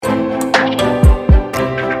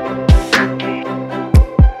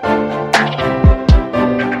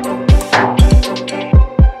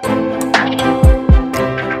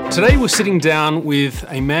we're sitting down with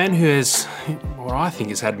a man who has, what I think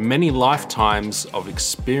has had many lifetimes of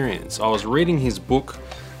experience. I was reading his book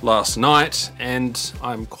last night and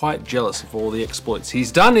I'm quite jealous of all the exploits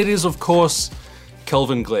he's done. It is, of course,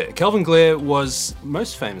 Kelvin Glare. Kelvin Glare was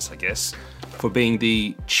most famous, I guess, for being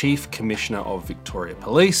the Chief Commissioner of Victoria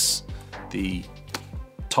Police, the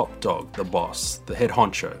top dog, the boss, the head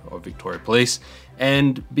honcho of Victoria Police,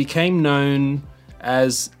 and became known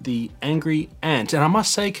as the Angry Ant. And I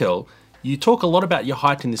must say, Kel, you talk a lot about your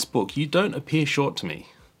height in this book. You don't appear short to me.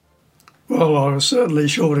 Well, I was certainly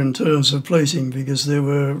short in terms of policing because there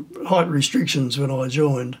were height restrictions when I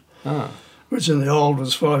joined, which in the old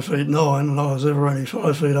was 5'9", and I was ever only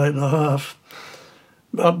 5'8.5".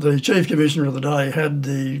 But the Chief Commissioner of the day had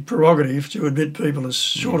the prerogative to admit people as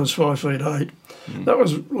short as 5'8". That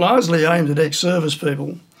was largely aimed at ex-service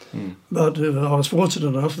people. But I was fortunate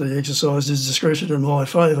enough that he exercised his discretion in my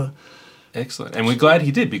favour. Excellent. And we're glad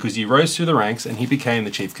he did, because he rose through the ranks and he became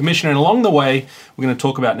the Chief Commissioner. And along the way, we're going to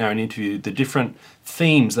talk about now in an interview the different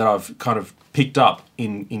themes that I've kind of picked up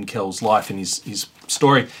in Kel's life and his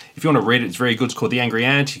story. If you want to read it, it's very good. It's called The Angry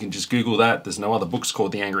Ant. You can just Google that. There's no other books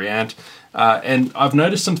called The Angry Ant. And I've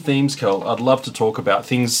noticed some themes, Kel. I'd love to talk about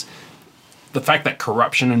things, the fact that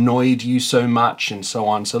corruption annoyed you so much and so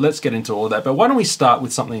on. So let's get into all of that. But why don't we start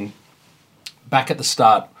with something back at the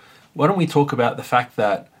start? Why don't we talk about the fact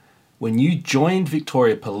that when you joined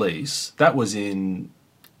Victoria Police, that was in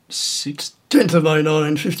 10th of May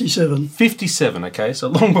 1957. 57, okay, so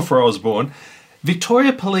long before I was born.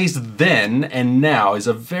 Victoria Police then and now is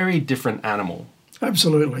a very different animal.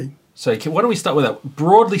 Absolutely. So why don't we start with that?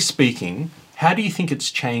 Broadly speaking, how do you think it's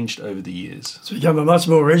changed over the years? It's become a much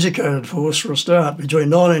more educated force for a start. Between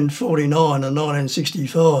 1949 and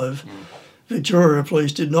 1965, Victoria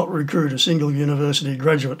Police did not recruit a single university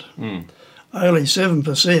graduate. Only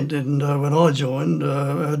 7% when I joined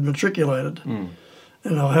had matriculated.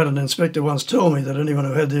 And I had an inspector once tell me that anyone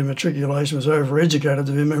who had their matriculation was overeducated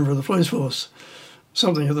to be a member of the police force,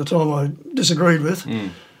 something at the time I disagreed with.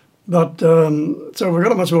 But so we've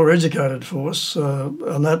got a much more educated force,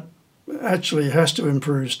 and that actually has to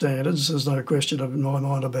improve standards. There's no question in my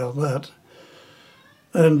mind about that.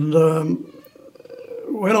 And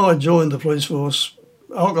when I joined the police force,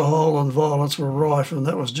 alcohol and violence were rife, and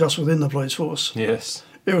that was just within the police force. Yes.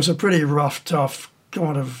 It was a pretty rough, tough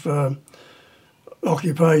kind of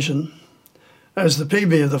occupation. As the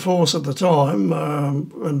pygmy of the force at the time,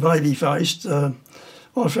 and baby-faced,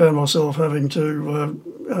 I found myself having to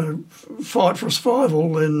fight for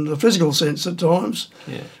survival in the physical sense at times,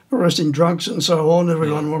 arresting drunks and so on.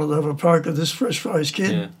 Everyone wanted to have a poke at this fresh-faced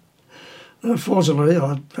kid. Fortunately,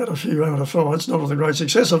 I had a few amateur fights, not with a great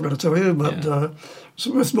success, I've got to tell you, but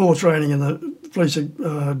with more training in the police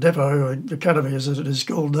depot, academy as it is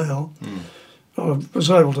called now, I was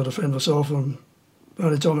able to defend myself, and the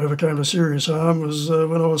only time I ever came to serious harm was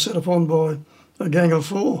when I was set upon by a gang of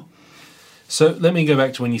 4. So let me go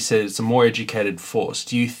back to when you said it's a more educated force.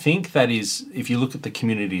 Do you think that is, if you look at the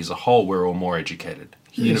community as a whole, we're all more educated?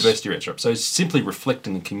 Yes. University rates are up. So it's simply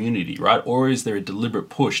reflecting the community, right? Or is there a deliberate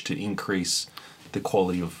push to increase the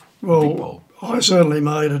quality of Big Bowl? I certainly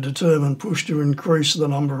made a determined push to increase the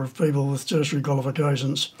number of people with tertiary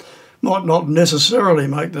qualifications. Might not necessarily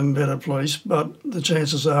make them better police, but the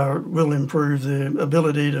chances are it will improve their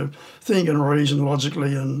ability to think and reason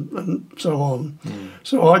logically and so on.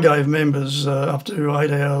 So I gave members up to 8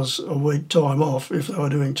 hours a week time off if they were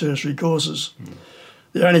doing tertiary courses.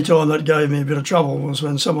 The only time that gave me a bit of trouble was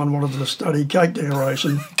when someone wanted to study cake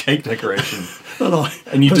decoration. Cake decoration.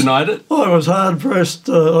 And you denied it? I was hard-pressed.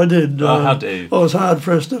 I did. How dare you? I was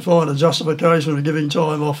hard-pressed to find a justification for giving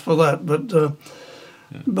time off for that.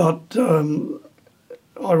 But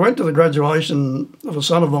I went to the graduation of a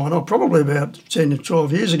son of mine, probably about 10 to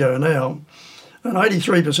 12 years ago now, and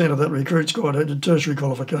 83% of that recruit squad had tertiary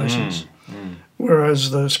qualifications,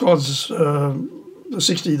 whereas the squads, the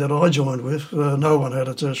 60 that I joined with, no one had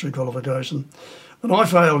a tertiary qualification. And I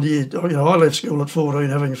failed I left school at 14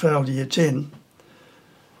 having failed year 10.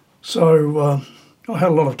 So I had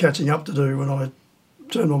a lot of catching up to do when I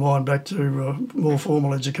turned my mind back to more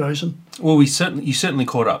formal education. Well, you certainly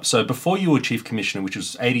caught up. So before you were Chief Commissioner, which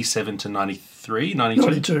was 87 to 93,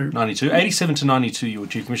 92? 92. 87 to 92 you were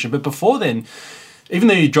Chief Commissioner. But before then, even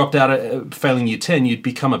though you dropped out failing year 10, you'd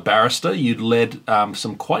become a barrister. You'd led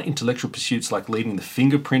some quite intellectual pursuits like leading the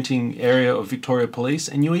fingerprinting area of Victoria Police,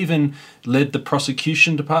 and you even led the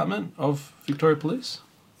prosecution department of Victoria Police.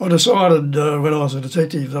 I decided when I was a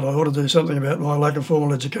detective that I ought to do something about my lack of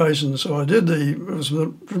formal education, so I did the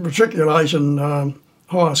matriculation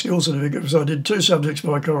higher skills certificate, because I did 2 subjects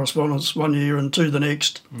by correspondence one year and 2 the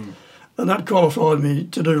next. and that qualified me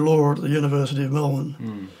to do law at the University of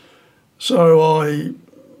Melbourne. So I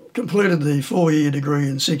completed the 4-year degree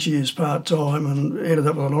in 6 years part-time and ended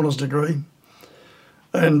up with an honours degree.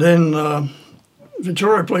 And then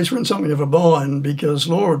Victoria Police were in something of a bind because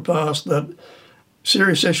law had passed that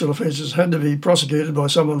serious sexual offences had to be prosecuted by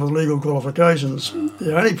someone with legal qualifications.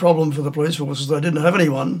 The only problem for the police force is they didn't have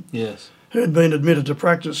anyone who had been admitted to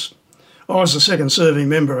practice. I was the second serving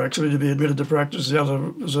member, actually, to be admitted to practice. The other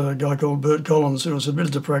was a guy called Bert Collins, who was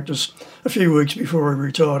admitted to practice a few weeks before he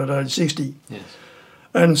retired at age 60. Yes.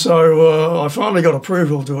 And so I finally got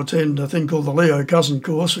approval to attend a thing called the Leo Cousin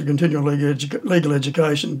course for continual legal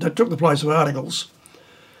education that took the place of articles.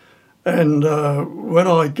 And when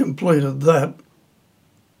I completed that,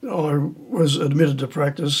 I was admitted to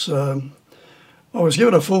practice. I was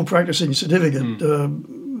given a full practicing certificate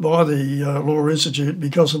by the Law Institute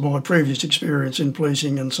because of my previous experience in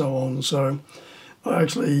policing and so on. So I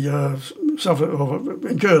actually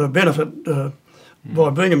incurred a benefit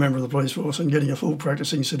by being a member of the police force and getting a full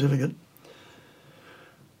practicing certificate.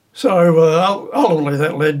 So ultimately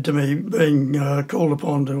that led to me being called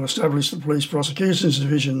upon to establish the Police Prosecutions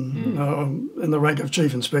Division in the rank of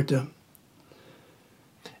Chief Inspector.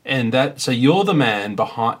 And so you're the man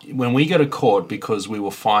behind, when we go to court because we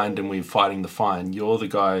were fined and we were fighting the fine, you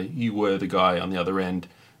were the guy on the other end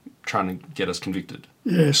trying to get us convicted.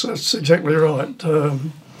 Yes, that's exactly right.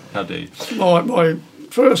 How do you? My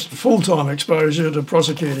first full-time exposure to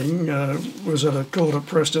prosecuting was at a court at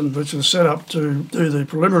Preston, which was set up to do the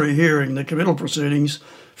preliminary hearing, the committal proceedings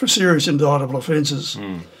for serious indictable offences.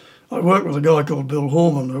 I worked with a guy called Bill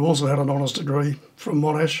Horman, who also had an honours degree from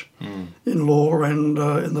Monash in law, and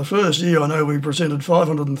in the first year I know we presented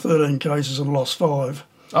 513 cases and lost 5.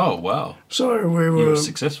 Oh, wow. So we were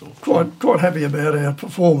successful. Quite happy about our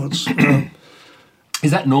performance.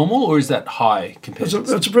 Is that normal or is that high compared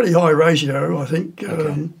to... It's a pretty high ratio, I think,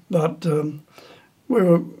 Okay. but we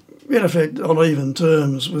were in effect on even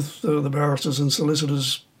terms with the barristers and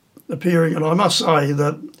solicitors appearing, and I must say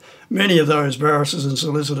that many of those barristers and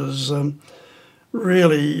solicitors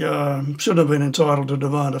really shouldn't have been entitled to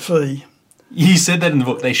demand a fee. You said that in the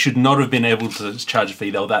book. They should not have been able to charge a fee.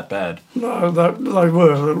 They were that bad. No, they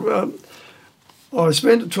were. I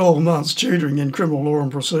spent 12 months tutoring in criminal law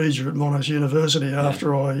and procedure at Monash University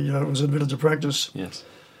after I was admitted to practice. Yes.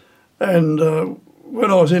 And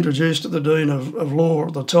when I was introduced to the Dean of Law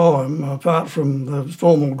at the time, apart from the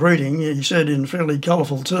formal greeting, he said in fairly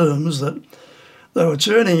colourful terms that they were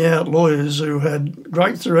turning out lawyers who had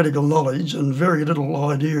great theoretical knowledge and very little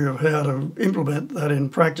idea of how to implement that in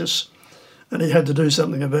practice, and he had to do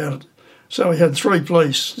something about it. So he had 3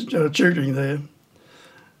 police tutoring there,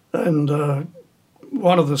 and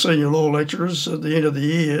one of the senior law lecturers at the end of the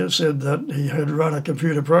year said that he had run a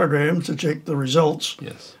computer program to check the results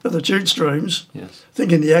of the tute streams,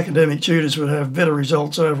 thinking the academic tutors would have better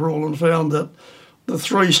results overall, and found that the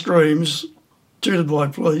 3 streams tutored by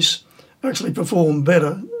police actually performed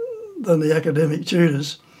better than the academic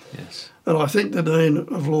tutors. Yes. And I think the Dean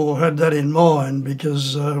of Law had that in mind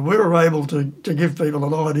because we were able to give people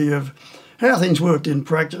an idea of how things worked in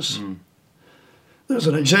practice. There's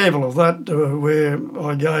an example of that where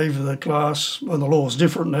I gave the class, and the law's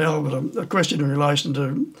different now, but a question in relation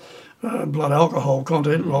to blood alcohol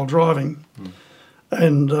content while driving,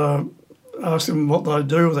 and asked them what they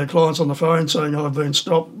do with their clients on the phone saying, I've been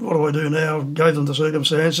stopped, what do I do now? Gave them the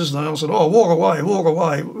circumstances, and they all said, oh, walk away, walk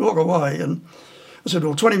away, walk away. And I said,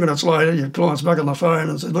 well, 20 minutes later, your client's back on the phone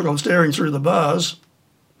and said, look, I'm staring through the bars.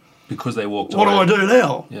 Because they walked away. What do I do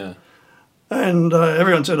now? Yeah. And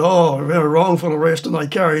everyone said, oh, we have a wrongful arrest, and they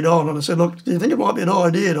carried on. And I said, look, do you think it might be an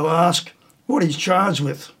idea to ask what he's charged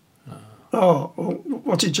with? Oh, well,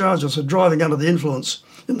 what's he charged with? I said, driving under the influence.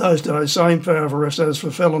 In those days, same power of arrest as for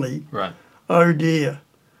felony. Right. Oh dear,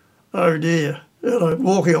 oh dear. You know,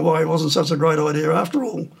 walking away wasn't such a great idea after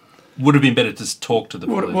all. Would have been better to talk to the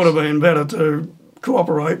police. Would have been better to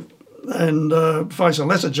cooperate and face a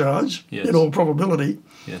lesser charge, in all probability.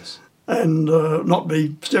 Yes. And not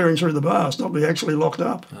be staring through the bars, not be actually locked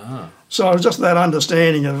up. So just that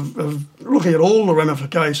understanding of looking at all the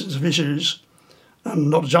ramifications of issues and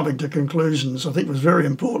not jumping to conclusions, I think was very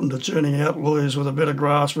important to turning out lawyers with a better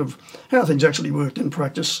grasp of how things actually worked in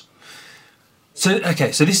practice. So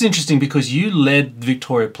this is interesting because you led the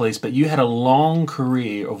Victoria Police, but you had a long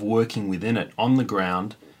career of working within it, on the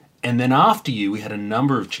ground, and then after you, we had a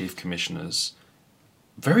number of chief commissioners,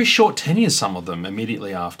 very short tenures, some of them,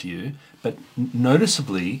 immediately after you, but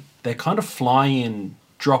noticeably, they kind of fly in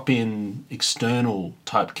drop-in external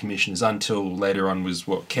type commissioners until later on was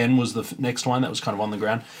what Ken was the next one that was kind of on the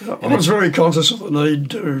ground. I was very conscious of the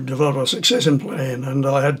need to develop a succession plan, and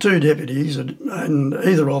I had two deputies, and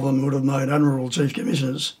either of them would have made admirable chief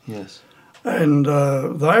commissioners. Yes. And they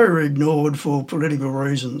were ignored for political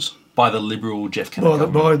reasons By the Liberal Jeff Kennett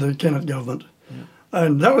government. by the Kennett government.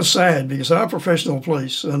 And that was sad because they are professional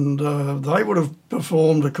police, and they would have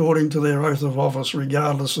performed according to their oath of office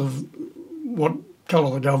regardless of what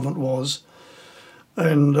colour the government was.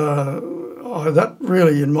 And that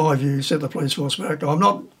really, in my view, set the police force back. I'm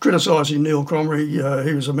not criticising Neil Cromrie.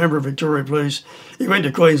 He was a member of Victoria Police. He went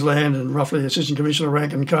to Queensland and roughly Assistant Commissioner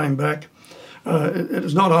rank and came back. It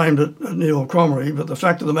is not aimed at Neil Cromrie, but the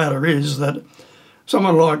fact of the matter is that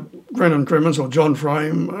someone like Brendan Crimmins or John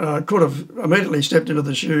Frame could have immediately stepped into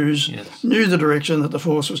the shoes, Yes. knew the direction that the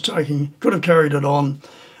force was taking, could have carried it on,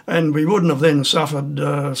 and we wouldn't have then suffered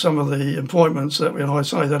some of the appointments that, when I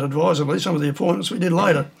say that advisedly, some of the appointments we did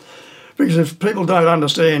later. Because if people don't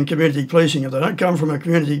understand community policing, if they don't come from a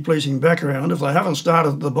community policing background, if they haven't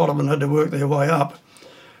started at the bottom and had to work their way up,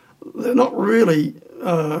 they're not really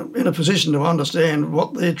in a position to understand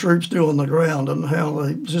what their troops do on the ground and how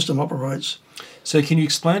the system operates. So can you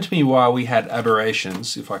explain to me why we had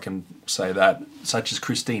aberrations, if I can say that, such as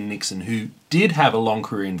Christine Nixon, who did have a long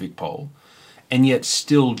career in VicPol, and yet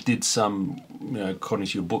still did some, according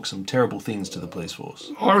to your book, some terrible things to the police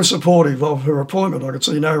force? I was supportive of her appointment. I could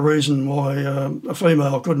see no reason why a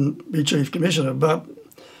female couldn't be Chief Commissioner, but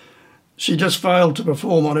she just failed to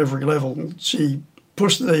perform on every level. She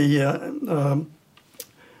pushed the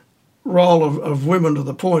role of women to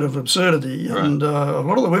the point of absurdity, Right. and a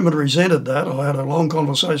lot of the women resented that. I had a long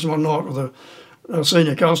conversation one night with a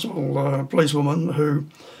senior constable policewoman who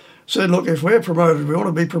said, look, if we're promoted, we want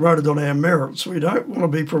to be promoted on our merits. We don't want to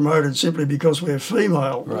be promoted simply because we're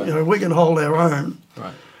female. Right. We can hold our own.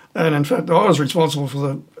 Right. And in fact, I was responsible for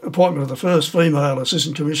the appointment of the first female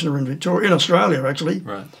Assistant Commissioner in Victoria, in Australia actually,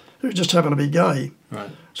 Right. who just happened to be gay. Right.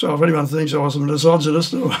 So if anyone thinks I was a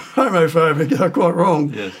misogynist or homophobic, they're quite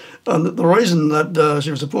wrong. Yes. And the reason that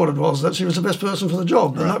she was appointed was that she was the best person for the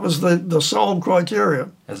job, and Right. that was the sole criteria.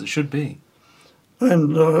 As it should be.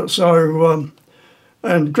 And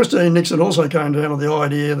and Christine Nixon also came down to the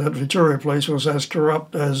idea that Victoria Police was as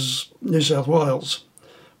corrupt as New South Wales.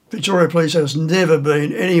 Victoria Police has never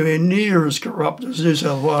been anywhere near as corrupt as New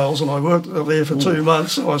South Wales, and I worked there for 2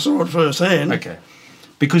 months, so I saw it firsthand. Okay.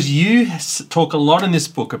 Because you talk a lot in this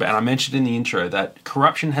book about, and I mentioned in the intro, that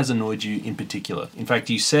corruption has annoyed you in particular. In fact,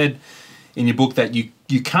 you said in your book that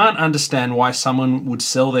you can't understand why someone would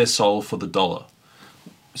sell their soul for the dollar.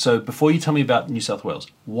 So before you tell me about New South Wales,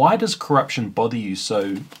 why does corruption bother you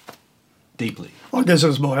so deeply? I guess it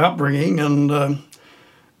was my upbringing, and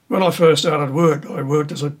when I first started work, I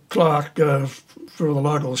worked as a clerk for the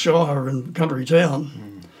local shire in country town.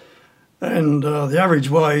 And the average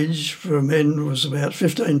wage for men was about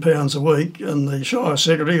 £15 a week, and the shire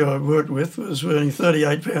secretary I worked with was earning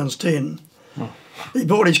 £38.10. He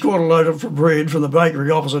bought his quarter load of bread from the bakery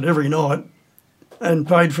opposite every night and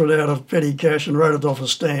paid for it out of petty cash and wrote it off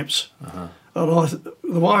as stamps. And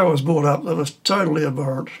the way I was brought up, that was totally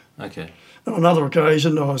abhorrent. Okay. On another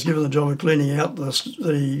occasion, I was given the job of cleaning out the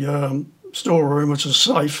storeroom, which is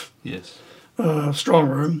safe, Yes. strong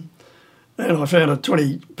room, and I found a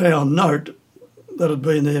 £20 note that had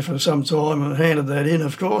been there for some time and handed that in,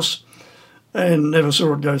 of course, and never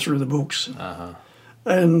saw it go through the books.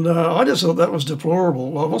 And I just thought that was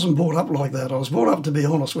deplorable. I wasn't brought up like that. I was brought up to be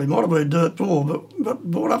honest. We might have been dirt poor, but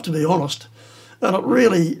brought up to be honest. And it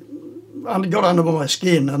really got under my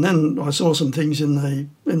skin. And then I saw some things in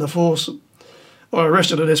the force. I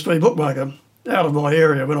arrested an SP bookmaker out of my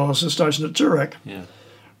area when I was stationed at Toorak. Yeah.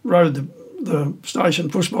 Rode the station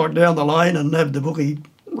push bike down the lane and nabbed the bookie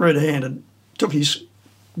red-handed. Took his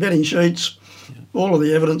betting sheets, all of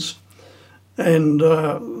the evidence. And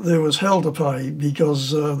there was hell to pay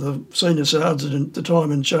because the senior sergeant at the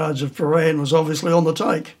time in charge of Paran was obviously on the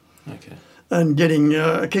take Okay. and getting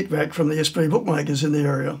a kickback from the SP bookmakers in the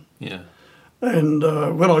area. Yeah. And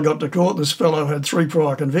when I got to court, this fellow had 3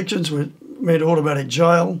 prior convictions, which meant automatic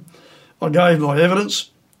jail. I gave my evidence.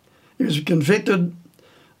 He was convicted.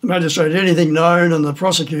 The magistrate, anything known, and the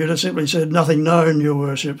prosecutor simply said, nothing known, Your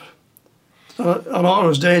Worship. And I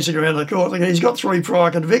was dancing around the court thinking, he's got 3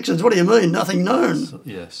 prior convictions. What do you mean, nothing known?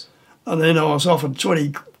 Yes. And then I was offered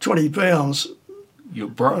 £20 A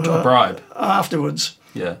bribe. afterwards,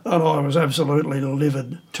 Yeah. and I was absolutely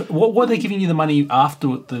livid. What were they giving you the money after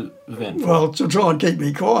the event for? Well, to try and keep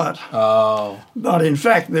me quiet. Oh. But in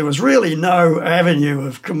fact, there was really no avenue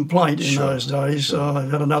of complaint in those days. I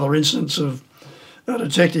had another instance of a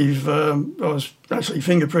detective, I was actually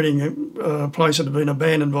fingerprinting a place that had been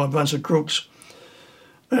abandoned by a bunch of crooks.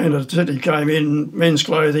 And a detective came in, men's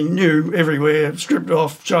clothing, new everywhere, stripped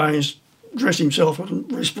off, changed, dressed himself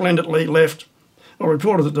resplendently, left. I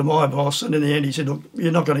reported it to my boss, and in the end he said, look,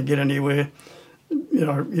 you're not going to get anywhere.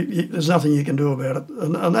 There's nothing you can do about it.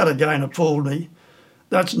 And that again appalled me.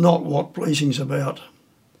 That's not what policing's about.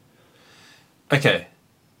 Okay.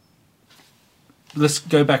 Let's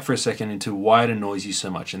go back for a second into why it annoys you so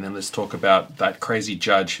much, and then let's talk about that crazy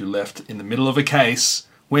judge who left in the middle of a case,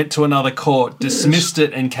 went to another court, dismissed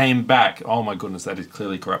it, and came back. Oh my goodness, that is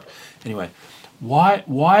clearly corrupt. Anyway, why?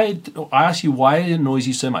 I asked you why it annoys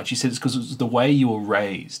you so much. You said it's because it was the way you were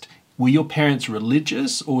raised. Were your parents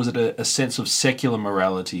religious, or was it a sense of secular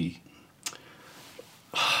morality?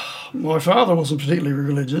 My father wasn't particularly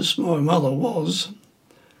religious. My mother was.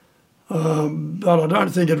 But I don't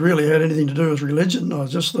think it really had anything to do with religion. I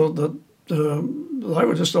just thought that they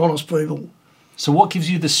were just honest people. So what gives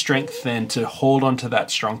you the strength then to hold on to that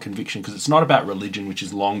strong conviction? Because it's not about religion, which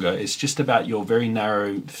is longer. It's just about your very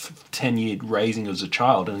narrow 10-year raising as a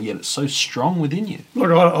child, and yet it's so strong within you. Look,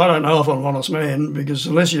 I don't know if I'm an honest man, because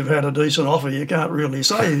unless you've had a decent offer, you can't really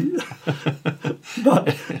say.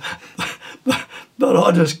 but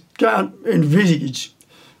I just can't envisage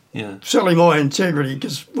selling my integrity,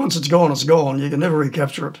 because once it's gone, it's gone. You can never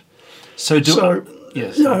recapture it.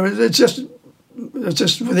 Yes. It's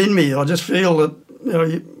just within me. I just feel that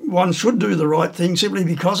one should do the right thing simply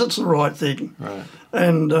because it's the right thing. Right.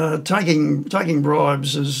 And taking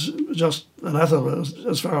bribes is just anathema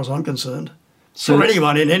as far as I'm concerned. So for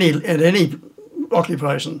anyone in any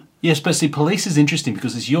occupation. Yes, but see, police is interesting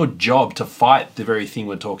because it's your job to fight the very thing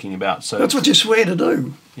we're talking about. So that's what you swear to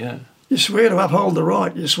do. Yeah. You swear to uphold the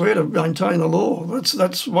right. You swear to maintain the law.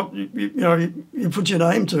 That's what you put your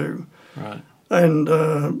name to. Right. And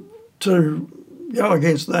to go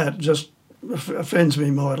against that just offends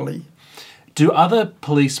me mightily. Do other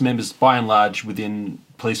police members, by and large, within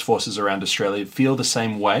police forces around Australia, feel the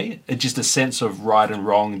same way? It's just a sense of right and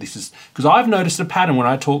wrong. This is because I've noticed a pattern when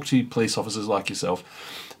I talk to police officers like yourself,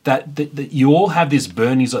 that you all have this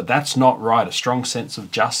burning, like, that's not right, a strong sense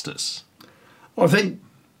of justice. I think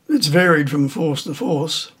it's varied from force to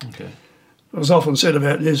force. Okay. It was often said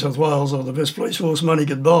about New South Wales, the best police force money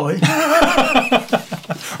could buy.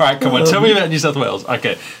 All right, come on, tell me about New South Wales.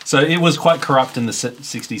 Okay, so it was quite corrupt in the 60s,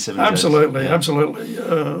 70s. Absolutely, absolutely.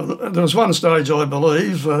 There was one stage, I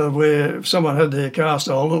believe, where if someone had their car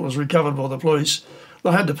stolen, it was recovered by the police,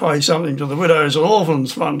 they had to pay something to the Widows and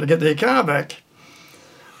Orphans Fund to get their car back.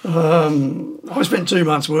 I spent 2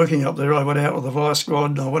 months working up there. I went out with the Vice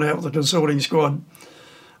Squad, I went out with the Consorting Squad,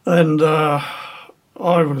 and there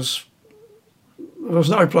was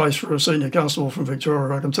no place for a senior constable from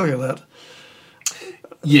Victoria, I can tell you that.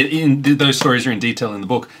 Yeah, those stories are in detail in the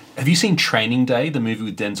book. Have you seen Training Day, the movie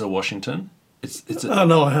with Denzel Washington?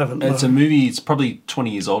 No, I haven't. It's a movie, it's probably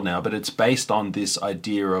 20 years old now, but it's based on this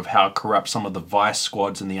idea of how corrupt some of the vice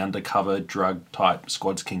squads and the undercover drug-type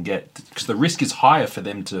squads can get. Because the risk is higher for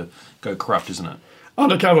them to go corrupt, isn't it?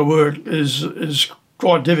 Undercover work is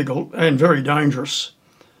quite difficult and very dangerous.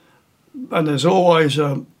 And there's always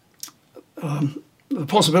the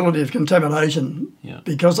possibility of contamination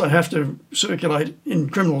because they have to circulate in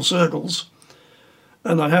criminal circles,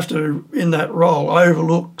 and they have to, in that role,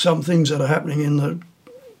 overlook some things that are happening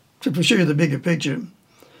to pursue the bigger picture.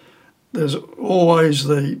 There's always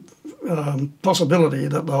the possibility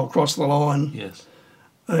that they'll cross the line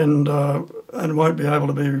and won't be able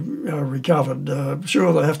to be recovered.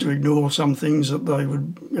 Sure, they have to ignore some things that they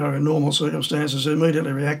would, in normal circumstances,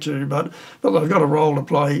 immediately react to, but they've got a role to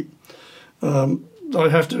play. They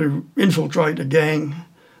have to infiltrate a gang.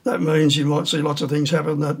 That means you might see lots of things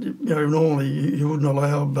happen that normally you wouldn't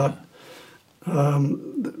allow, but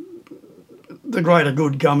the greater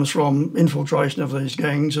good comes from infiltration of these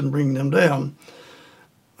gangs and bringing them down.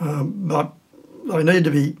 But they need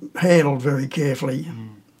to be handled very carefully,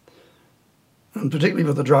 and particularly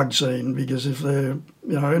with the drug scene, because if they're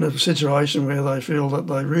in a situation where they feel that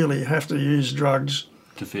they really have to use drugs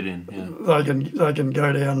to fit in, they can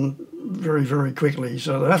go down very, very quickly.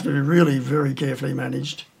 So they have to be really very carefully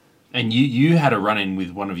managed. And you had a run-in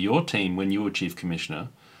with one of your team when you were Chief Commissioner,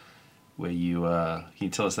 where you, can you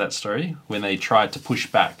tell us that story? When they tried to push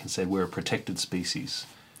back and said we're a protected species,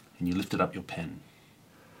 and you lifted up your pen.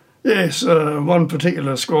 Yes, one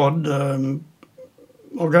particular squad,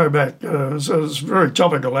 I'll go back, it's very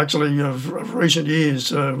topical actually of recent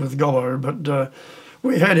years with Gobbo, but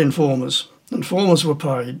we had informers. Informers were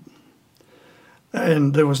paid,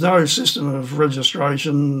 and there was no system of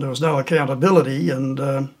registration, there was no accountability, and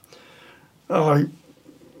I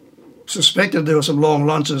suspected there were some long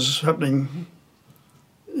lunches happening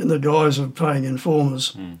in the guise of paying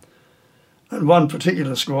informers. And one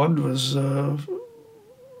particular squad was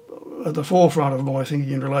at the forefront of my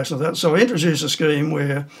thinking in relation to that. So I introduced a scheme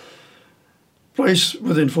where police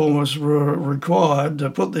with informers were required to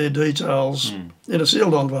put their details in a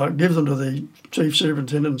sealed envelope, give them to the Chief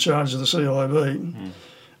Superintendent in charge of the CIB.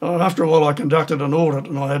 After a while I conducted an audit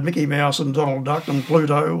and I had Mickey Mouse and Donald Duck and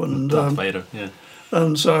Pluto and Darth Vader, yeah.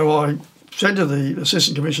 And so I said to the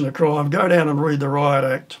Assistant Commissioner of Crime, go down and read the Riot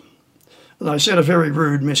Act. And they sent a very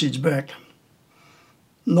rude message back.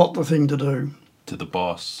 Not the thing to do. To the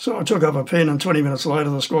boss. So I took up a pen and 20 minutes later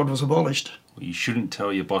the squad was abolished. Well, you shouldn't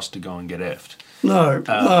tell your boss to go and get effed. No,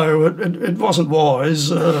 it wasn't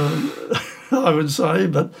wise, I would say,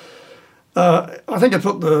 but I think it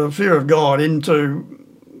put the fear of God into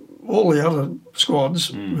all the other squads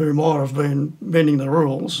who might have been bending the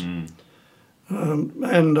rules.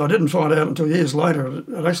 And I didn't find out until years later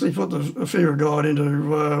it actually put the fear of God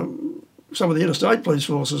into some of the interstate police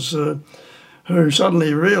forces who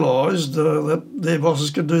suddenly realised that their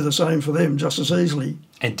bosses could do the same for them just as easily.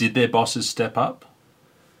 And did their bosses step up?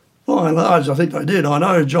 By and large, I think they did. I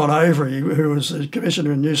know John Avery, who was the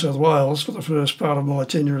Commissioner in New South Wales for the first part of my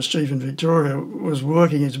tenure as Chief in Victoria, was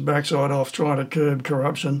working his backside off trying to curb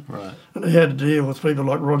corruption. Right. And he had to deal with people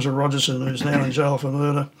like Roger Rogerson, who's now in jail for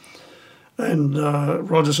murder. And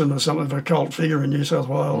Rogerson was something of a cult figure in New South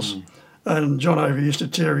Wales. And John Avery used to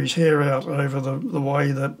tear his hair out over the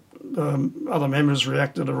way that other members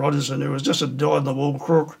reacted to Rogerson, who was just a dyed-in-the-wool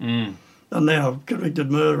crook and now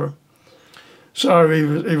convicted murderer. So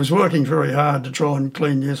he was working very hard to try and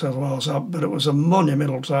clean New South Wales up, but it was a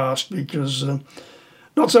monumental task because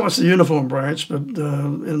not so much the uniform branch, but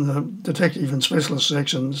in the detective and specialist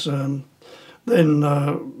sections, then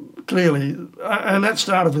clearly, and that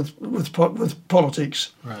started with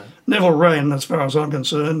politics. Right. Neville Wran, as far as I'm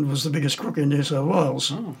concerned, was the biggest crook in New South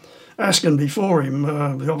Wales. Askin before him,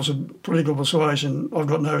 the opposite political persuasion, I've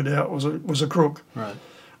got no doubt, was a crook. Right.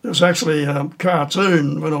 There was actually a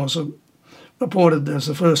cartoon when I was appointed as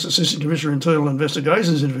the first Assistant Commissioner of Internal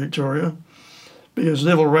Investigations in Victoria, because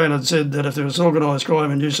Neville Wran had said that if there was organised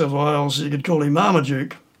crime in New South Wales, you could call him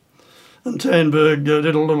Marmaduke. And Tanberg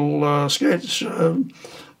did a little sketch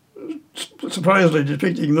supposedly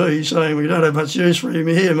depicting me, saying we don't have much use for him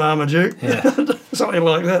here, Marmaduke. Yeah. Something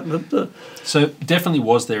like that. But, so definitely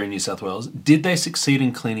was there in New South Wales. Did they succeed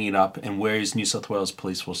in cleaning it up, and where is New South Wales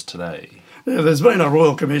Police Force today? Yeah, there's been a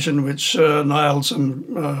Royal Commission which nailed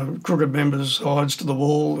some crooked members' hides to the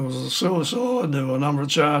wall. There was a suicide, there were a number of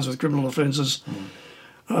charges with criminal offences.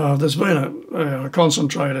 There's been a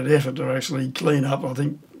concentrated effort to actually clean up, I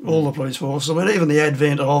think, all the police forces. I mean, even the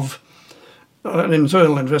advent of an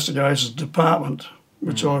internal investigations department,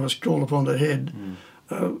 which I was called upon to head.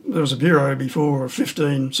 There was a bureau before of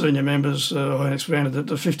 15 senior members. I expanded it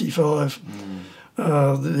to 55.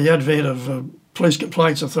 The advent of Police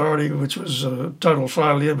Complaints Authority, which was a total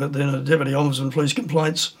failure, but then a Deputy Ombudsman Police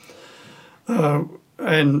Complaints. And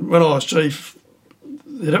when I was Chief,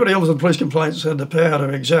 the Deputy Ombudsman Police Complaints had the power to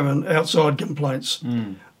examine outside complaints.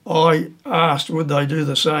 I asked would they do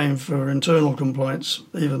the same for internal complaints,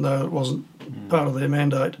 even though it wasn't part of their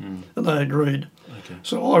mandate, and they agreed. Okay.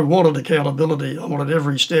 So I wanted accountability. I wanted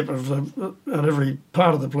every step of and every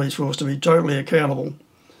part of the police force to be totally accountable.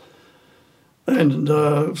 And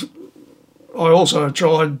I also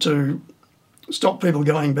tried to stop people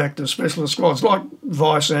going back to specialist squads, like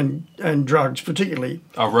vice and drugs particularly.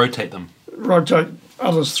 I'll rotate them. Rotate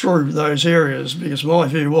others through those areas, because my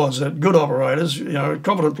view was that good operators,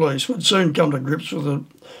 competent police, would soon come to grips with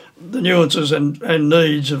the nuances and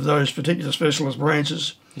needs of those particular specialist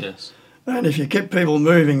branches. Yes. And if you kept people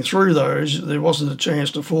moving through those, there wasn't a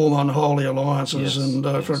chance to form unholy alliances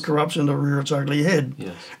for corruption to rear its ugly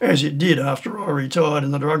head, as it did after I retired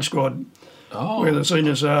in the drug squad, where the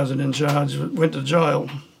senior sergeant in charge went to jail.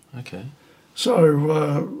 Okay.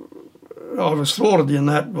 So I was thwarted in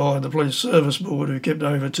that by the Police Service Board, who kept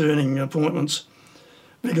overturning appointments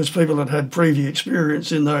because people had previous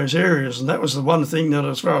experience in those areas, and that was the one thing that,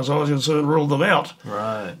 as far as I was concerned, ruled them out.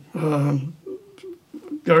 Right.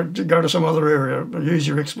 Go to some other area, use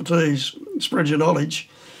your expertise, spread your knowledge,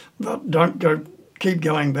 but don't keep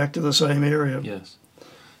going back to the same area. Yes.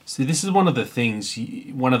 See, this is one of the things,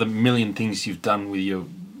 one of the million things you've done with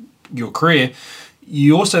your career.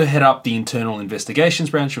 You also head up the internal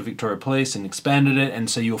investigations branch of Victoria Police and expanded it, and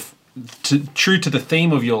so you're true to the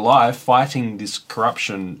theme of your life, fighting this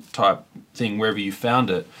corruption type thing wherever you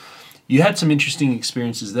found it. You had some interesting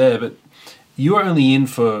experiences there, but you were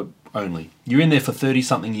you're in there for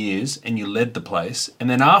 30-something years, and you led the place, and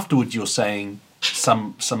then afterwards you're saying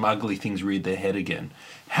some ugly things reared their head again.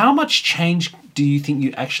 How much change do you think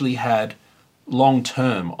you actually had long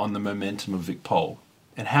term on the momentum of VicPol,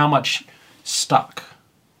 and how much stuck?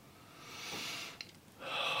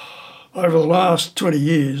 Over the last 20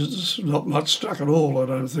 years, not much stuck at all, I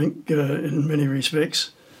don't think, in many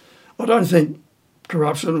respects. I don't think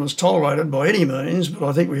corruption was tolerated by any means, but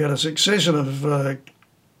I think we had a succession of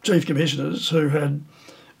chief commissioners who had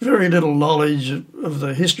very little knowledge of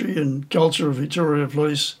the history and culture of Victoria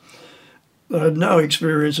Police. They had no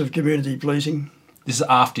experience of community policing. This is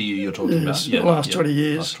after you're talking about? Yeah, the last 20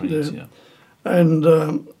 years. Last 20 years, yeah. And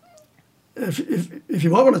if you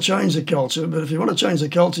might want to change the culture, but if you want to change the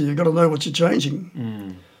culture, you've got to know what you're changing.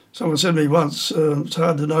 Mm. Someone said to me once, it's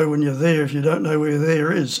hard to know when you're there if you don't know where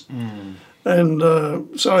there is. Mm. And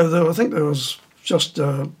I think there was just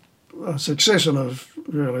a succession of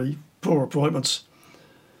really poor appointments.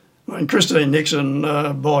 I mean, Christine Nixon,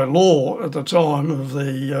 by law at the time of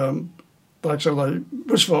the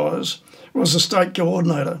bushfires, was the state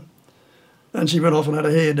coordinator. And she went off and had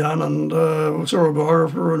her hair done and saw a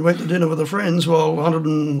biographer and went to dinner with her friends while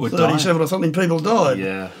 137 or something people died.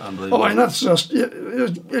 Yeah, unbelievable. I mean, that's just,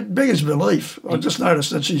 it beggars belief. I just noticed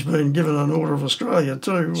that she's been given an Order of Australia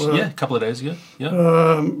too. Yeah, a couple of days ago. Yeah.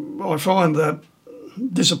 I find that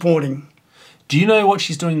disappointing. Do you know what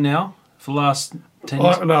she's doing now for the last 10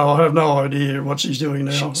 years? No, I have no idea what she's doing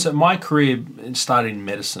now. So my career started in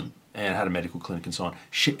medicine and had a medical clinic and so on.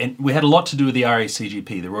 And we had a lot to do with the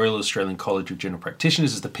RACGP, the Royal Australian College of General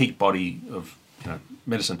Practitioners, is the peak body of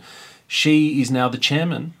medicine. She is now the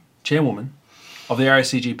chairwoman of the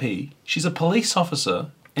RACGP. She's a police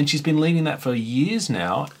officer, and she's been leading that for years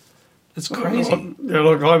now. It's crazy.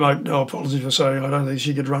 Look, I make no apology for saying I don't think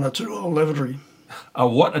she could run a two-hole lavatory. A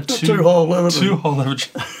what? A two-hole lavatory. Two-hole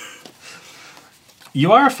lavatory.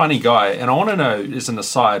 You are a funny guy, and I want to know, as an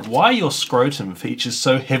aside, why your scrotum features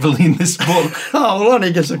so heavily in this book. Oh, well,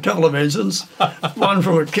 only gets a couple of mentions. One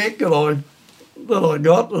from a kick that I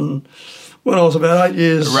got, and when I was about 8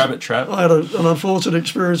 years... A rabbit trap. I had an unfortunate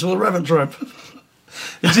experience with a rabbit trap.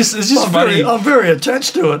 It's just funny. I'm very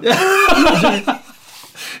attached to it.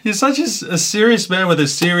 You're such a serious man with a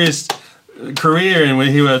serious career, and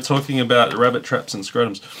we were talking about rabbit traps and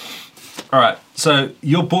scrotums. All right, so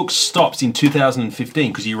your book stops in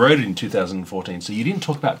 2015 because you wrote it in 2014, so you didn't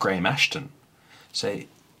talk about Graham Ashton. So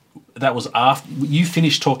that was after you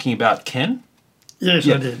finished talking about Ken? Yes,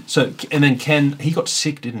 yeah. I did. So, and then Ken, he got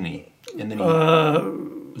sick, didn't he? And then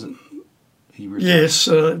he yes,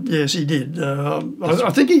 he did. I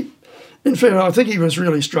think he was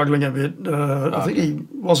really struggling a bit. I think he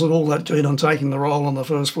wasn't all that keen on taking the role in the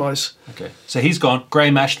first place. Okay, so he's gone.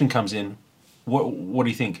 Graham Ashton comes in. What do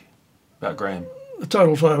you think about Graham? A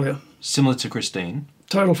total failure. Similar to Christine?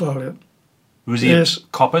 Total failure. Was he a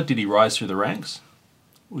copper? Did he rise through the ranks?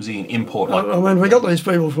 Was he an import? I mean, we got these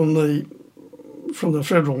people from the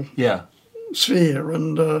federal sphere,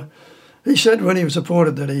 and he said when he was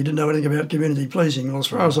appointed that he didn't know anything about community policing. Well, as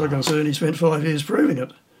far as I'm concerned, he spent 5 years proving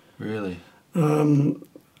it. Really?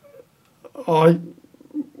 I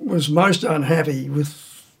was most unhappy with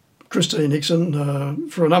Christine Nixon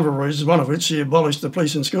for a number of reasons, one of which she abolished the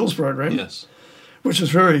Police in Schools program, which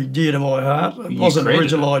was very dear to my heart. It wasn't an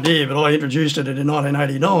original idea, but I introduced it in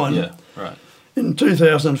 1989. Yeah, right. In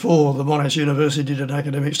 2004, the Monash University did an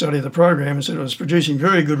academic study of the program and said it was producing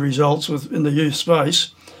very good results in the youth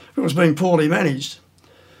space, but it was being poorly managed.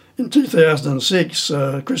 In 2006,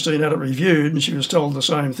 Christine had it reviewed and she was told the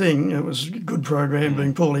same thing. It was a good program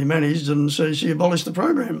being poorly managed, and so she abolished the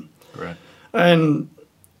program. Right. And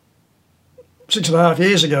 6.5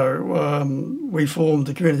 years ago, we formed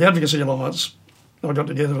the Community Advocacy Alliance. I got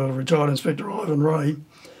together with retired Inspector Ivan Ray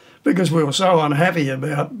because we were so unhappy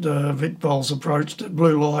about VicPol's approach to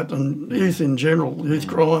blue light and youth in general, youth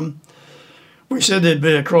crime. We said there'd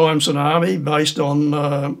be a crime tsunami based on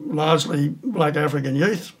largely black African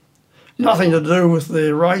youth. Nothing to do with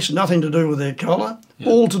their race, nothing to do with their colour,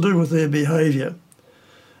 all to do with their behaviour.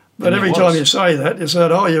 But every time you say that, you say,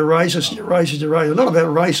 oh, you're racist, you're racist, you're racist. It's not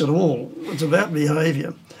about race at all. It's about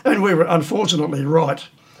behaviour. And we were unfortunately right.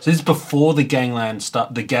 So this is before the gangland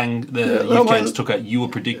youth gangs took out, you were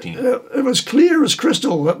predicting it? It was clear as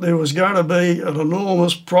crystal that there was going to be an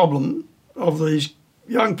enormous problem of these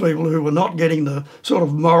young people who were not getting the sort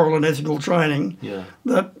of moral and ethical training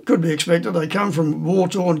that could be expected. They come from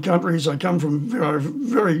war-torn countries. They come from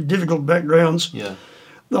very difficult backgrounds. Yeah.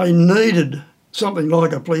 They needed something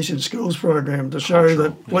like a Police in Schools program to show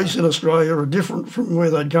that police in Australia are different from where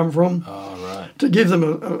they'd come from, to give them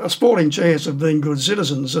a sporting chance of being good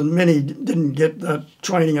citizens. And many didn't get that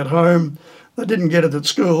training at home. They didn't get it at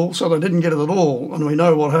school, so they didn't get it at all. And we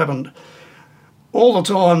know what happened. all the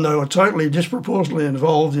time they were totally disproportionately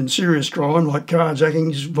involved in serious crime like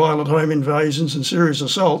carjackings, violent home invasions and serious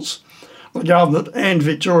assaults, the government and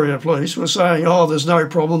Victoria Police were saying, oh, there's no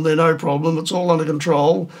problem, there's no problem, it's all under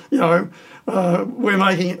control. You know,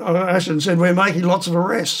 Ashton said, we're making lots of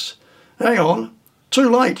arrests. Hang on, too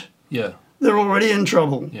late. Yeah. They're already in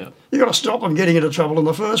trouble. Yeah. You've got to stop them getting into trouble in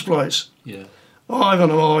the first place. Yeah. Ivan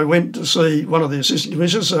and I went to see one of the assistant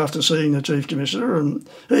commissioners after seeing the chief commissioner, and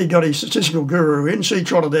he got his statistical guru in. She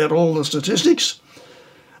trotted out all the statistics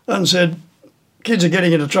and said, kids are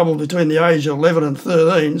getting into trouble between the age of 11 and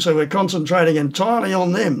 13, so we're concentrating entirely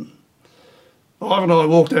on them. Ivan and I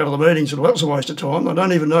walked out of the meeting and said, well, that's a waste of time. They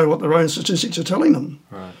don't even know what their own statistics are telling them.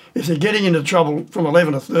 Right. If they're getting into trouble from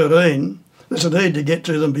 11 to 13, there's a need to get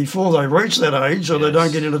to them before they reach that age so they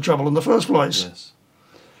don't get into trouble in the first place. Yes.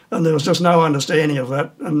 And there was just no understanding of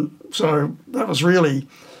that. And so that was really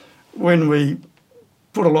when we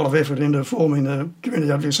put a lot of effort into forming the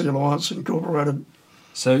Community Advocacy Alliance Incorporated.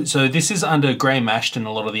 So this is under Graham Ashton,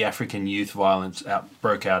 a lot of the African youth violence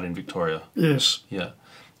broke out in Victoria. Yes. Yeah.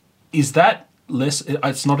 Is that less,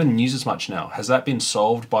 it's not in the news as much now. Has that been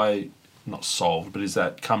solved by, not solved, but has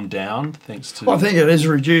that come down thanks to... I think it is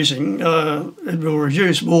reducing. It will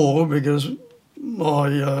reduce more because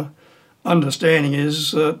my understanding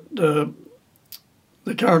is that the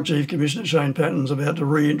current Chief Commissioner, Shane Patton, is about to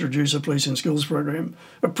reintroduce a police in schools program,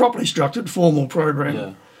 a properly structured, formal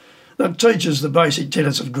program that teaches the basic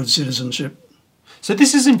tenets of good citizenship. So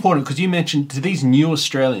this is important because you mentioned to these new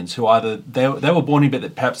Australians who either they were born here but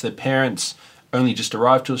that perhaps their parents only just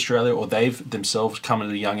arrived to Australia or they've themselves come at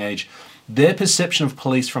a young age, their perception of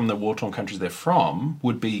police from the war-torn countries they're from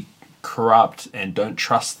would be corrupt and don't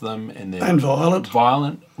trust them and they're... And violent.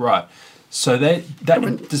 Violent, right. So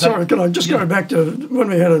can I just go back to when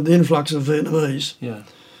we had the influx of Vietnamese? Yeah.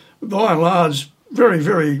 By and large, very,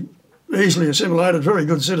 very easily assimilated, very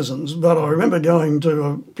good citizens. But I remember going to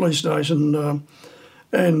a police station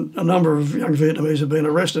and a number of young Vietnamese had been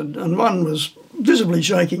arrested, and one was visibly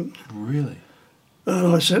shaking. Really?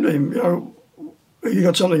 And I said to him, you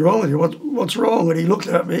got something wrong with you? What's wrong? And he looked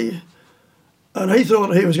at me, and he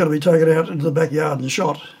thought he was going to be taken out into the backyard and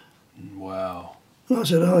shot. Wow. And I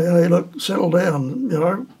said, hey, look, settle down.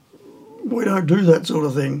 We don't do that sort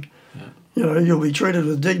of thing. Yeah. You'll be treated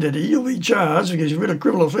with dignity. You'll be charged because you've committed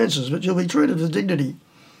criminal offences, but you'll be treated with dignity.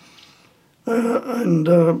 And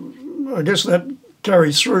I guess that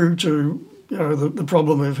carries through to the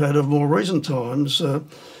problem we've had of more recent times.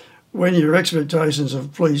 When your expectations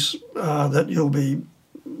of police are that you'll be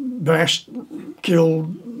bashed,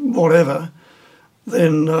 killed, whatever,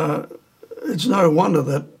 then it's no wonder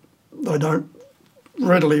that they don't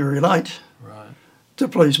readily relate to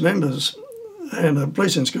police members. And the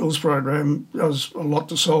Police in Schools program does a lot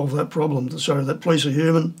to solve that problem, to show that police are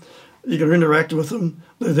human, you can interact with them,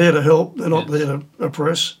 they're there to help, they're not there to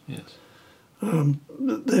oppress. Yes.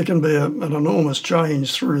 There can be an enormous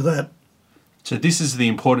change through that. So this is the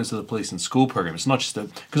importance of the Police in School program. It's not just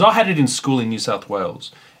because I had it in school in New South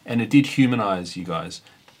Wales and it did humanise you guys.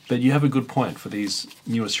 But you have a good point for these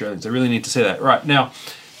new Australians. They really need to see that. Right, now,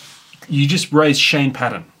 you just raised Shane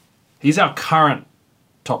Patton. He's our current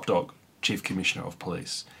top dog, Chief Commissioner of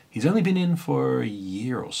Police. He's only been in for a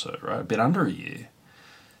year or so, right? A bit under a year.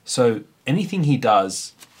 So anything he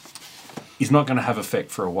does is not going to have effect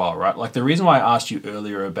for a while, right? Like the reason why I asked you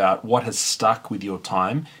earlier about what has stuck with your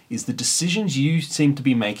time is the decisions you seem to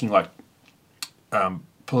be making, like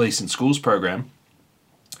Police in Schools program,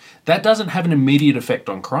 that doesn't have an immediate effect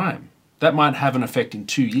on crime. That might have an effect in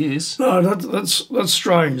 2 years. No, that's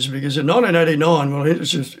strange because in 1989, when I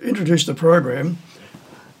introduced the program,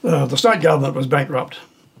 the state government was bankrupt,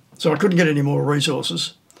 so I couldn't get any more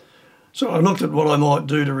resources. So I looked at what I might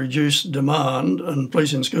do to reduce demand, and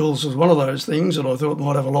Police in Schools was one of those things that I thought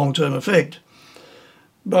might have a long-term effect.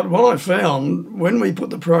 But what I found, when we put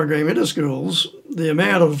the program into schools, the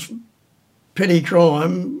amount of petty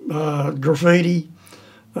crime, graffiti,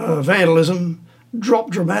 vandalism, dropped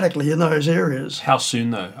dramatically in those areas. How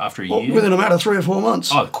soon, though? After a year? Within a matter of 3 or 4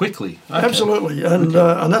 months. Oh, quickly. Okay. Absolutely, and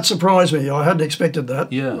that surprised me. I hadn't expected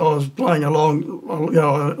that. Yeah. I was playing a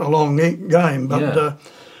long game, but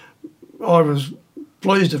I was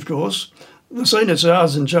pleased, of course. The senior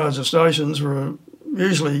sergeants in charge of stations were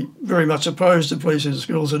usually very much opposed to Police in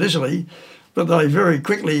Schools initially, but they very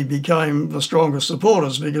quickly became the strongest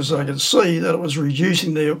supporters because they could see that it was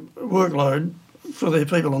reducing their workload for their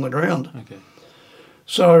people on the ground. Okay.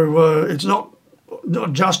 So it's not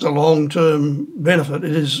just a long-term benefit,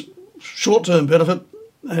 it is short-term benefit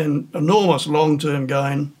and enormous long-term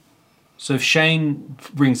gain. So if Shane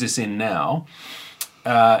brings this in now,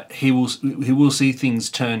 he will see things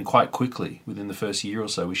turn quite quickly within the first year or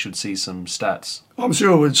so. We should see some stats. I'm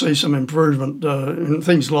sure we'd see some improvement in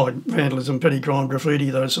things like vandalism, petty crime, graffiti,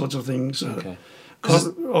 those sorts of things. Okay.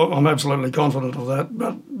 I'm absolutely confident of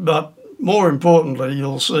that. But more importantly,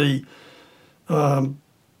 you'll see a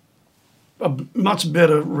much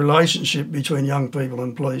better relationship between young people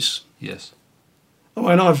and police. Yes. I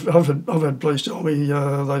mean, I've had police tell me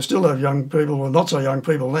they still have young people, or not so young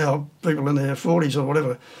people now, people in their 40s or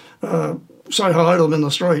whatever, say hello to them in the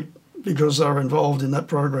street because they're involved in that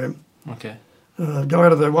program. Okay. Go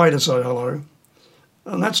out of their way to say hello.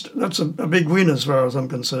 And that's a big win as far as I'm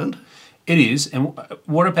concerned. It is. And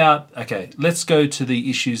what about, okay, let's go to the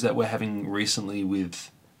issues that we're having recently with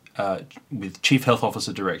Chief Health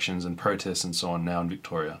Officer directions and protests and so on now in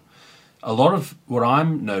Victoria. A lot of what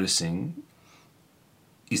I'm noticing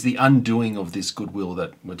is the undoing of this goodwill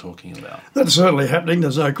that we're talking about. That's certainly happening.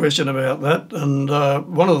 There's no question about that. And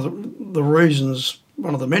one of the reasons,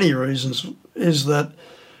 one of the many reasons, is that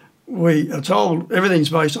we are told everything's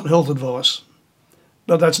based on health advice,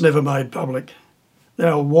 but that's never made public.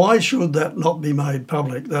 Now, why should that not be made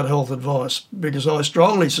public, that health advice? Because I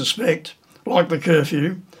strongly suspect, like the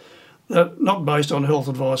curfew, that not based on health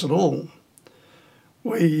advice at all.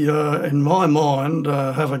 We, in my mind,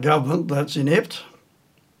 have a government that's inept.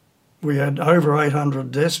 We had over 800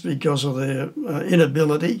 deaths because of their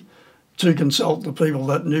inability to consult the people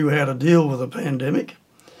that knew how to deal with the pandemic.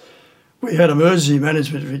 We had emergency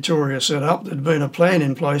management in Victoria set up. There'd been a plan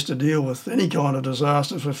in place to deal with any kind of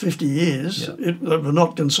disaster for 50 years. Yeah. They were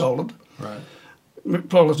not consulted. Right.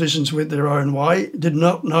 Politicians went their own way, did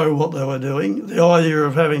not know what they were doing. The idea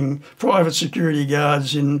of having private security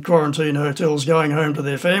guards in quarantine hotels going home to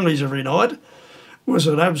their families every night was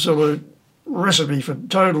an absolute recipe for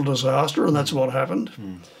total disaster, and that's what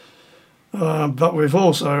happened. But we've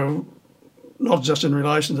also, not just in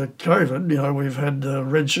relation to COVID, we've had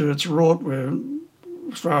red shirts rot, where,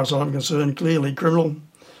 as far as I'm concerned, clearly criminal.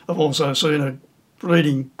 I've also seen a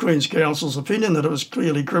reading Queen's Counsel's opinion that it was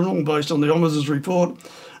clearly criminal based on the Ombudsman's report.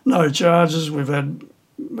 No charges. We've had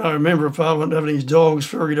no Member of Parliament having his dogs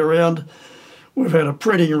ferried around. We've had a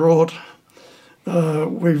printing rot.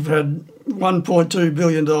 We've had $1.2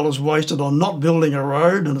 billion wasted on not building a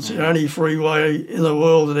road, and it's the only freeway in the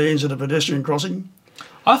world that ends at a pedestrian crossing.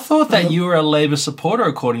 I thought that you were a Labor supporter,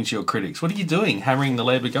 according to your critics. What are you doing, hammering the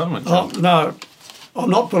Labor government? No, I'm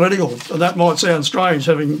not political, and that might sound strange,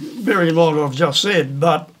 bearing in mind what I've just said,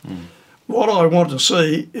 but what I want to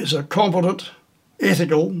see is a competent,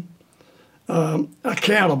 ethical,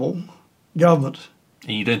 accountable government.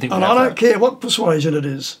 And you don't think? And I don't care what persuasion it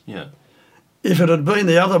is. Yeah. If it had been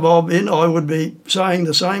the other mob in, I would be saying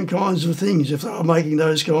the same kinds of things if they were making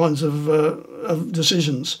those kinds of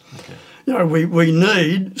decisions. Okay. We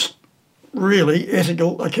need really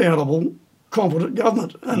ethical, accountable, competent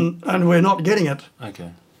government, and we're not getting it.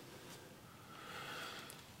 Okay.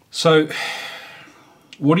 So,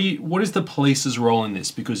 what is the police's role in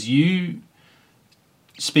this? Because you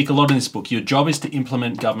speak a lot in this book. Your job is to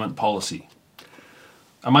implement government policy,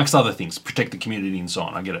 amongst other things, protect the community and so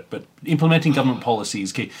on. I get it, but implementing government policy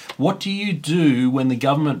is key. What do you do when the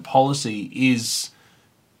government policy is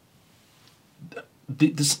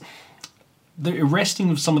the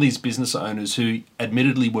arresting of some of these business owners who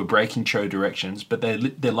admittedly were breaking show directions, but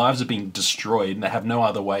their lives are being destroyed and they have no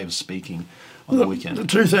other way of speaking on the weekend? The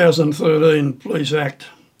 2013 Police Act,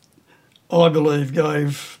 I believe,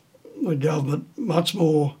 gave the government much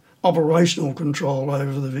more operational control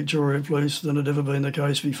over the Victoria Police than had ever been the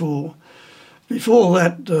case before. Before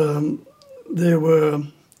that, there were,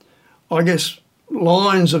 I guess,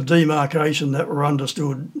 lines of demarcation that were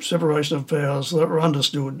understood, separation of powers that were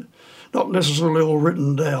understood, not necessarily all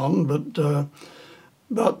written down, but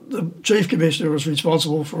the Chief Commissioner was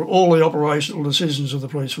responsible for all the operational decisions of the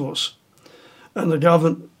police force. And the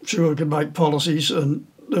government sure could make policies, and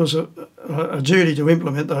there was a duty to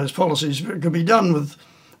implement those policies, but it could be done with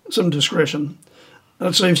some discretion.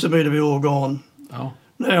 That seems to me to be all gone. Oh.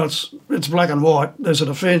 Now it's black and white. There's an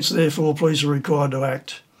offence, therefore police are required to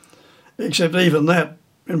act. Except even that,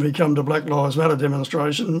 when we come to Black Lives Matter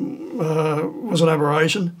demonstration, was an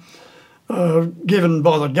aberration. Given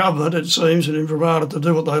by the government, it seems, and provided to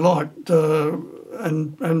do what they liked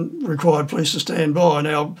and required police to stand by.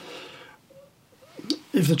 Now,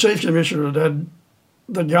 if the Chief Commissioner had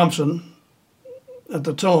the gumption at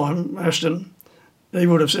the time, Ashton, he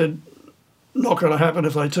would have said, not going to happen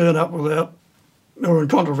if they turn up without or in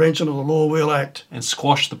contravention of the law, we'll act. And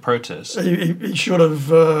squash the protest. He should have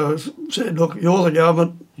said, look, you're the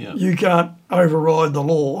government, you can't override the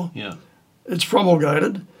law. Yeah. It's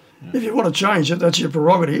promulgated. Yeah. If you want to change it, that's your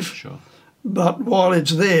prerogative. Sure. but while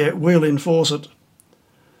it's there, we'll enforce it.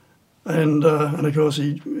 And of course,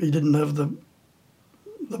 he didn't have the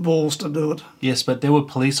balls to do it. Yes, but there were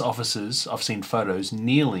police officers, I've seen photos,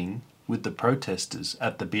 kneeling with the protesters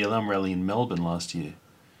at the BLM rally in Melbourne last year.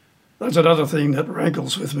 That's another thing that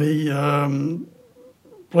rankles with me.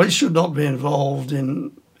 Police should not be involved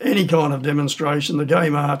in any kind of demonstration, the gay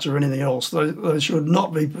march or anything else. They should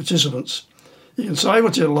not be participants. You can say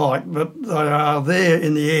what you like, but they are there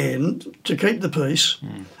in the end to keep the peace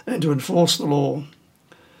and to enforce the law.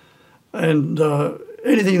 And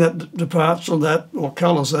anything that departs from that or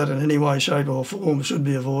colours that in any way, shape or form should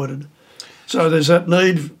be avoided. So there's that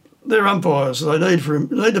need. They're umpires. They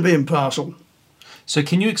need to be impartial. So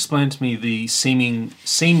can you explain to me the seeming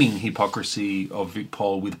hypocrisy of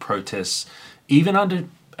VicPol with protests, even under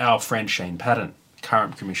our friend Shane Patton,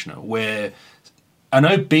 current commissioner, where I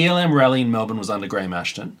know BLM rally in Melbourne was under Graham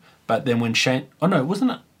Ashton, but then when Shane... Oh, no,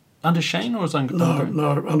 wasn't it under Shane or was it under...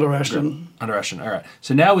 No, under Ashton. Under Ashton, all right.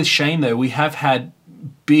 So now with Shane, though, we have had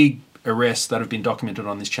big arrests that have been documented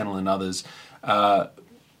on this channel and others.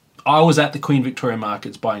 I was at the Queen Victoria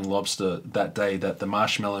Markets buying lobster that day that the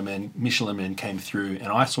Marshmallow Man, Michelin Man came through, and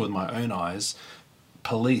I saw with my own eyes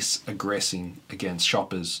police aggressing against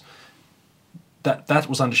shoppers. That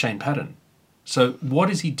was under Shane Patton. So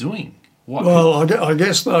what is he doing? Well, I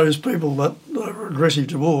guess those people that they were aggressive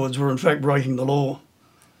towards were in fact breaking the law.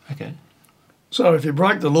 Okay. So if you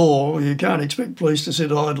break the law, you can't expect police to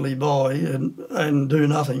sit idly by and do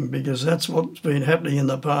nothing, because that's what's been happening in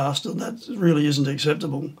the past, and that really isn't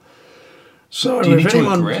acceptable. So if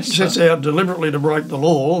anyone sets out deliberately to break the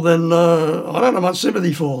law, then I don't have much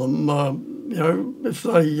sympathy for them. If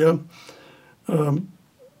they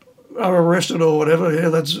are arrested or whatever, yeah,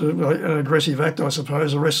 that's an aggressive act, I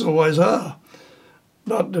suppose. Arrests always are.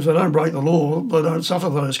 But if they don't break the law, they don't suffer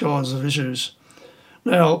those kinds of issues.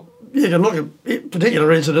 Now, you can look at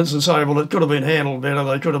particular incidents and say, well, it could have been handled better,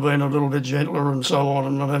 they could have been a little bit gentler and so on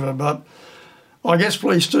and whatever, but I guess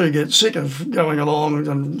police too get sick of going along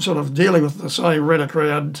and sort of dealing with the same rent a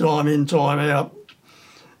crowd time in, time out.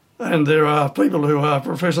 And there are people who are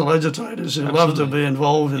professional agitators who love to be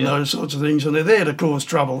involved in those sorts of things, and they're there to cause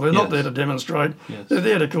trouble. They're not there to demonstrate. They're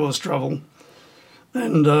there to cause trouble.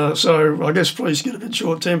 And so I guess police get a bit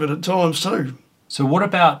short-tempered at times too. So what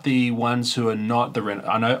about the ones who are not the rent?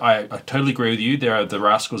 I know I totally agree with you. There are the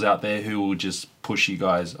rascals out there who will just push you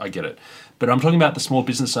guys. I get it. But I'm talking about the small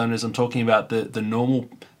business owners. I'm talking about the normal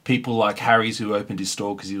people like Harry's who opened his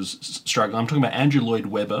store because he was struggling. I'm talking about Andrew Lloyd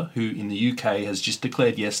Webber, who in the UK has just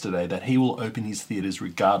declared yesterday that he will open his theatres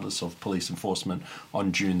regardless of police enforcement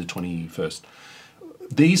on June the 21st.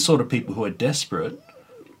 These sort of people who are desperate.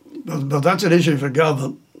 But that's an issue for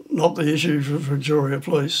government, not the issue for Victoria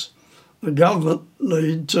Police. The government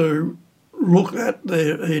need to look at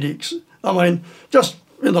their edicts. I mean, just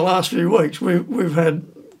in the last few weeks, we've had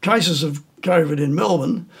cases of COVID in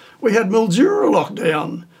Melbourne. We had Mildura locked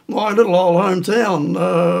down, my little old hometown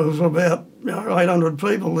of about 800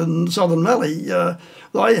 people in Southern Valley.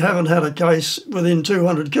 They haven't had a case within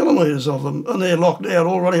 200 kilometres of them, and they're locked out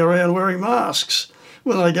all running around wearing masks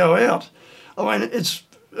when they go out. I mean, it's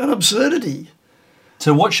an absurdity.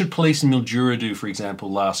 So what should police in Mildura do, for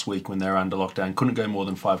example, last week when they were under lockdown? Couldn't go more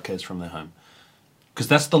than 5 k's from their home. Because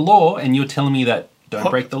that's the law, and you're telling me that don't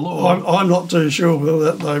break the law. I'm not too sure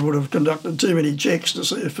that they would have conducted too many checks to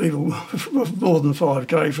see if people were more than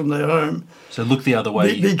 5k from their home. So look the other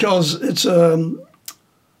way. Because it's an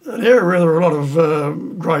area where there are a lot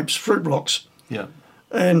of grapes, fruit blocks. Yeah.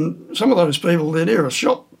 And some of those people, their nearest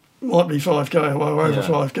shop might be 5k away, or over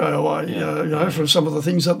 5k away, for some of the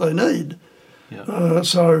things that they need. Yeah.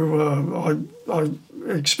 So I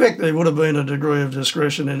expect there would have been a degree of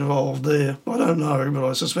discretion involved there. I don't know, but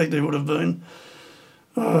I suspect there would have been.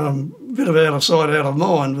 A bit of out of sight, out of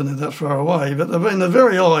mind when they're that far away. But the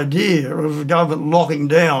very idea of the government locking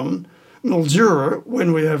down Mildura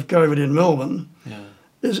when we have COVID in Melbourne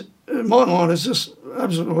is, in my mind, is just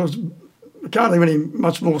absolutely, can't think of any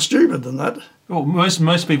much more stupid than that. Well,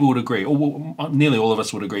 most people would agree, or nearly all of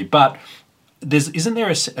us would agree, but isn't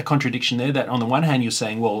there a contradiction there that on the one hand you're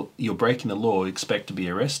saying, well, you're breaking the law, expect to be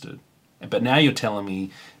arrested. But now you're telling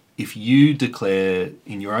me if you declare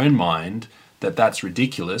in your own mind that that's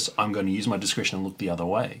ridiculous, I'm going to use my discretion and look the other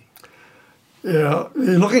way. Yeah,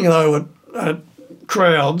 you're looking though at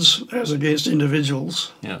crowds as against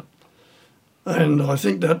individuals. Yeah. And I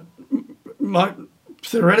think that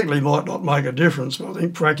theoretically might not make a difference, but I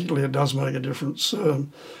think practically it does make a difference.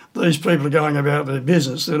 These people are going about their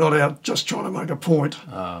business. They're not out just trying to make a point.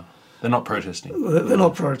 They're not protesting. They're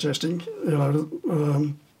not protesting.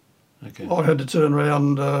 Okay. I had to turn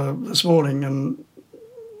around this morning and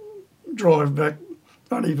drive back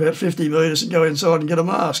only about 50 metres and go inside and get a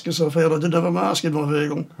mask because I found I didn't have a mask in my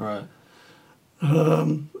vehicle. Right.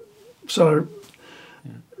 So,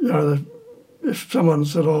 you know, if someone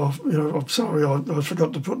said, oh, you know, I'm sorry, I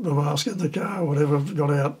forgot to put my mask in the car or whatever,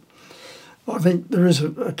 got out, I think there is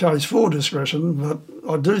a case for discretion, but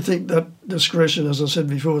I do think that discretion, as I said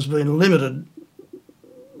before, has been limited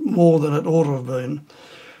more than it ought to have been.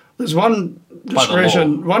 There's one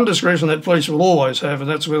discretion that police will always have, and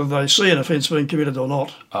that's whether they see an offence being committed or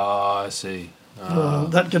not. Ah, I see.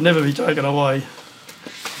 That can never be taken away.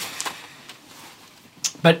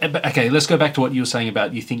 But okay, let's go back to what you were saying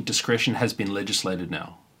about you think discretion has been legislated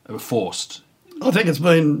now, forced. I think it's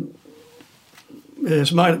been,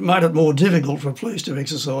 it's made it more difficult for police to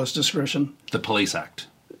exercise discretion. The Police Act.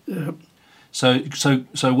 Yeah. So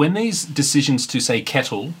when these decisions to say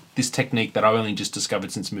kettle, this technique that I only just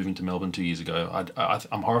discovered since moving to Melbourne 2 years ago,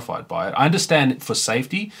 I'm horrified by it. I understand it for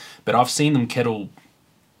safety, but I've seen them kettle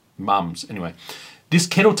mums. Anyway, this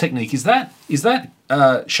kettle technique, is that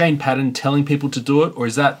Shane Patton telling people to do it, or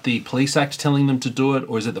is that the Police Act telling them to do it,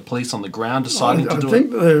 or is it the police on the ground deciding to do it? I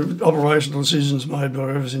think the operational decisions made by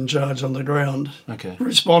whoever's in charge on the ground, okay,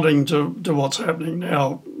 responding to what's happening.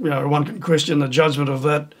 Now, you know, one can question the judgment of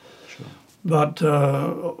that, sure, but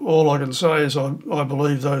all I can say is I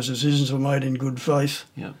believe those decisions were made in good faith.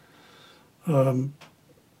 Yeah. You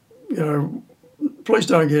know, police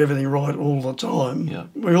don't get everything right all the time. Yeah.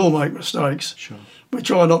 We all make mistakes. Sure. We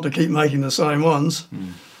try not to keep making the same ones.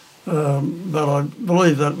 But I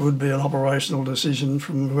believe that would be an operational decision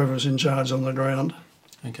from whoever's in charge on the ground.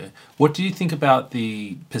 Okay. What do you think about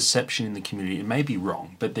the perception in the community? It may be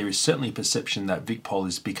wrong, but there is certainly a perception that VicPol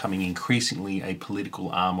is becoming increasingly a political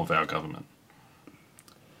arm of our government.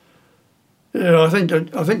 Yeah, I think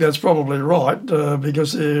that's probably right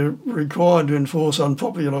because they're required to enforce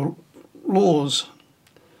unpopular laws.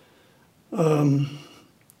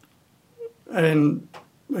 And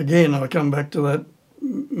again, I come back to that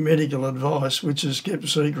medical advice, which is kept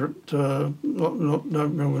secret. We're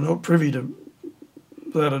not privy to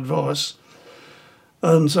that advice.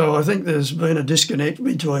 And so I think there's been a disconnect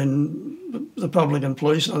between the public and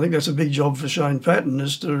police. And I think that's a big job for Shane Patton,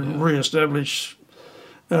 is to re-establish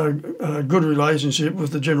a good relationship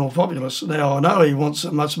with the general populace. Now, I know he wants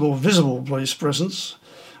a much more visible police presence,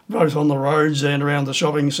 both on the roads and around the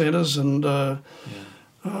shopping centres, and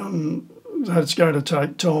that's going to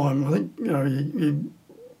take time. I think, you know,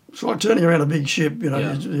 it's like turning around a big ship. You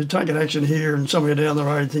know, you take an action here and somewhere down the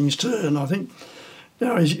road things turn. I think, you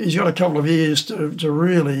know, he's got a couple of years to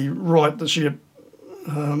really right the ship,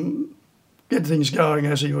 get things going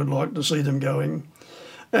as he would like to see them going.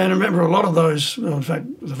 And remember, a lot of those, well, in fact,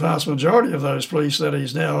 the vast majority of those police that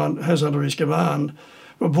he's now has under his command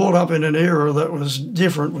were brought up in an era that was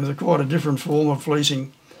different, with quite a different form of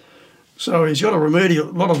policing. So he's got a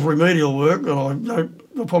lot of remedial work, and I don't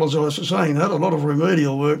apologise for saying that, a lot of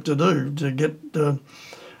remedial work to do to get the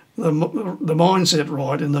mindset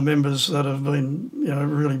right in the members that have been, you know,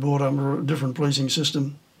 really brought under a different policing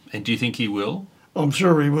system. And do you think he will? I'm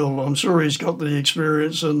sure he will. I'm sure he's got the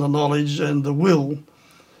experience and the knowledge and the will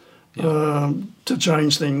to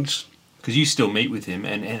change things. Because you still meet with him,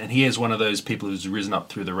 and he is one of those people who's risen up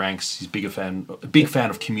through the ranks. He's a big fan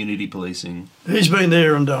of community policing. He's been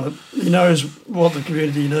there and done it. He knows what the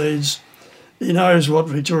community needs. He knows what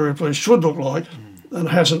Victoria Police should look like, and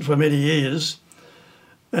hasn't for many years.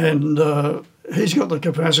 And he's got the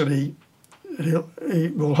capacity. He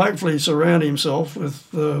will hopefully surround himself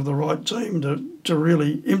with the right team to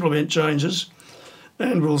really implement changes,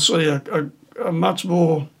 and we'll see a much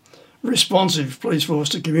more responsive police force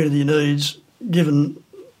to community needs, given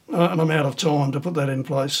an amount of time to put that in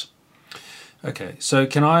place. Okay, so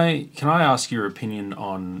can I ask your opinion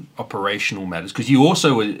on operational matters? Because you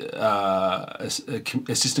also were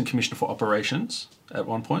Assistant Commissioner for Operations at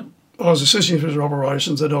one point. I was Assistant Commissioner of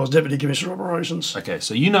Operations, and I was Deputy Commissioner of Operations. Okay,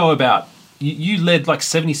 so you know about, you led like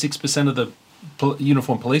 76% of the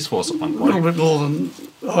uniformed police force at one point. A little bit more than,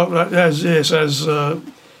 as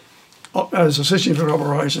Assistant Commissioner of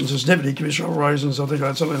Operations, as Deputy Commissioner of Operations, I think I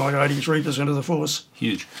had something like 83% of the force.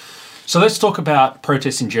 Huge. So let's talk about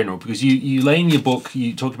protests in general, because you lay in your book,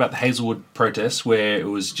 you talked about the Hazelwood protests, where it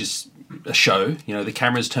was just a show. You know, the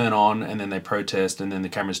cameras turn on and then they protest, and then the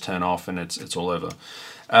cameras turn off, and it's all over.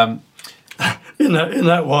 In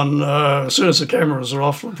that one, as soon as the cameras are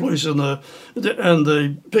off, the police and the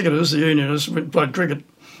picketers, the unionists, played cricket.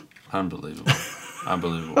 Unbelievable.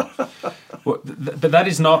 Unbelievable. But that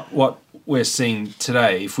is not what we're seeing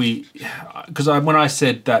today. Because when I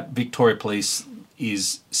said that Victoria Police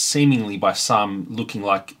is seemingly by some looking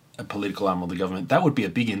like a political arm of the government, that would be a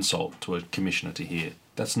big insult to a commissioner to hear.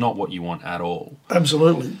 That's not what you want at all.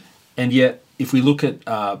 Absolutely. And yet, if we look at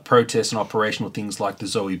protests and operational things like the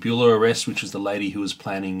Zoe Buhler arrest, which was the lady who was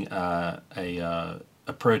planning a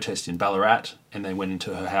protest in Ballarat, and they went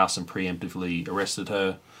into her house and preemptively arrested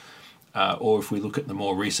her. Or if we look at the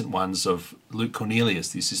more recent ones of Luke Cornelius,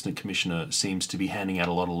 the Assistant Commissioner, seems to be handing out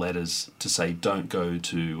a lot of letters to say don't go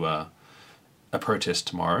to a protest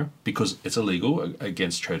tomorrow because it's illegal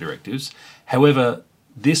against trade directives. However,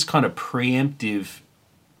 this kind of preemptive,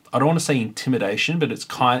 I don't want to say intimidation, but it's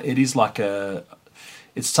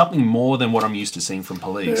something more than what I'm used to seeing from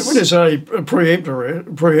police. Yeah, when you say a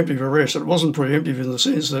preemptive arrest, it wasn't preemptive in the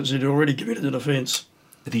sense that you'd already committed an offence.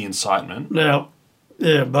 The incitement. Now,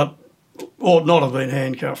 yeah, but ought not have been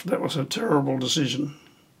handcuffed. That was a terrible decision.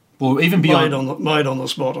 Well, even beyond made on the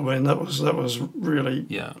spot. I mean, that was really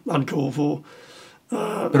uncalled for.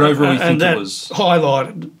 But overall, you think that it was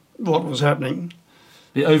highlighted what was happening.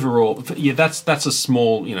 The overall, that's a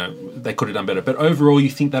small. They could have done better. But overall, you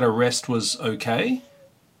think that arrest was okay?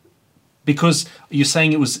 Because you're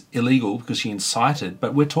saying it was illegal because she incited,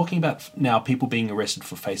 but we're talking about now people being arrested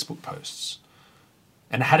for Facebook posts,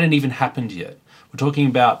 and it hadn't even happened yet. We're talking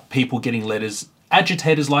about people getting letters,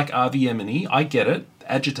 agitators like RV I get it,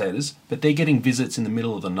 agitators, but they're getting visits in the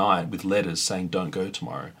middle of the night with letters saying don't go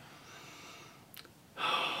tomorrow.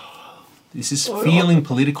 This is feeling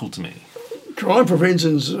political to me. Crime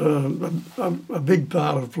prevention's a big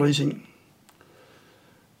part of policing.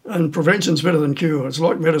 And prevention's better than cure. It's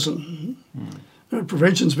like medicine.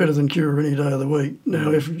 Prevention's better than cure any day of the week.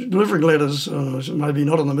 Now, if delivering letters, maybe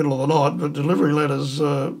not in the middle of the night, but delivering letters,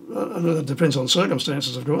 and it depends on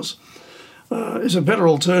circumstances, of course, is a better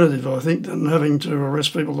alternative, I think, than having to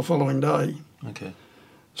arrest people the following day. Okay.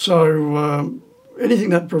 So anything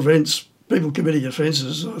that prevents people committing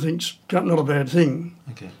offences, I think, is not a bad thing.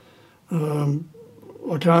 Okay.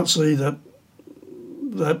 I can't see that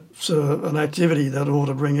that's an activity that ought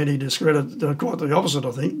to bring any discredit. Quite the opposite,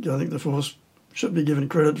 I think. I think the force should be given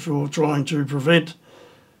credit for trying to prevent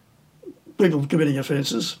people committing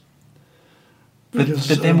offences. But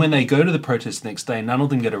then when they go to the protest the next day, none of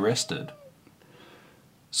them get arrested.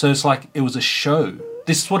 So it's like it was a show.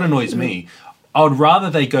 This is what annoys me. I would rather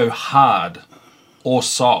they go hard or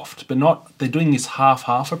soft, but not, they're doing this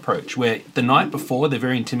half-half approach where the night before they're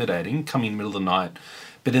very intimidating, coming in the middle of the night,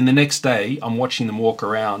 but then the next day I'm watching them walk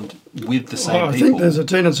around with the same people. I think there's a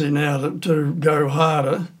tendency now to go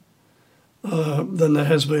harder than there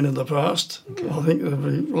has been in the past. Okay. I think they'll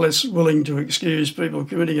be less willing to excuse people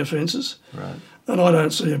committing offences. Right. And I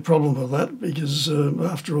don't see a problem with that because,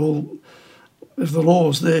 after all, if the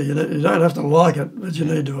law's there, you don't have to like it, but you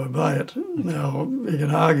need to obey it. Okay. Now, you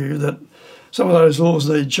can argue that some of those laws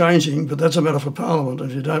need changing, but that's a matter for Parliament.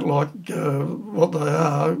 If you don't like what they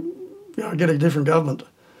are, get a different government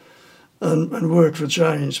and work for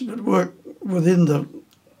change, but work within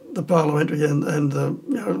the parliamentary and the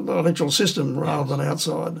electoral system rather than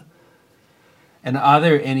outside. And are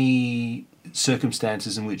there any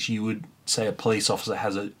circumstances in which you would say a police officer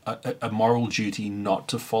has a moral duty not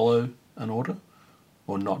to follow an order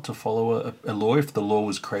or not to follow a law if the law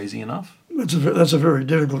was crazy enough? That's a very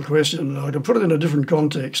difficult question. I can put it in a different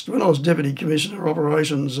context. When I was Deputy Commissioner of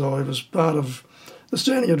Operations, I was part of the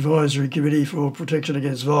Standing Advisory Committee for Protection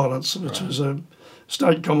Against Violence, which was a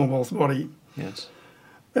state Commonwealth body. Yes.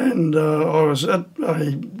 And I was at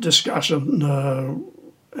a discussion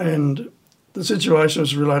and the situation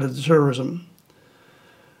was related to terrorism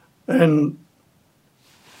and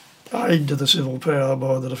aid to the civil power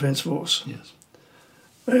by the Defence Force. Yes.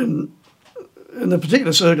 And in the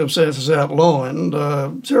particular circumstances outlined,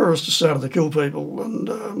 terrorists started to kill people, and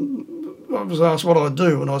I was asked what I'd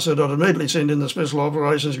do, and I said I'd immediately send in the Special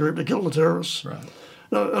Operations Group to kill the terrorists. Right.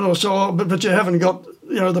 And I was told, but you haven't got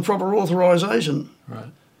the proper authorisation.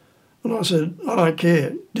 Right. And I said, I don't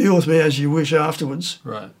care. Deal with me as you wish afterwards.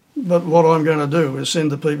 Right. But what I'm going to do is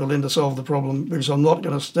send the people in to solve the problem because I'm not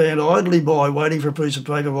going to stand idly by waiting for a piece of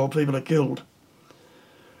paper while people are killed.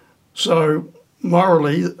 So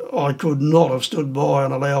morally, I could not have stood by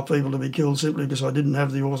and allow people to be killed simply because I didn't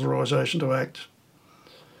have the authorisation to act.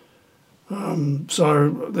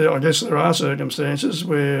 I guess there are circumstances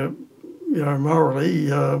where, morally,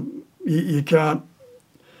 you can't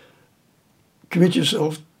commit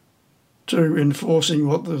yourself to enforcing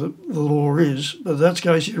what the law is, but in that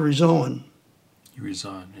case you resign. You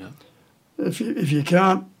resign, yeah. If you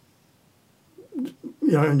can't,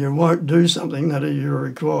 and you won't do something that you're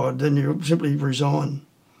required, then you simply resign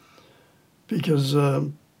because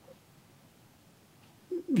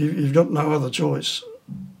you've got no other choice.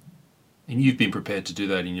 And you've been prepared to do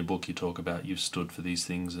that in your book. You talk about you've stood for these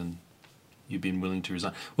things and you've been willing to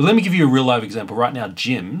resign. Well, let me give you a real live example. Right now,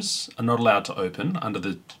 gyms are not allowed to open under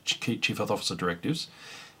the Chief Health Officer directives.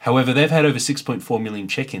 However, they've had over 6.4 million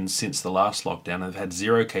check-ins since the last lockdown, and they've had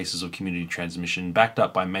 0 cases of community transmission, backed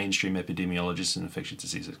up by mainstream epidemiologists and infectious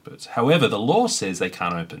disease experts. However, the law says they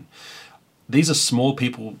can't open. These are small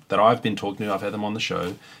people that I've been talking to, I've had them on the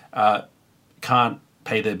show, can't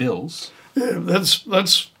pay their bills. Yeah,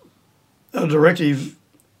 that's a directive,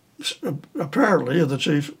 apparently, of the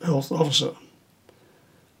Chief Health Officer.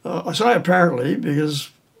 I say apparently because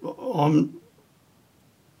I'm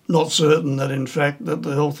not certain that in fact that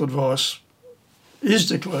the health advice is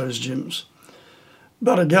to close gyms.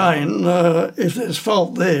 But again, if there's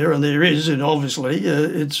fault there, and there is, and obviously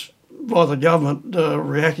it's by the government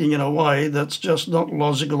reacting in a way that's just not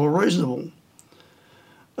logical or reasonable.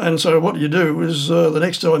 And so what you do is the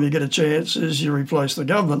next time you get a chance is you replace the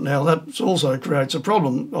government. Now that also creates a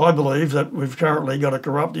problem. I believe that we've currently got a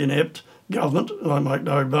corrupt, inept government, and I make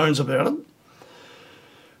no bones about it.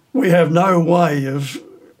 We have no way of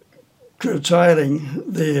curtailing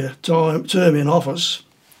their term in office,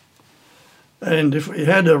 and if we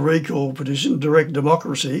had a recall petition, direct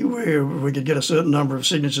democracy, where we could get a certain number of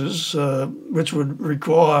signatures, which would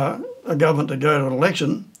require a government to go to an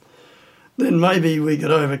election, then maybe we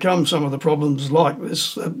could overcome some of the problems like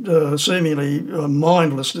this, that seemingly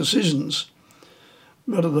mindless decisions.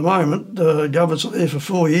 But at the moment, governments are there for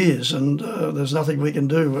 4 years, and there's nothing we can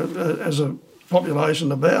do as a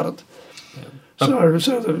population about it. Yeah.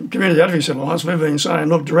 So the Community Advocacy Alliance, we've been saying,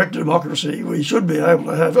 look, direct democracy, we should be able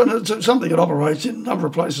to have, and it's something that operates in a number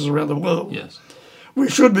of places around the world. Yes. We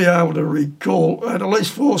should be able to recall, and at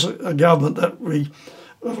least force a government that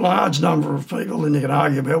a large number of people, and you can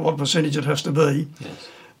argue about what percentage it has to be, yes,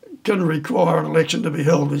 can require an election to be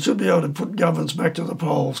held. We should be able to put governments back to the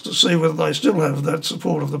polls to see whether they still have that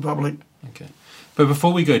support of the public. Okay. But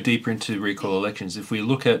before we go deeper into recall elections, if we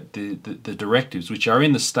look at the directives, which are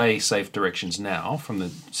in the stay safe directions now from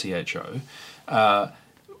the CHO,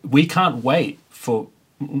 we can't wait for,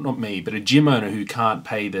 not me, but a gym owner who can't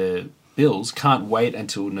pay their bills can't wait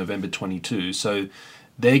until November 22. So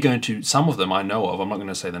they're going to, some of them I know of, I'm not going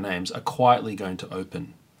to say the names, are quietly going to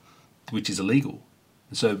open, which is illegal.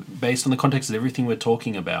 So based on the context of everything we're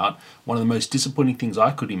talking about, one of the most disappointing things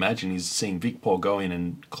I could imagine is seeing VicPol go in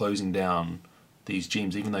and closing down these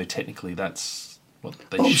gyms, even though technically that's what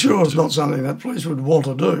they should do. I'm sure it's not something that police would want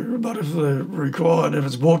to do, but if they're required, if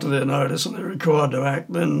it's brought to their notice and they're required to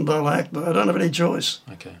act, then they'll act. They don't have any choice.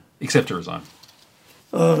 Okay. Except to resign.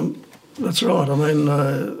 That's right. I mean,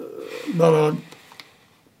 but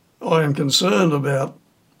I am concerned about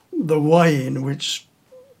the way in which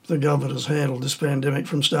the government has handled this pandemic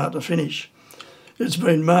from start to finish. It's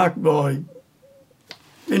been marked by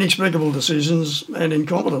inexplicable decisions and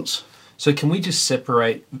incompetence. So can we just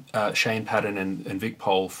separate Shane Patton and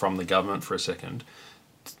VicPol from the government for a second?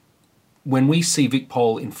 When we see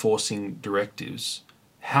VicPol enforcing directives,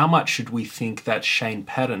 how much should we think that's Shane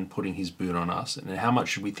Patton putting his boot on us, and how much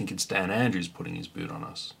should we think it's Dan Andrews putting his boot on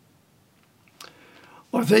us?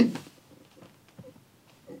 I think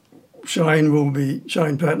Shane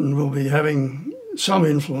Patton will be having some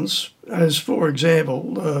influence, as for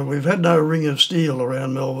example, we've had no ring of steel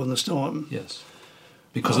around Melbourne this time. Yes.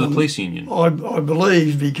 Because of the police union? I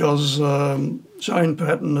believe because Shane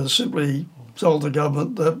Patton has simply told the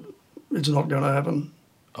government that it's not going to happen.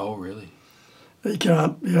 Oh, really? He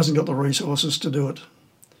hasn't got the resources to do it.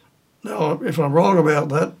 Now, if I'm wrong about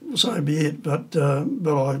that, so be it, but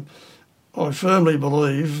I firmly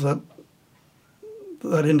believe that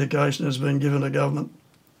that indication has been given to government.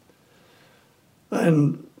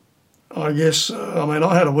 And I guess,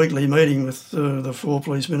 I had a weekly meeting with the 4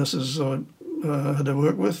 police ministers I had to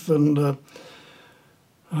work with, and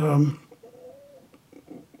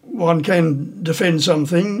one can defend some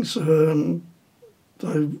things.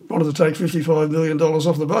 They wanted to take $55 million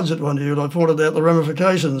off the budget one year, and I pointed out the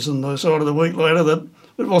ramifications, and they decided a week later that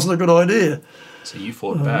it wasn't a good idea. So you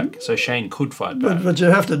fought back. So Shane could fight back. But you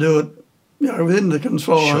have to do it, within the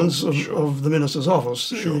confines of the minister's office.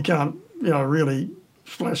 Sure. You can't, really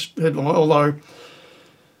splash headline. Although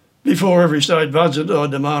before every state budget, I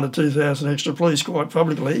demanded 2,000 extra police quite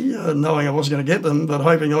publicly, knowing I wasn't going to get them, but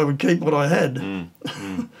hoping I would keep what I had.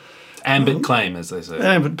 Ambit claim, as they say.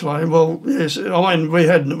 Ambit claim. Well, yes. We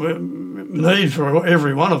had need for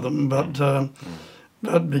every one of them,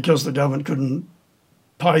 but because the government couldn't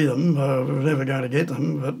pay them, we were never going to get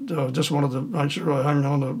them. But I just wanted to make sure I hung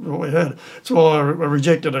on to what we had. That's why I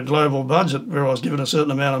rejected a global budget where I was given a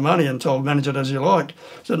certain amount of money and told manage it as you like.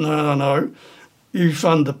 I said, no. You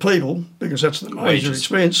fund the people, because that's the major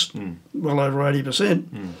expense, well over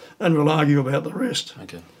 80%, and we'll argue about the rest.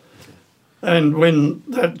 Okay. And when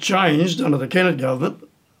that changed under the Kennett government,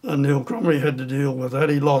 and Neil Cromrie had to deal with that,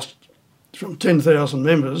 he lost, from 10,000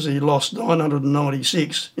 members, he lost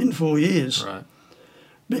 996 in 4 years. Right.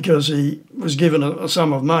 Because he was given a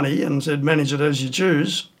sum of money and said, manage it as you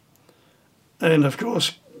choose. And, of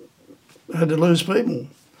course, had to lose people.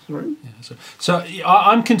 Sorry. Yeah, so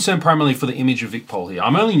I'm concerned primarily for the image of VicPol here.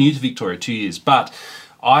 I'm only new to Victoria 2 years, but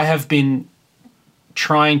I have been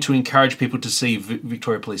trying to encourage people to see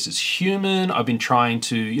Victoria Police as human. I've been trying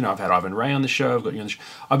to, I've had Ivan Ray on the show, I've got you on the show.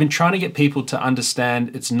 I've been trying to get people to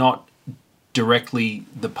understand it's not directly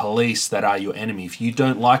the police that are your enemy. If you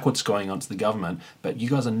don't like what's going on, it's the government, but you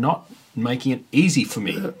guys are not making it easy for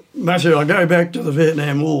me. Matthew, I go back to the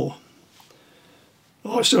Vietnam War.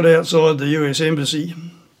 I stood outside the US Embassy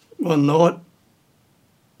one night.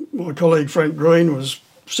 My colleague Frank Green was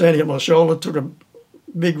standing at my shoulder, took a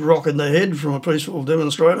big rock in the head from a peaceful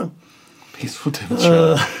demonstrator. Peaceful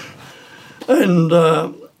demonstrator. And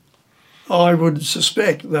I would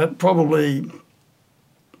suspect that probably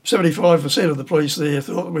 75% of the police there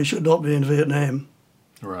thought that we should not be in Vietnam.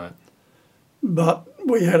 Right. But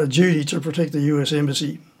we had a duty to protect the US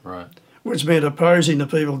Embassy. Right. Which meant opposing the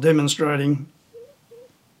people demonstrating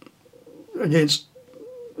against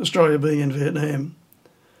Australia being in Vietnam.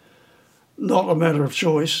 Not a matter of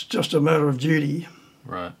choice, just a matter of duty.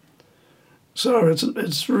 Right. So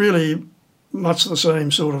it's really much the same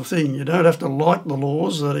sort of thing. You don't have to like the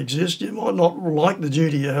laws that exist. You might not like the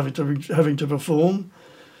duty you're having to perform,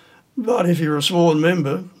 but if you're a sworn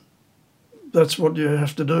member, that's what you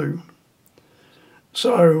have to do.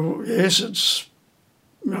 So yes, it's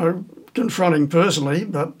confronting personally,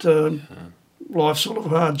 but life's full of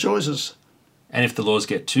hard choices. And if the laws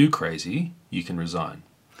get too crazy, you can resign.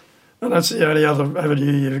 And that's the only other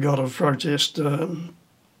avenue you've got of protest. We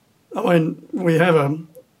have a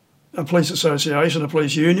police association, a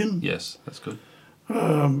police union. Yes, that's good.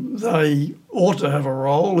 They ought to have a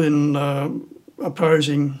role in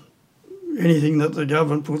opposing anything that the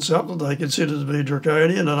government puts up that they consider to be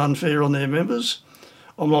draconian and unfair on their members.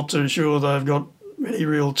 I'm not too sure they've got any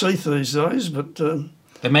real teeth these days, but...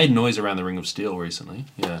 they made noise around the Ring of Steel recently,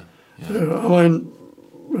 yeah.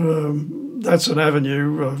 That's an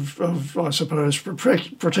avenue of I suppose,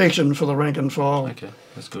 protection for the rank and file. Okay,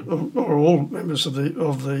 that's good. Or all members of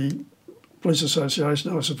the police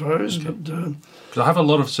association, I suppose. Okay. But because I have a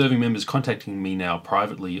lot of serving members contacting me now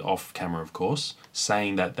privately, off camera, of course,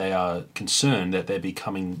 saying that they are concerned that they're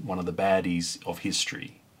becoming one of the baddies of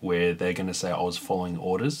history, where they're going to say, I was following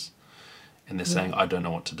orders, and they're saying, I don't know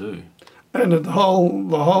what to do. And the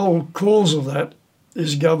whole cause of that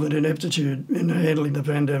is government ineptitude in handling the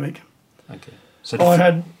pandemic. Okay. So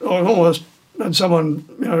I almost had someone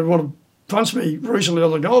want to punch me recently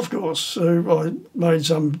on the golf course. So I made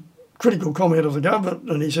some critical comment of the government,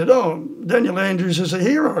 and he said, "Oh, Daniel Andrews is a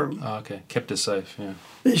hero." Oh, okay, kept us safe. Yeah.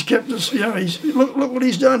 He's kept us. Look what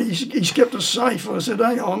he's done. He's kept us safe. I said,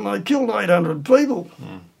 "Hang on, they killed 800 people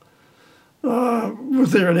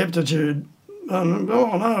with their ineptitude." And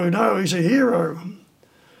no, he's a hero.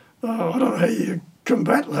 I don't know how you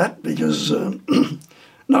combat that, because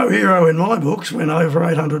no hero in my books when over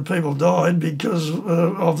 800 people died because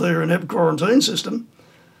of their inept quarantine system.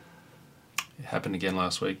 It happened again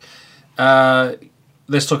last week.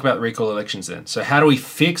 Let's talk about recall elections then. So how do we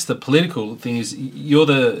fix the political thing? Is you're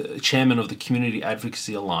the chairman of the Community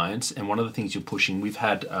Advocacy Alliance, and one of the things you're pushing, we've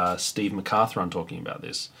had Steve MacArthur on talking about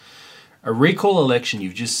this. A recall election,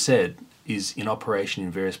 you've just said, is in operation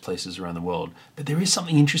in various places around the world. But there is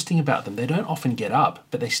something interesting about them. They don't often get up,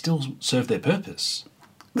 but they still serve their purpose.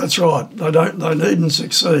 That's right. They needn't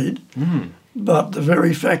succeed. But the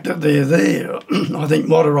very fact that they're there, I think,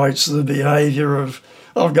 moderates the behaviour of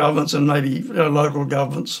governments and maybe local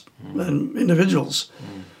governments and individuals.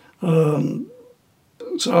 So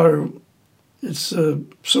it's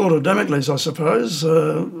sort of Damocles, I suppose.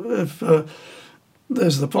 If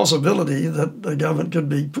there's the possibility that the government could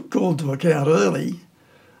be called to account early,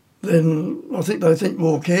 then I think they think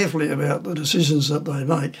more carefully about the decisions that they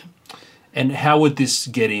make. And how would this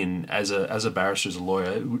get in as a barrister, as a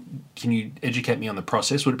lawyer? Can you educate me on the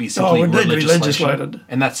process? Would it be simply it would need to be legislated,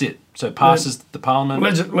 and that's it? So it passes the parliament.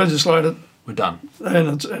 Legislated. We're done.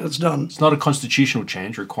 And it's done. It's not a constitutional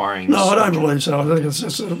change requiring. No, I don't believe so. I think it's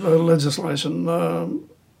just a legislation.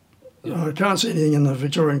 I can't see anything in the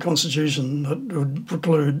Victorian Constitution that would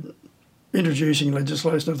preclude introducing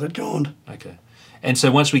legislation of that kind. Okay. And so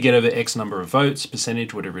once we get over X number of votes,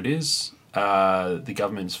 percentage, whatever it is, the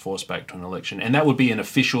government's forced back to an election. And that would be an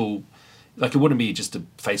official, like it wouldn't be just a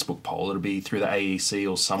Facebook poll, it would be through the AEC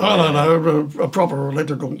or somewhere. Oh, no, a proper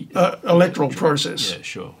electoral process. Yeah,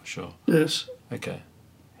 sure. Yes. Okay.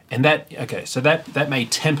 And so that may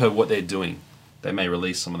temper what they're doing. They may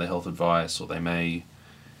release some of their health advice, or they may.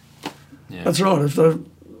 Yeah. That's right. If they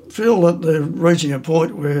feel that they're reaching a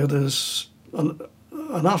point where there's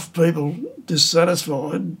enough people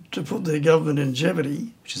dissatisfied to put their government in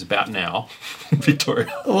jeopardy, which is about now in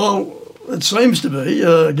Victoria. Well, it seems to be,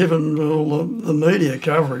 given all the media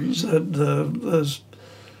coverage, that there's.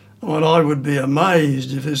 I mean, I would be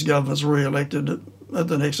amazed if this government's re-elected at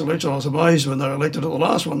the next election. I was amazed when they were elected at the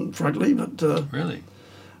last one, frankly. But really,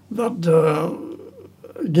 but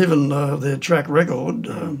given their track record,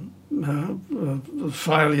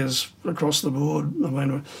 failures across the board. I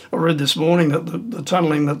mean, I read this morning that the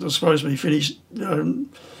tunnelling that was supposed to be finished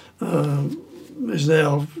is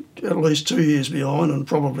now at least 2 years behind, and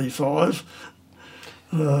probably 5.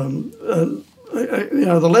 And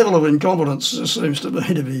the level of incompetence just seems to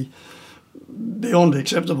me to be beyond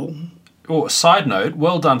acceptable. Oh, side note,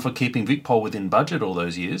 well done for keeping VicPol within budget all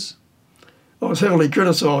those years. I was heavily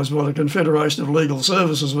criticised by the Confederation of Legal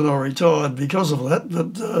Services when I retired because of that,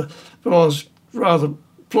 but I was rather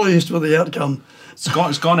pleased with the outcome.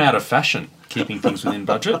 It's gone out of fashion, keeping things within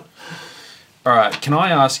budget. All right, can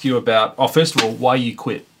I ask you about, first of all, why you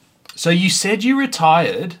quit? So you said you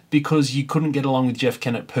retired because you couldn't get along with Jeff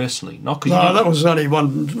Kennett personally, not because that was only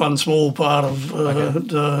one small part of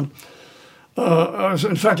it.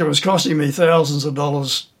 In fact, it was costing me thousands of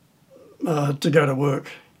dollars to go to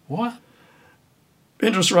work. What?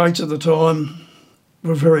 Interest rates at the time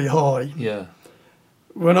were very high. Yeah.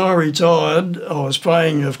 When I retired, I was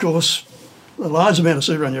paying, of course, a large amount of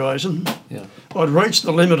superannuation. Yeah. I'd reached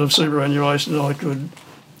the limit of superannuation I could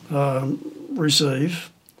receive.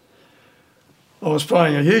 I was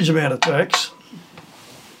paying a huge amount of tax.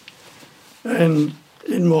 And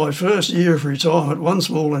in my first year of retirement, one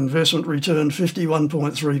small investment returned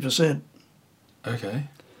 51.3%. Okay.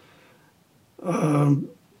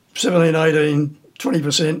 17, 18,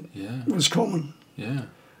 20% was common. Yeah.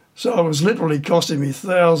 So it was literally costing me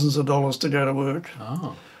thousands of dollars to go to work.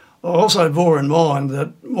 Oh. I also bore in mind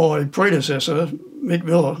that my predecessor, Mick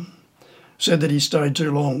Miller, said that he stayed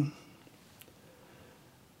too long.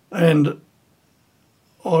 And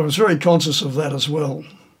I was very conscious of that as well,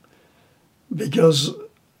 because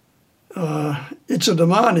it's a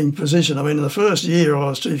demanding position. I mean, in the first year I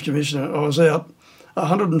was Chief Commissioner, I was out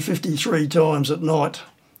 153 times at night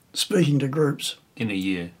speaking to groups. In a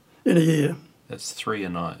year? In a year. That's 3 a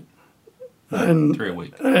night. And 3 a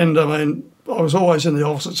week. And, I mean, I was always in the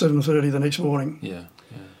office at 7:30 the next morning. Yeah.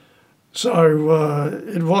 So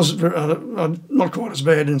it was not quite as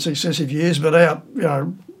bad in successive years, but out,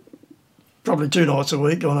 probably 2 nights a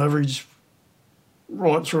week on average,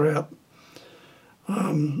 right throughout.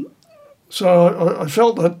 So I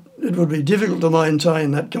felt that it would be difficult to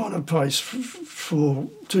maintain that kind of pace for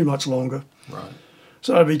too much longer. Right.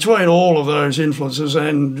 So between all of those influences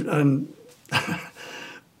and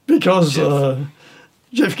because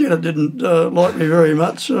Jeff Kennett didn't like me very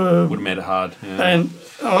much. Would have made it hard. Yeah. And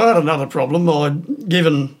I had another problem. I'd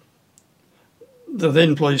given the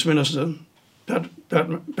then Police Minister,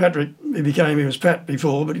 Patrick, he was Pat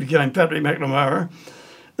before, but he became Patrick McNamara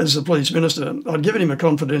as the Police Minister. I'd given him a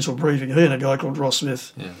confidential briefing, he and a guy called Ross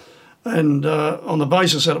Smith. Yeah. And on the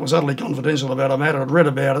basis that it was utterly confidential about a matter, I'd read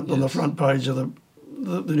about it on the front page of the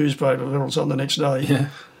newspaper, Herald Sun, the next day. Yeah.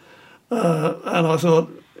 And I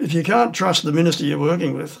thought, if you can't trust the minister you're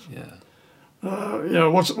working with,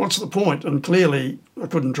 what's the point? And clearly, I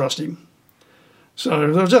couldn't trust him.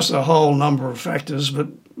 So there was just a whole number of factors, but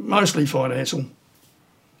mostly financial.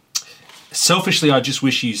 Selfishly, I just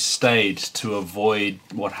wish you stayed to avoid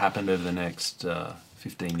what happened over the next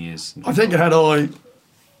 15 years. I think had I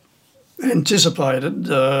anticipated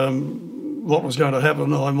what was going to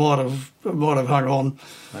happen, I might have hung on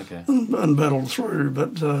and battled through.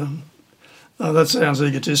 But that sounds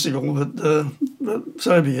egotistical, but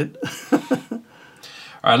so be it.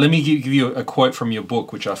 All right, let me give you a quote from your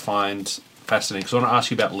book, which I find fascinating, because I want to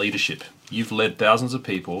ask you about leadership. You've led thousands of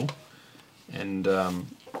people, and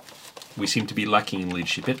we seem to be lacking in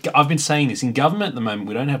leadership. I've been saying this, in government at the moment,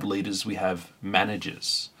 we don't have leaders, we have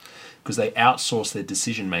managers, because they outsource their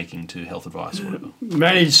decision-making to health advice or whatever.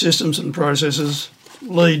 Manage systems and processes,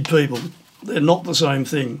 lead people. They're not the same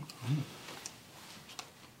thing.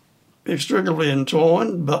 Extremely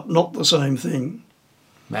entwined, but not the same thing.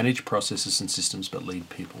 Manage processes and systems, but lead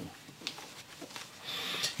people.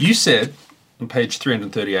 You said, on page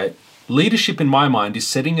 338, leadership in my mind is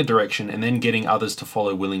setting a direction and then getting others to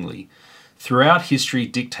follow willingly. Throughout history,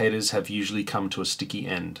 dictators have usually come to a sticky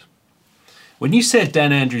end. When you said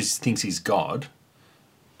Dan Andrews thinks he's God,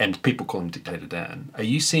 and people call him Dictator Dan, are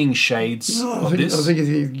you seeing shades of this? I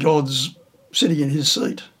think God's sitting in his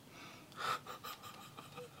seat.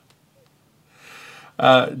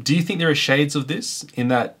 Do you think there are shades of this in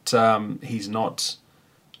that he's not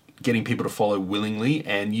getting people to follow willingly?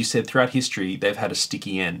 And you said throughout history they've had a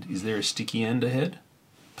sticky end. Is there a sticky end ahead,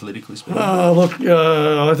 politically speaking? Look,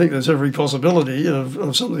 I think there's every possibility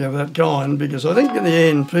of something of that kind, because I think in the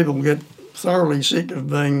end people get thoroughly sick of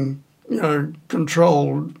being,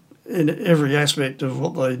 controlled in every aspect of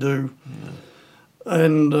what they do. Yeah.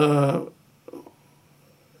 And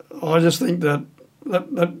I just think that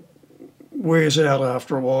wears out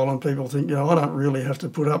after a while, and people think, I don't really have to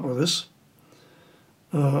put up with this.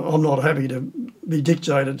 I'm not happy to be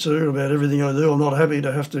dictated to about everything I do. I'm not happy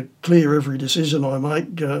to have to clear every decision I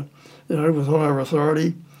make, with higher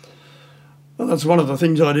authority. And that's one of the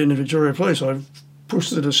things I did in Victoria Police. I've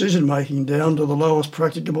pushed the decision-making down to the lowest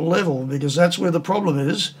practicable level, because that's where the problem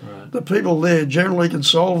is. Right. The people there generally can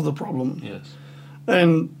solve the problem. Yes.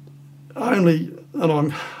 And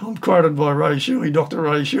I'm quoted by Ray Shuey, Dr.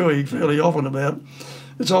 Ray Shuey, fairly often about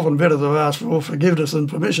it's often better to ask for forgiveness than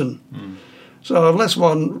permission. Mm. So unless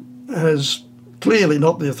one has clearly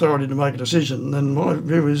not the authority to make a decision, then my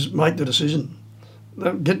view is make the decision.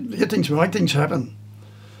 Make things happen.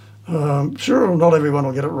 Sure, not everyone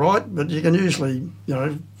will get it right, but you can usually,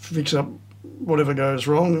 fix up whatever goes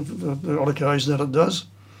wrong, the odd occasion that it does.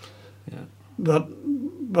 Yeah.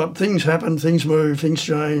 But things happen, things move, things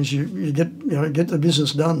change. You get the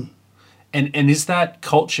business done. And is that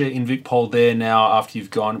culture in VicPol there now after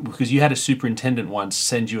you've gone? Because you had a superintendent once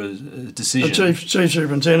send you a decision. A chief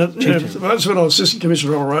superintendent. That's when I was Assistant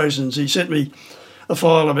Commissioner of Operations. He sent me a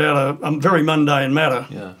file about a very mundane matter.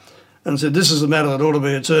 Yeah. And said, this is a matter that ought to be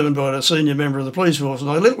determined by a senior member of the police force. And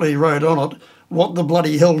I literally wrote on it, what the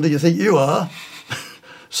bloody hell do you think you are?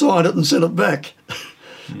 Signed it and sent it back.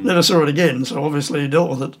 Never saw it again, so obviously he dealt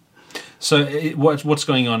with it. So what's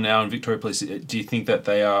going on now in Victoria Police? Do you think that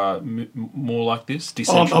they are more like this,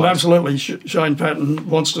 decentralised? I'm absolutely... Shane Patton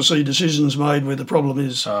wants to see decisions made where the problem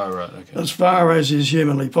is. Oh, right, okay. As far as is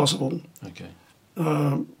humanly possible. Okay.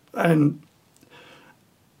 And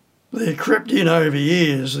there crept in over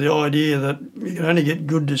years the idea that you can only get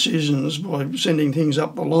good decisions by sending things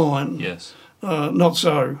up the line. Yes. Not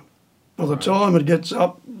so. By the time it gets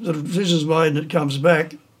up, the decision's made and it comes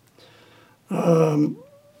back, the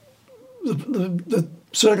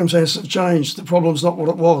circumstances have changed. The problem's not what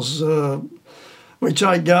it was. We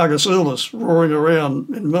take Gargasulis roaring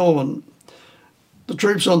around in Melbourne. The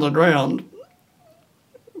troops on the ground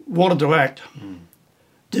wanted to act,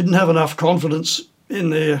 didn't have enough confidence in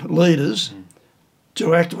their leaders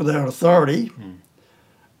to act without authority,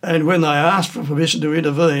 and when they asked for permission to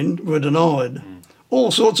intervene, were denied. All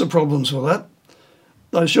sorts of problems with that.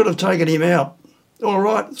 They should have taken him out. All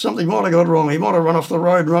right, something might have got wrong. He might have run off the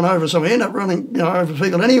road and run over someone. He ended up running over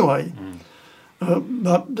people anyway.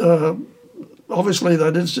 But obviously they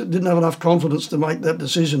didn't have enough confidence to make that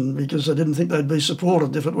decision because they didn't think they'd be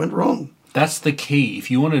supported if it went wrong. That's the key. If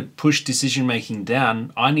you want to push decision-making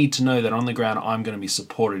down, I need to know that on the ground I'm going to be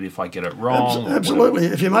supported if I get it wrong. Absolutely.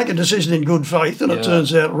 If you make a decision in good faith and it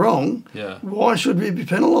turns out wrong, why should we be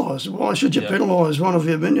penalised? Why should you penalise one of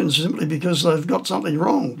your minions simply because they've got something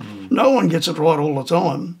wrong? No one gets it right all the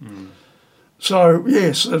time. So,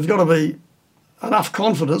 yes, there's got to be enough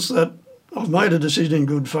confidence that I've made a decision in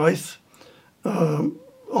good faith.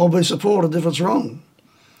 I'll be supported if it's wrong.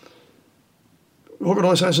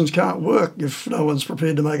 Organisations can't work if no one's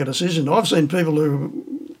prepared to make a decision. I've seen people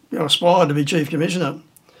who aspired to be Chief Commissioner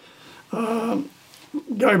go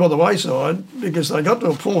by the wayside because they got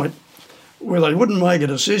to a point where they wouldn't make a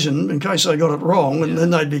decision in case they got it wrong, and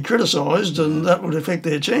then they'd be criticised and that would affect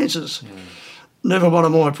their chances. Never one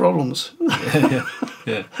of my problems. I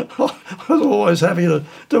was always happy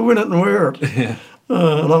to win it and wear it.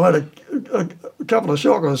 And I've had a couple of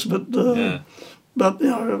shockers, but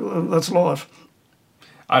that's life.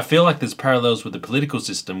 I feel like there's parallels with the political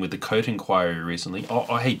system with the Coate inquiry recently.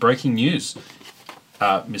 Oh, hey, breaking news,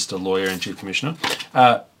 Mr. Lawyer and Chief Commissioner.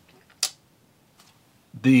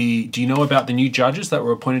 Do you know about the new judges that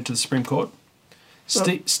were appointed to the Supreme Court?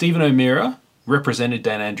 Stephen O'Meara represented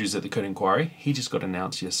Dan Andrews at the Coate inquiry. He just got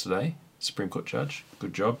announced yesterday, Supreme Court judge.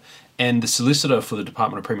 Good job. And the solicitor for the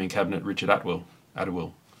Department of Premier Cabinet, Richard Attewell.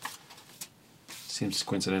 Seems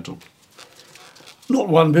coincidental. Not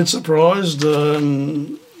one bit surprised.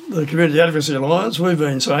 The Community Advocacy Alliance, we've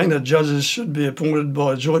been saying that judges should be appointed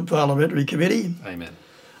by a joint parliamentary committee. Amen.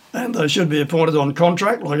 And they should be appointed on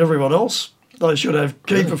contract like everyone else. They should have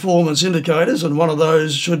key performance indicators, and one of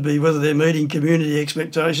those should be whether they're meeting community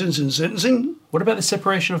expectations in sentencing. What about the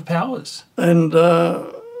separation of powers? And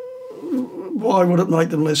why would it make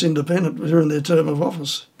them less independent during their term of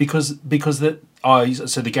office? Because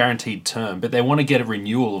so the guaranteed term, but they want to get a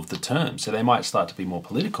renewal of the term, so they might start to be more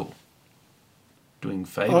political, doing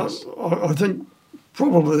favours. I think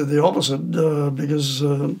probably the opposite, because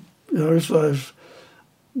if they've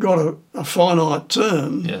got a finite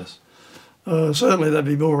term, Yes. Certainly they'd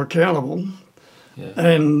be more accountable. Yeah.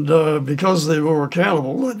 And because they're more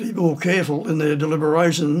accountable, they'd be more careful in their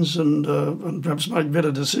deliberations and perhaps make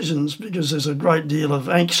better decisions, because there's a great deal of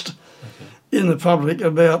angst in the public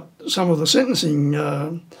about some of the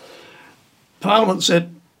sentencing. Parliament set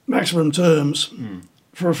maximum terms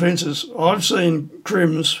for offences. I've seen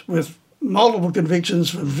crims with multiple convictions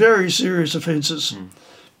for very serious offences,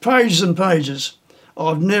 pages and pages.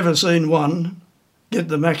 I've never seen one get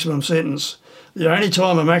the maximum sentence. The only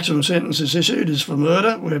time a maximum sentence is issued is for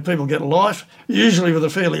murder, where people get life, usually with a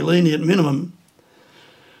fairly lenient minimum.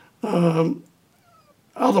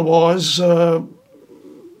 Otherwise,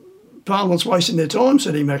 Parliament's wasting their time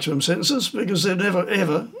setting maximum sentences because they're never,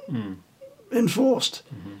 ever enforced.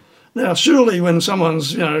 Now, surely when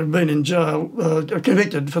someone's been in jail,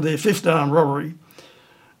 convicted for their fifth armed robbery,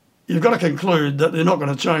 you've got to conclude that they're not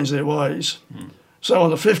going to change their ways. So on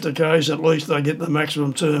the fifth occasion, at least they get the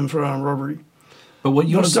maximum term for armed robbery. But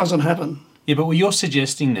it doesn't happen. Yeah, but what you're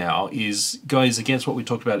suggesting now goes against what we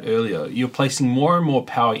talked about earlier. You're placing more and more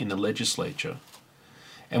power in the legislature.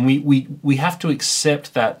 And we have to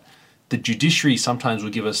accept that the judiciary sometimes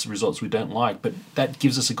will give us results we don't like, but that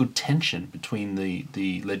gives us a good tension between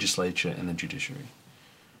the legislature and the judiciary.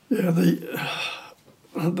 Yeah,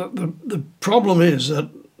 the problem is that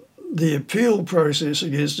the appeal process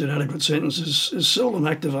against inadequate sentences is seldom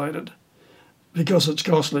activated because it's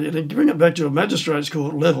costly. And to bring it back to a magistrates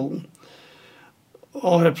court level,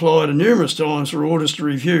 I applied numerous times for orders to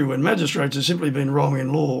review when magistrates have simply been wrong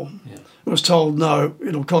in law. Yeah. I was told, no,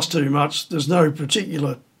 it'll cost too much. There's no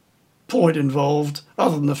particular point involved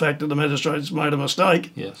other than the fact that the magistrates made a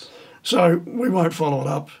mistake. Yes. So we won't follow it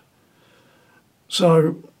up.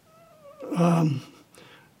 So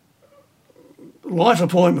life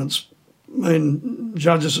appointments mean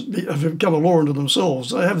judges have become a law unto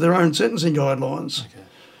themselves. They have their own sentencing guidelines.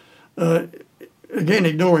 Okay. Again,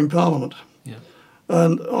 ignoring Parliament. Yeah.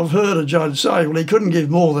 And I've heard a judge say, well, he couldn't give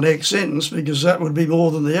more than X sentence because that would be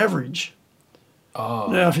more than the average. Oh.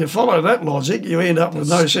 Now, if you follow that logic, you end up with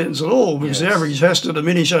no sentence at all because the average has to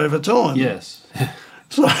diminish over time. Yes.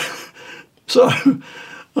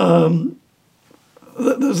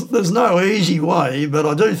 There's no easy way, but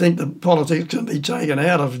I do think that politics can be taken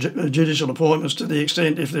out of judicial appointments to the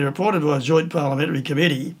extent if they're appointed by a joint parliamentary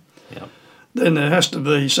committee, then there has to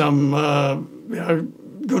be some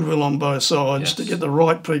goodwill on both sides to get the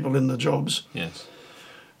right people in the jobs. Yes.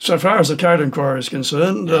 So far as the code inquiry is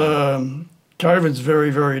concerned, COVID's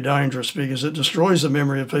very, very dangerous because it destroys the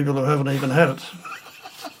memory of people who haven't even had it.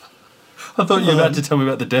 I thought you were about to tell me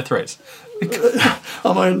about the death rates.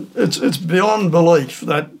 I mean, it's beyond belief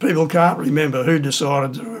that people can't remember who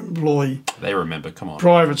decided to employ. They remember, come on.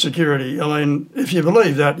 Private security. I mean, if you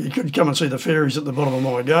believe that, you could come and see the fairies at the bottom of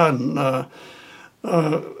my garden. I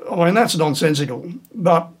mean, that's nonsensical.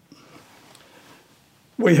 But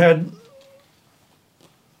we had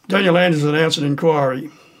Daniel Andrews announced an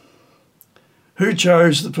inquiry. Who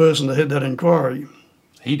chose the person to head that inquiry?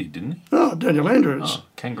 He did, didn't he? Oh, Daniel Andrews. Oh,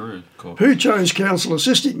 kangaroo court. Who chose counsel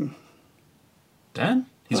assisting? Dan?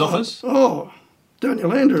 His office? Oh,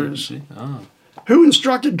 Daniel Andrews. Oh. Who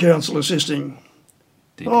instructed counsel assisting?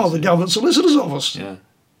 The government solicitor's office. Yeah.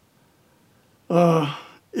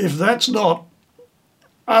 If that's not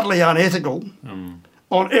utterly unethical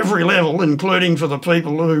on every level, including for the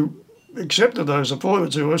people who accepted those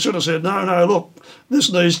appointments, who should have said, no, look,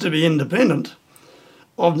 this needs to be independent.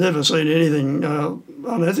 I've never seen anything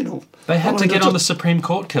unethical. They had to get on the Supreme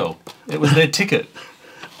Court, Kel. It was their ticket.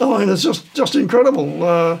 I mean, it's just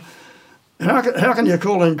incredible. How can you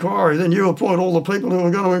call an inquiry, then you appoint all the people who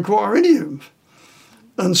are going to inquire into you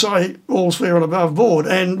and say all's fair and above board,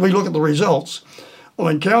 and we look at the results. I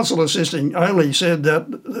mean, counsel assisting only said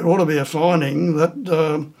that there ought to be a finding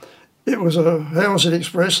that it was how was it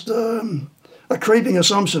expressed, a creeping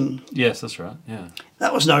assumption. Yes, that's right, yeah.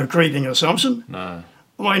 That was no creeping assumption. No.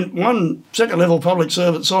 I mean, one second-level public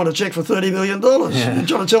servant signed a cheque for $30 million. Yeah. You're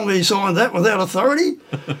trying to tell me he signed that without authority?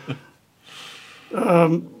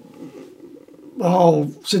 The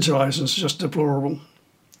whole situation is just deplorable.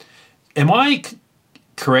 Am I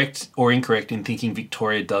correct or incorrect in thinking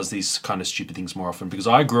Victoria does these kind of stupid things more often? Because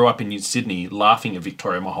I grew up in Sydney laughing at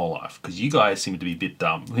Victoria my whole life because you guys seem to be a bit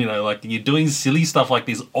dumb. Like you're doing silly stuff like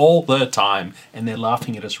this all the time and they're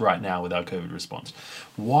laughing at us right now with our COVID response.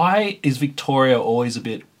 Why is Victoria always a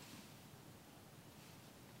bit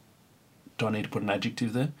Do I need to put an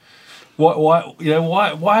adjective there? Why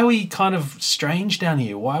are we kind of strange down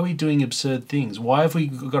here? Why are we doing absurd things? Why have we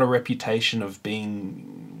got a reputation of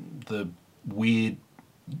being the weird,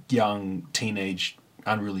 young, teenage,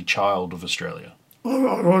 unruly child of Australia? I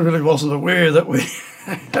really wasn't aware that we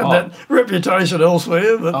had that reputation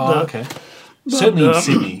elsewhere. But, okay. Certainly in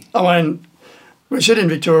Sydney. I mean, we sit in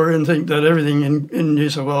Victoria and think that everything in New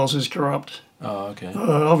South Wales is corrupt. Oh, okay.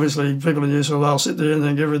 Obviously, people in New South Wales sit there and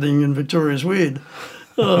think everything in Victoria is weird.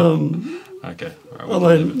 Okay.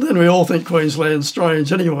 Right, then we all think Queensland's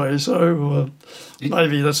strange anyway, so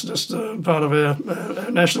maybe that's just part of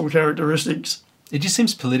our national characteristics. It just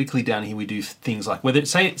seems politically down here we do things like, whether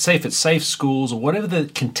it's, say if it's safe schools or whatever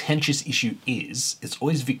the contentious issue is, it's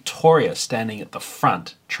always Victoria standing at the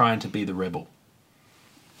front trying to be the rebel.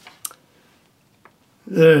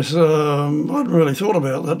 Yes, I hadn't really thought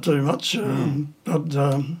about that too much, but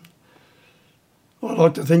I'd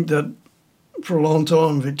like to think that for a long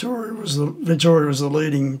time Victoria was the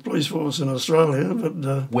leading police force in Australia.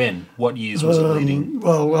 But when? What years was it leading?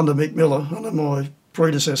 Well, under Mick Miller, under my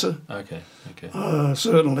predecessor. Okay.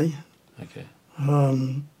 Certainly. Okay.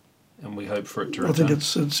 And we hope for it to return. I think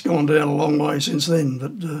it's gone down a long way since then.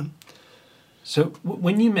 But so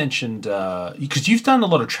when you mentioned, because you've done a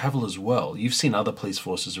lot of travel as well, you've seen other police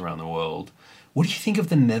forces around the world. What do you think of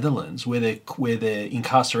the Netherlands, where their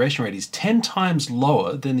incarceration rate is 10 times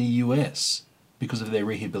lower than the US because of their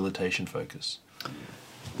rehabilitation focus?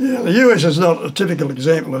 Yeah, the US is not a typical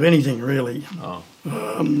example of anything really. Oh.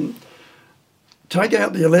 Take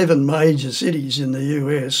out the 11 major cities in the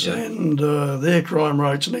US and their crime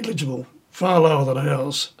rate's negligible, far lower than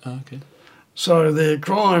ours. Oh, okay. So their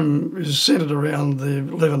crime is centred around the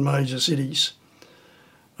 11 major cities.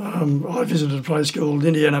 I visited a place called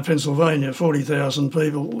Indiana, Pennsylvania, 40,000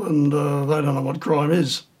 people, and they don't know what crime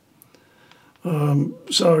is.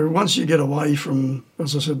 So once you get away from,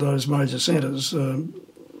 as I said, those major centres,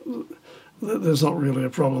 there's not really a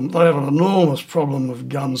problem. They have an enormous problem of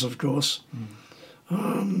guns, of course.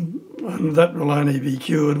 And that will only be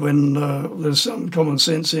cured when there's some common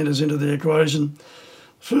sense enters into the equation.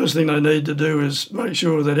 First thing they need to do is make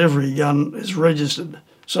sure that every gun is registered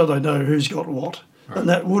so they know who's got what. Right. And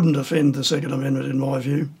that wouldn't offend the Second Amendment in my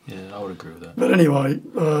view. Yeah, I would agree with that. But anyway...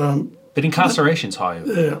 but incarceration's higher.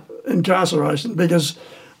 Yeah, incarceration, because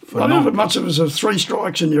much of it is a 3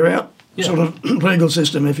 strikes and you're out sort of legal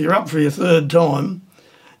system. If you're up for your 3rd time,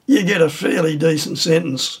 you get a fairly decent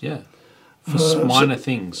sentence. Yeah. For minor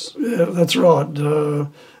things. Yeah, that's right.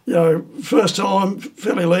 First time,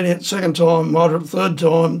 fairly lenient. Second time, moderate. Third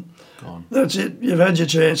time, gone. That's it. You've had your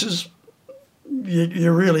chances.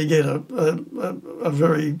 You really get a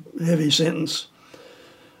very heavy sentence.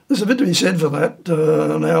 There's a bit to be said for that.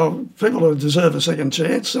 Now, people who deserve a second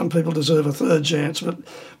chance, some people deserve a third chance,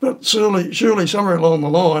 but surely somewhere along the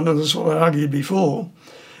line, and this is what I argued before,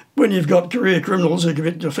 when you've got career criminals who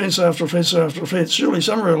commit offence after offence after offence, surely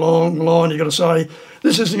somewhere along the line you've got to say,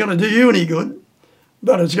 this isn't going to do you any good,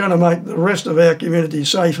 but it's going to make the rest of our community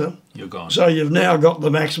safer. You're gone. So you've now got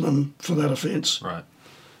the maximum for that offence. Right.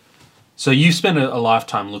 So you spent a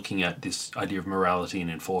lifetime looking at this idea of morality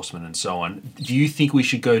and enforcement and so on. Do you think we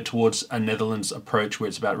should go towards a Netherlands approach where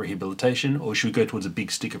it's about rehabilitation, or should we go towards a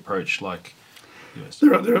big stick approach like US?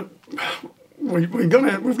 We've got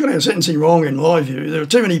our sentencing wrong, in my view. There are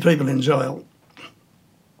too many people in jail.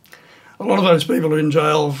 A lot of those people are in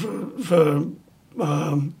jail for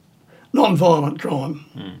non-violent crime.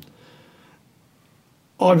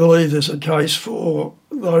 I believe there's a case for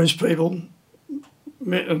those people,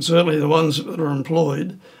 and certainly the ones that are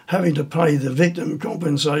employed, having to pay the victim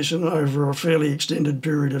compensation over a fairly extended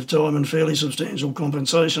period of time and fairly substantial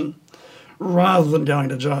compensation, rather than going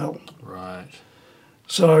to jail. Right.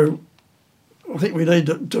 So I think we need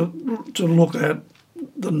to look at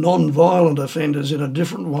the non-violent offenders in a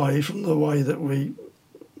different way from the way that we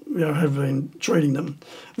have been treating them.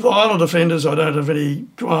 Violent offenders, I don't have any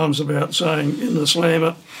qualms about saying in the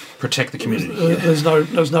slammer, protect the community. There's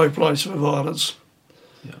no place for violence.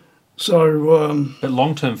 Yeah. So, but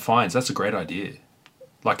long-term fines, that's a great idea.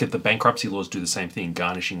 Like if the bankruptcy laws do the same thing,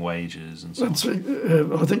 garnishing wages and so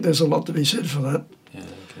on. I think there's a lot to be said for that. Yeah.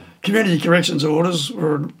 Okay. Community corrections orders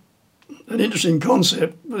were an interesting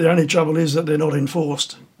concept, but the only trouble is that they're not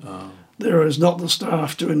enforced. Oh. There is not the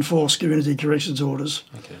staff to enforce community corrections orders.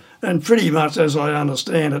 Okay. And pretty much, as I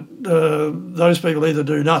understand it, those people either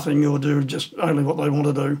do nothing or do just only what they want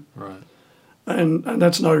to do. Right. And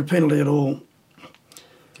that's no penalty at all.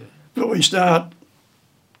 Okay. But we start,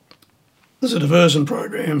 there's a diversion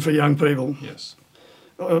program for young people. Yes.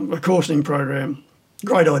 A cautioning program.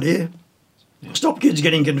 Great idea. stop kids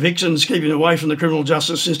getting convictions, keep them away from the criminal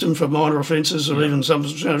justice system for minor offences or even some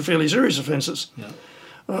fairly serious offences. Yeah.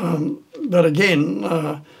 But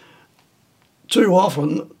again, too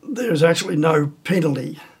often there's actually no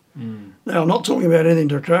penalty. Now, I'm not talking about anything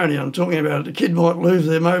draconian. I'm talking about a kid might lose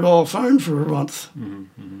their mobile phone for a month.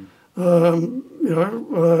 They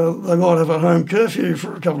might have a home curfew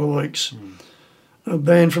for a couple of weeks,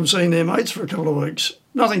 banned from seeing their mates for a couple of weeks.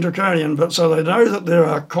 Nothing draconian, but so they know that there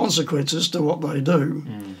are consequences to what they do.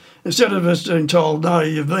 Instead of just being told, no,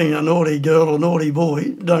 you've been a naughty girl or naughty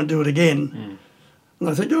boy, don't do it again. And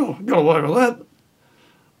they think, oh, got away with that,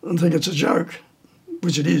 and think it's a joke,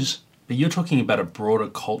 which it is. But you're talking about a broader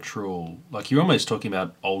cultural, like you're almost talking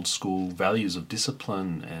about old school values of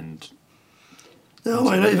discipline and...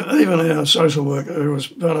 I mean, even our social worker, who was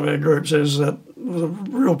part of our group, says that the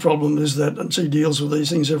real problem is that, and she deals with these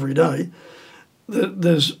things every day, that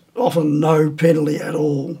there's often no penalty at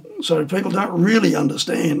all. So people don't really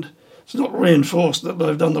understand. It's not reinforced that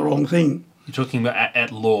they've done the wrong thing. You're talking about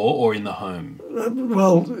at law or in the home?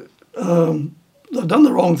 They've done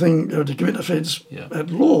the wrong thing to commit offence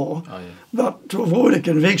at law, but to avoid a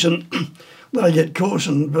conviction, they get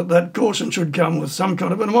cautioned. But that caution should come with some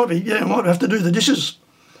kind of... It might be, I might have to do the dishes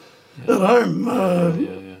at home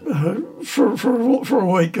for a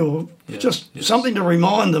week or something to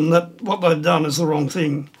remind them that what they've done is the wrong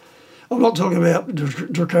thing. I'm not talking about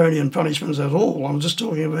draconian punishments at all. I'm just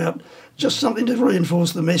talking about just something to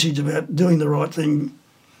reinforce the message about doing the right thing.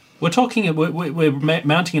 We're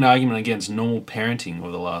mounting an argument against normal parenting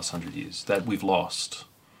over the last 100 years that we've lost.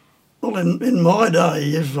 Well, in my day,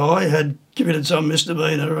 if I had committed some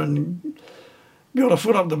misdemeanour and got a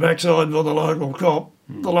foot up the backside by the local cop,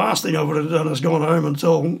 the last thing I would have done is gone home and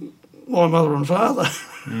told my mother and father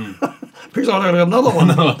because I'd have got another one.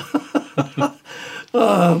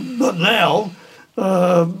 But now,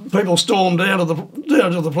 people storm down to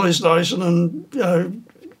the police station and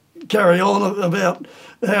carry on about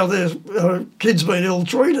how their kids been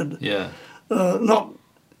ill-treated. Yeah.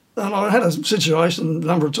 And I had a situation a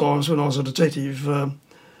number of times when I was a detective. I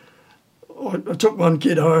took one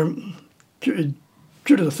kid home, committed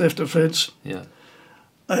a theft offence. Yeah.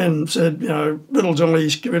 And said, little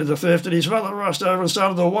Johnny's committed a theft, and his mother rushed over and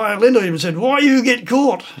started to wail into him and said, "Why you get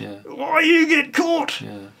caught? Yeah. Why you get caught?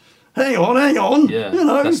 Yeah. Hang on. Yeah,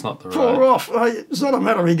 that's not the right... Pour off. It's not a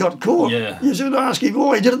matter he got caught. Yeah. You should ask him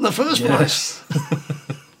why he did it in the first place."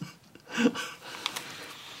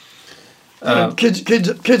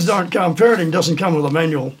 Kids don't come. Parenting doesn't come with a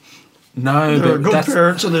manual. No, there are good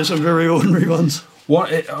parents and there's some very ordinary ones.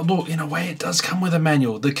 Look, in a way, it does come with a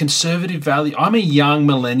manual. The conservative value. I'm a young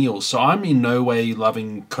millennial, so I'm in no way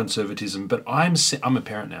loving conservatism. But I'm a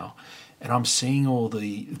parent now, and I'm seeing all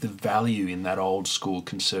the value in that old school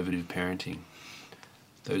conservative parenting.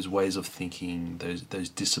 Those ways of thinking, those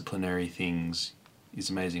disciplinary things, is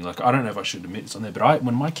amazing. Like, I don't know if I should admit this on there, but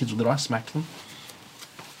when my kids were little, I smacked them.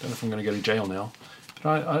 Don't know if I'm going to go to jail now,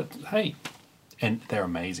 but hey, and they're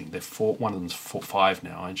amazing. They're one of them's 5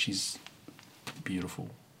 now, and she's beautiful.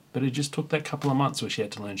 But it just took that couple of months where she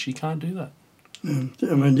had to learn she can't do that.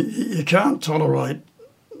 I mean, you can't tolerate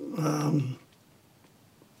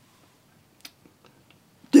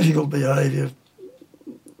difficult behaviour.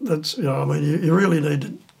 That's you really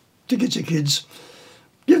need to get your kids,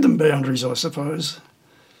 give them boundaries, I suppose.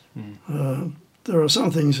 There are some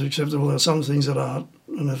things acceptable, there are some things that aren't.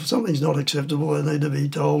 And if something's not acceptable, they need to be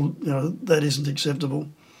told, that isn't acceptable.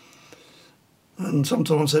 And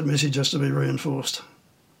sometimes that message has to be reinforced.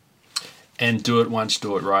 And do it once,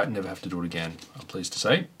 do it right, and never have to do it again, I'm pleased to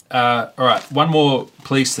say. All right, one more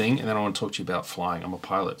police thing, and then I want to talk to you about flying. I'm a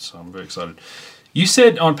pilot, so I'm very excited. You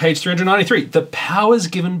said on page 393, the powers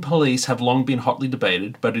given police have long been hotly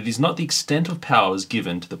debated, but it is not the extent of powers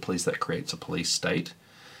given to the police that creates a police state.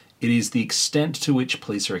 It is the extent to which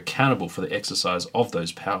police are accountable for the exercise of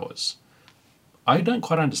those powers. I don't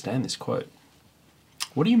quite understand this quote.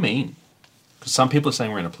 What do you mean? Because some people are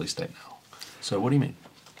saying we're in a police state now. So what do you mean?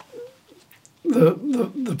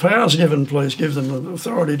 The powers given police give them the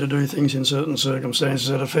authority to do things in certain circumstances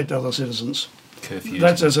that affect other citizens. Curfews.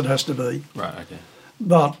 That's as it has to be. Right, okay.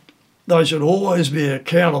 But they should always be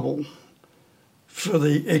accountable for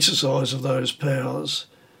the exercise of those powers,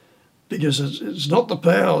 because it's not the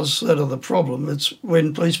powers that are the problem, it's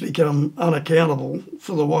when police become unaccountable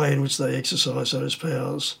for the way in which they exercise those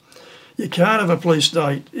powers. You can't have a police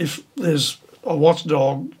state if there's a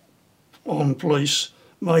watchdog on police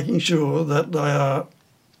making sure that they are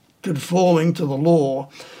conforming to the law.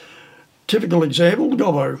 Typical example,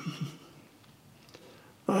 Gobbo.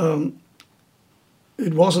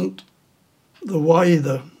 It wasn't the way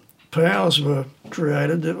the powers were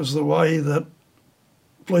created, it was the way that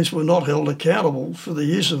police were not held accountable for the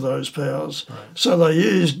use of those powers. Right. So they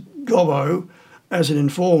used Gobbo as an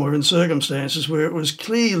informer in circumstances where it was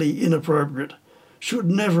clearly inappropriate, should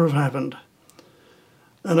never have happened.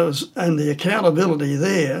 And the accountability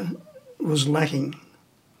there was lacking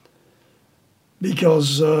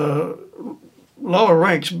because lower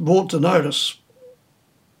ranks brought to notice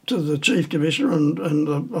to the Chief Commissioner and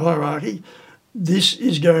the hierarchy, this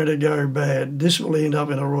is going to go bad. This will end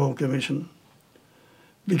up in a Royal Commission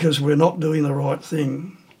because we're not doing the right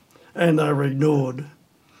thing. And they were ignored.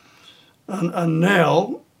 And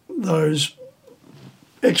now those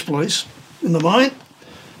ex-police, in the main,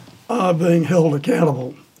 are being held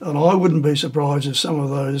accountable. And I wouldn't be surprised if some of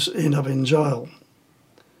those end up in jail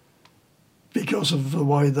because of the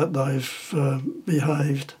way that they've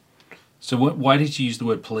behaved. So why did you use the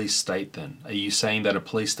word police state then? Are you saying that a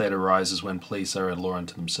police state arises when police are a law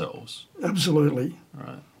unto themselves? Absolutely.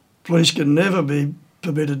 Right. Police can never be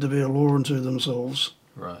permitted to be a law unto themselves.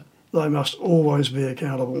 Right. They must always be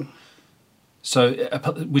accountable. So,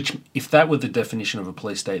 which, if that were the definition of a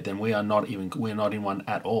police state, then we're not in one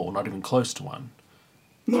at all, not even close to one.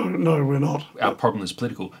 No, we're not. Our problem is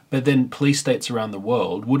political. But then police states around the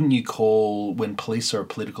world, wouldn't you call, when police are a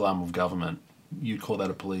political arm of government, you'd call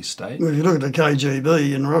that a police state? If you look at the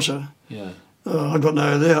KGB in Russia, Yeah. I've got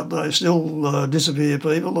no doubt they still disappear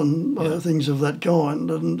people and things of that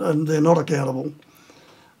kind, and they're not accountable.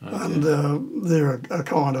 Okay. And they're a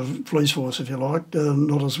kind of police force, if you like,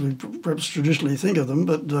 not as we perhaps traditionally think of them,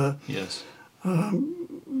 but yes.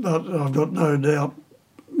 But I've got no doubt,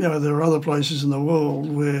 there are other places in the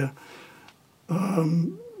world where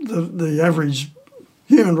the average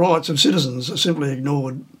human rights of citizens are simply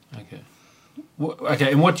ignored. Okay.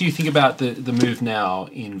 Okay, and what do you think about the move now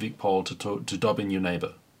in VicPol to dob in your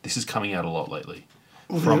neighbour? This is coming out a lot lately.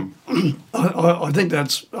 I think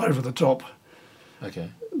that's over the top. Okay.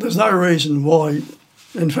 There's no reason why,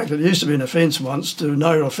 in fact it used to be an offence once to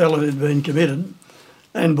know a felony had been committed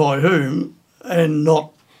and by whom and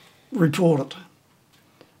not report it.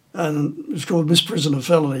 And it was called misprision of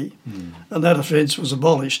felony, and that offence was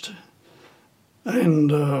abolished.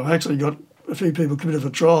 And I actually got a few people committed for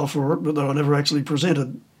trial for it, but they were never actually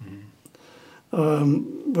presented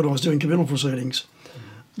when I was doing committal proceedings.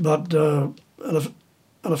 But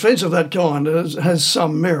an offence of that kind has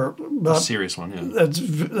some merit, but a serious one, yeah.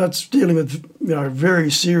 That's dealing with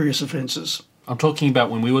very serious offences. I'm talking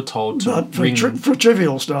about when we were told to but for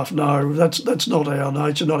trivial stuff, no, that's not our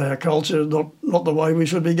nature, not our culture, not the way we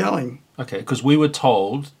should be going. Okay, because we were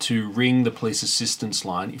told to ring the police assistance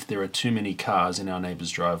line if there are too many cars in our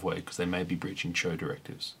neighbour's driveway because they may be breaching show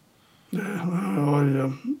directives. Yeah,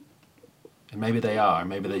 and maybe they are,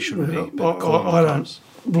 maybe they shouldn't be. But I don't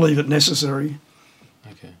believe it necessary.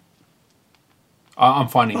 Okay. I'm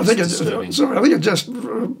finding this disturbing. I think it just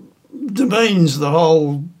demeans the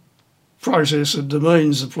whole process. It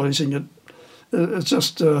demeans the policing. It's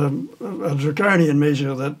just a draconian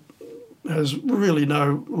measure that has really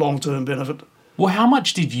no long-term benefit. Well, how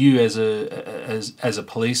much did you, as a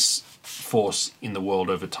police force in the world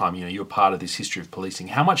over time, you're part of this history of policing,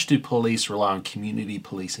 how much do police rely on community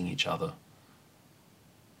policing each other?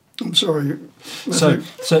 I'm sorry. So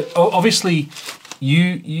obviously,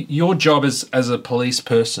 your job as a police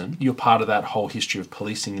person, you're part of that whole history of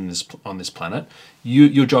policing on this planet.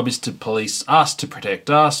 Your job is to police us, to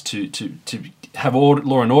protect us, to have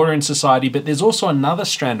law and order in society. But there's also another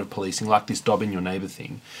strand of policing, like this dob in your neighbour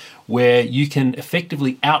thing, where you can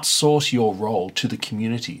effectively outsource your role to the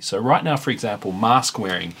community. So right now, for example, mask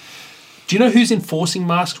wearing. Do you know who's enforcing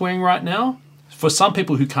mask wearing right now? For some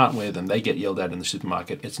people who can't wear them, they get yelled at in the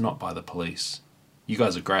supermarket. It's not by the police. You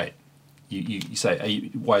guys are great. You say,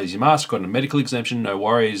 why is your mask? Got a medical exemption, no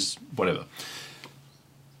worries, whatever.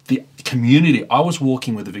 The community, I was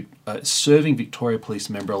walking with a serving Victoria Police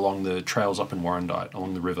member along the trails up in Warrandyte,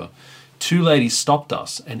 along the river. Two ladies stopped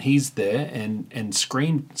us, and he's there and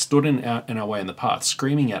screamed, stood in our way in the path,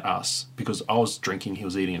 screaming at us because I was drinking, he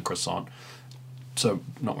was eating a croissant, so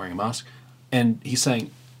not wearing a mask. And he's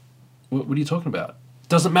saying, what are you talking about?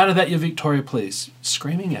 Doesn't matter that you're Victoria Police,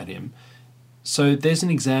 screaming at him. So there's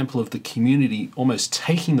an example of the community almost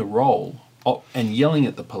taking the role and yelling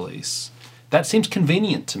at the police. That seems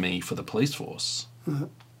convenient to me for the police force.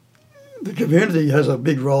 The community has a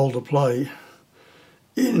big role to play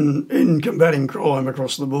in combating crime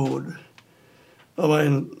across the board. I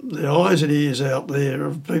mean, the eyes and ears out there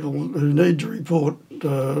of people who need to report,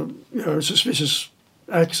 suspicious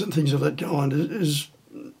acts and things of that kind is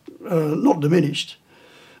not diminished.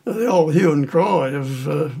 The old hue and cry of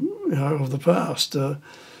the past.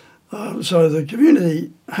 So the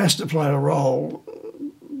community has to play a role,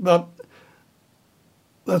 but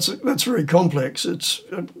that's very complex. It's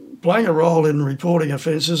playing a role in reporting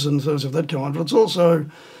offences and things of that kind, but it's also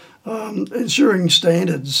ensuring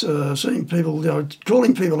standards, seeing people,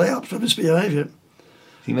 calling people out for misbehaviour.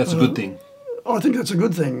 I think that's a good thing. I think that's a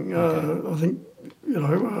good thing. I think,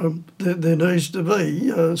 there needs to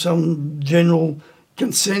be some general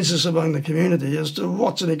consensus among the community as to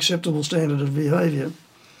what's an acceptable standard of behaviour.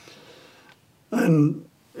 And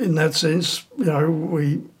in that sense, we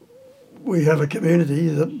have a community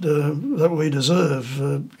that we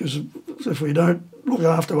deserve, because if we don't look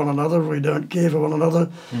after one another, if we don't care for one another,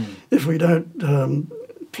 if we don't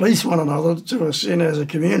police one another to us in as a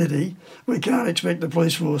community, we can't expect the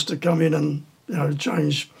police force to come in and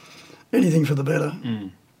change anything for the better.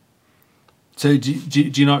 So do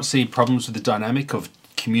you not see problems with the dynamic of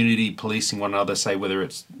community policing one another, say whether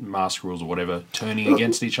it's mask rules or whatever, turning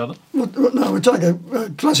against each other? Well, no, we take a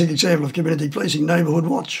classic example of community policing, Neighbourhood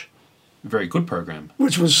Watch. A very good program.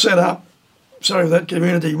 Which was set up so that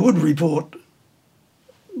community would report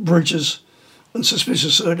breaches and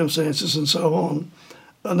suspicious circumstances and so on.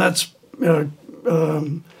 And that's,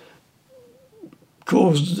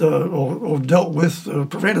 caused or dealt with,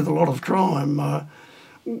 prevented a lot of crime.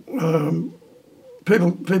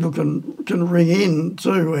 People can ring in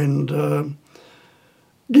too and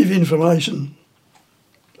give information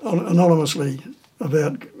anonymously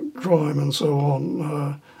about crime and so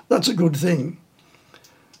on. That's a good thing.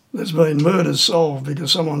 There's been murders solved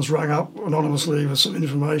because someone's rung up anonymously with some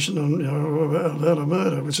information about a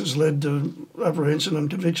murder, which has led to apprehension and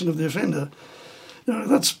conviction of the offender.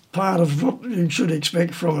 That's part of what you should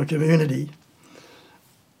expect from a community,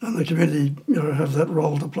 and the community have that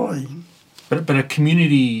role to play. But a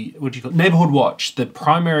community, what do you call it? Neighbourhood Watch, the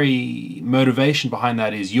primary motivation behind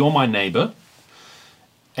that is you're my neighbour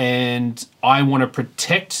and I want to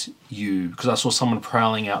protect you because I saw someone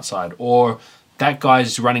prowling outside, or that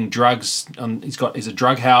guy's running drugs, he's a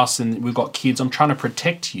drug house and we've got kids, I'm trying to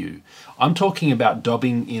protect you. I'm talking about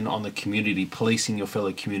dobbing in on the community, policing your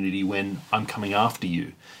fellow community when I'm coming after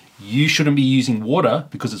you. You shouldn't be using water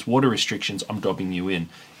because it's water restrictions, I'm dobbing you in.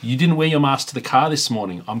 You didn't wear your mask to the car this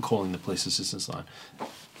morning, I'm calling the police assistance line.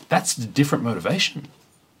 That's a different motivation.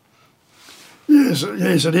 Yes,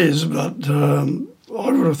 it is, but I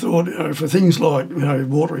would have thought, for things like,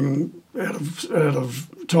 watering out of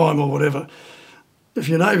time or whatever, if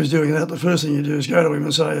your neighbour's doing that, the first thing you do is go to him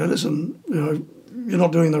and say, listen, you're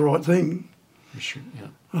not doing the right thing. Sure,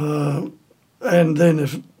 yeah. And then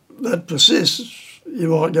if that persists,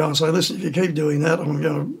 you might go and say, listen, if you keep doing that, I'm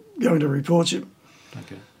going to report you.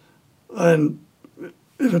 Okay. And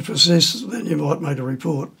if it persists, then you might make a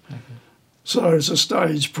report. Okay. So it's a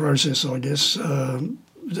staged process, I guess,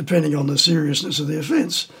 depending on the seriousness of the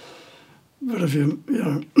offence. But if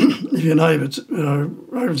if your neighbour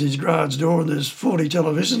opens his garage door and there's 40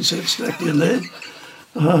 television sets stacked in there,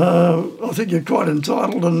 I think you're quite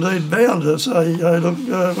entitled and indeed bound to say, look,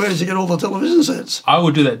 where did you get all the television sets? I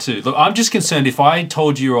would do that too. Look, I'm just concerned if I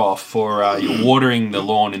told you off for you're watering the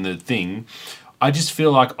lawn in the thing, I just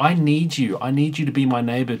feel like I need you. I need you to be my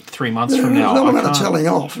neighbour 3 months from now. No matter telling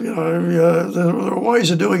off, there are ways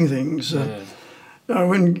of doing things. Yeah.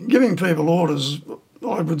 When giving people orders,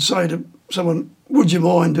 I would say to someone, would you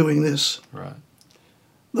mind doing this? Right.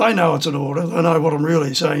 They know it's an order. They know what I'm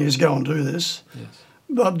really saying is go and do this. Yes.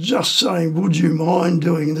 But just saying, would you mind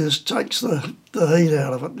doing this, takes the heat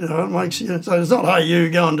out of it. It makes you, so it's not, hey, you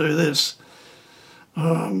go and do this.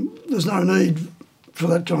 There's no need for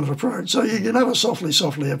that kind of approach. So you can have a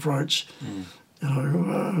softly approach,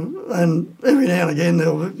 and every now and again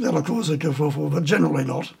that'll cause a kerfuffle, but generally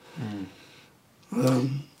not.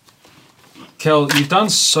 Kel, you've done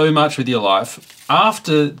so much with your life.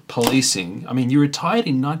 After policing, I mean, you retired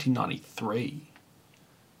in 1993.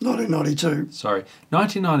 1992. Sorry,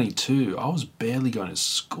 1992. I was barely going to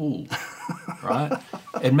school, right?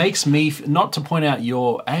 It makes me not to point out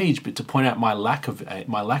your age, but to point out my lack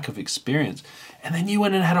of experience. And then you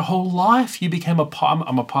went and had a whole life. You became a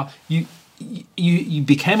pilot. You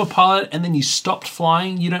became a pilot, and then you stopped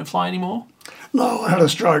flying. You don't fly anymore. No, I had a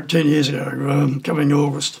stroke 10 years ago, coming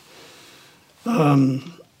August.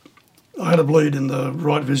 I had a bleed in the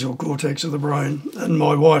right visual cortex of the brain, and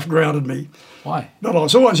my wife grounded me. Why? But I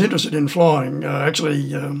was always interested in flying.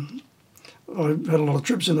 Actually, I had a lot of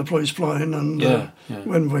trips in the police plane, and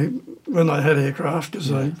when they had aircraft, because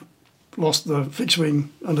they lost the fixed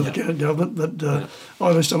wing under the Kennett government. But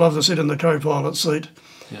I used to love to sit in the co-pilot seat.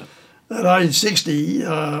 Yeah. At age 60,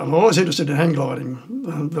 I'm always interested in hang gliding.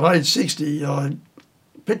 At age 60, I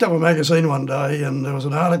picked up a magazine one day and there was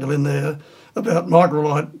an article in there about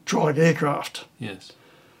microlight trike aircraft. Yes.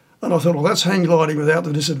 And I thought, well, that's hang gliding without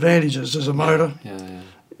the disadvantages. There's a motor. Yeah.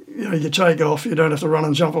 You know, you take off, you don't have to run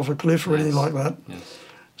and jump off a cliff or anything like that. Yes.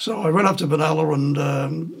 So I went up to Benalla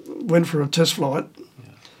and went for a test flight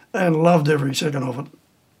and loved every second of it.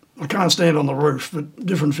 I can't stand on the roof, but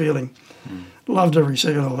different feeling. Loved every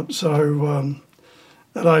second of it. So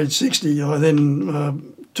at age 60, I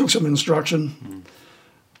then took some instruction.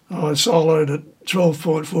 I soloed at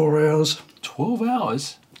 12.4 hours. 12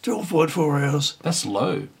 hours? 12.4 hours. That's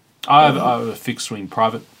low. I have a fixed wing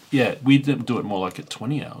private. Yeah, we do it more like at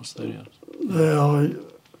 20 hours, 30 hours. Yeah,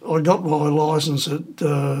 I got my licence at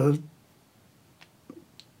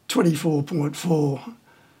 24.4.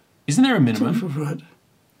 Isn't there a minimum?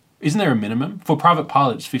 Isn't there a minimum? For private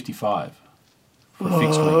pilots, 55. For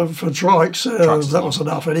fixed wing. For trikes, that was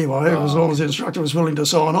enough anyway, as long as the instructor was willing to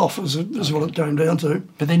sign off, is what it came down to.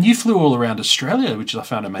 But then you flew all around Australia, which I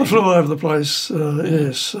found amazing. I flew all over the place,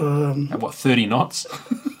 yes. At what, 30 knots?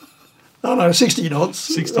 Oh no, 60 knots.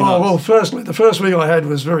 60 knots. Well, firstly, the first wing I had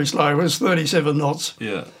was very slow. It was 37 knots.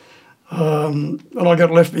 Yeah. And I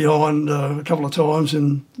got left behind a couple of times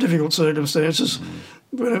in difficult circumstances,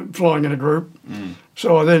 flying in a group.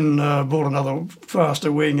 So I then bought another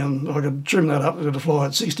faster wing and I could trim that up to fly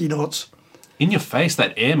at 60 knots. In your face,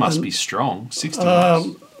 that air must be strong, 60 knots.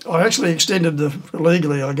 I actually extended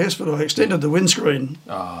illegally, I guess, but I extended the windscreen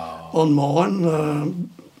on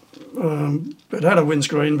mine. It had a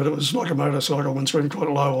windscreen, but it was like a motorcycle windscreen, quite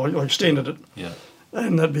low. I extended it. Yeah.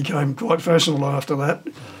 And that became quite fashionable after that.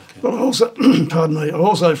 Okay. But I also, pardon me, I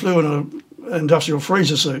also flew in an industrial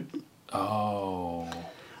freezer suit. Oh.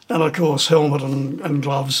 And of course, helmet and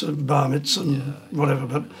gloves and bar mitts and whatever.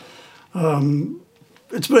 But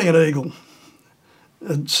it's being an eagle.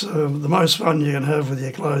 It's the most fun you can have with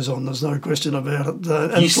your clothes on. There's no question about it.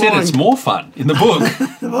 And you said it's more fun in the book.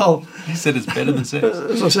 Well, you said it's better than sex.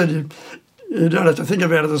 As I said, you don't have to think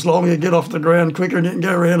about it as long. You get off the ground quicker and you can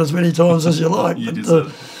go around as many times as you like.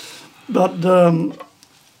 But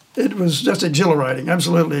it was just exhilarating,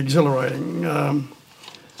 absolutely exhilarating.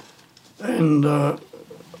 And I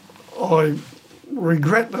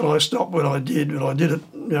regret that I stopped when I did, but I did it,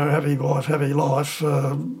 happy wife, happy life.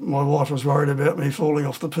 My wife was worried about me falling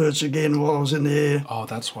off the perch again while I was in the air. Oh,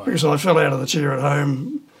 that's why. Because I fell out of the chair at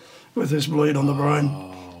home with this bleed on the brain.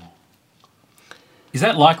 Is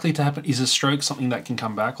that likely to happen? Is a stroke something that can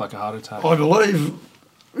come back, like a heart attack? I believe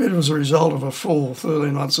it was a result of a fall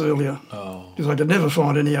 13 months earlier. Because I could never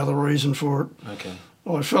find any other reason for it. Okay.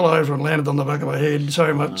 I fell over and landed on the back of my head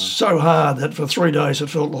so hard that for 3 days it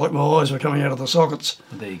felt like my eyes were coming out of the sockets.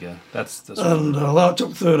 There you go. That's and although it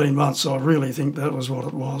took 13 months, I really think that was what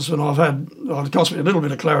it was. And it cost me a little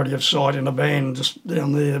bit of clarity of sight in a band just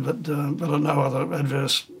down there, but no other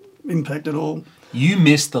adverse impact at all. You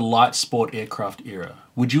missed the light sport aircraft era.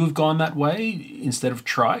 Would you have gone that way instead of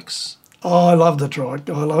trikes? Oh, I loved the trike.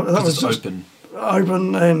 That was just open.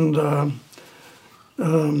 Open and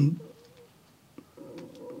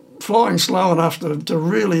flying slow enough to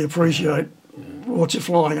really appreciate what you're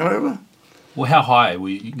flying over. Well, how high were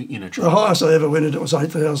you in a trike? The highest I ever went into was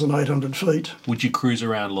 8,800 feet. Would you cruise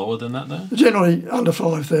around lower than that, though? Generally under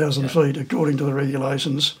 5,000 feet, according to the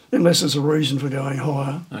regulations, unless there's a reason for going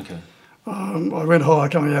higher. Okay. I went higher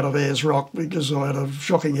coming out of Ayers Rock because I had a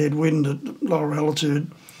shocking headwind at lower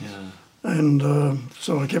altitude. Yeah. And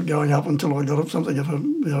so I kept going up until I got up something of a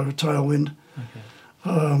tailwind.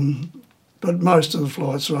 Okay. But most of the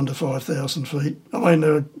flights are under 5,000 feet. I mean,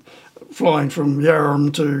 they're flying from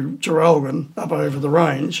Yarram to Traralgon up over the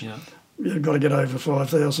range. Yeah. You've got to get over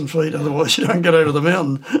 5,000 feet, otherwise you don't get over the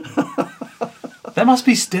mountain. That must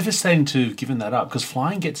be devastating to have given that up, because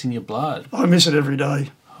flying gets in your blood. I miss it every day.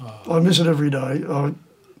 I miss it every day.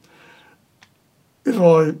 If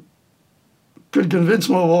I could convince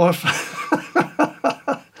my wife,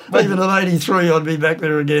 even at 83, I'd be back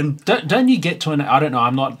there again. Don't you get to I don't know,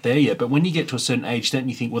 I'm not there yet, but when you get to a certain age, don't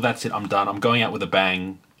you think, well, that's it, I'm done, I'm going out with a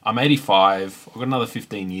bang, I'm 85, I've got another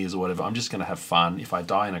 15 years or whatever, I'm just going to have fun. If I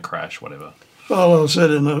die in a crash, whatever. Well, I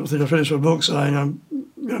said I think I finished my book saying I'm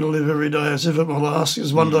going to live every day as if it my last,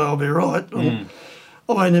 because one day I'll be right. I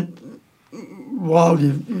mean, while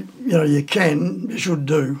you can, you should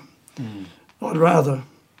do. I'd rather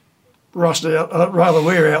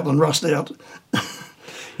wear out than rust out.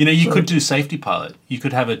 You could do safety pilot. You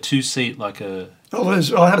could have a 2-seat, like a... Oh,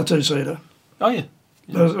 I had a 2-seater. Oh, yeah.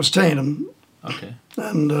 It was tandem. Okay.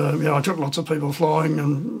 And, I took lots of people flying,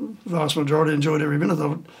 and the vast majority enjoyed every minute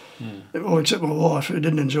of it. Well, except my wife, who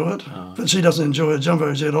didn't enjoy it. But she doesn't enjoy a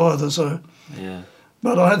jumbo jet either, so... Yeah.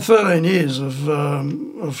 But I had 13 years of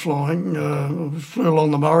flying. Flew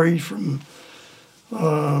along the Murray from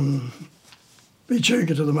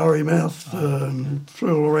Echuca to the Murray mouth.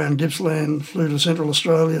 Flew all around Gippsland. Flew to Central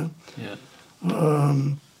Australia. Yeah.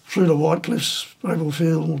 Flew to White Cliffs,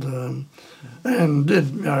 Maplefield, and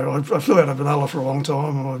did. I flew out of Benalla for a long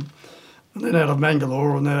time, and then out of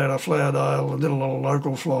Mangalore, and then out of Flowerdale. I did a lot of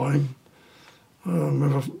local flying. I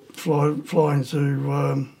remember flying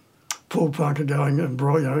to Paul Parker, going and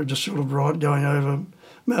bright, just sort of bright, going over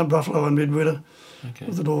Mount Buffalo in midwinter,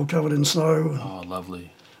 with it all covered in snow. Oh,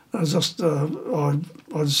 lovely. It was just, I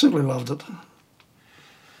simply loved it.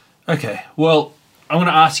 Okay, well, I'm going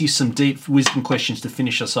to ask you some deep wisdom questions to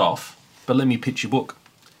finish us off, but let me pitch your book,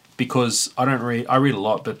 because I read a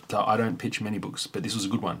lot, but I don't pitch many books, but this was a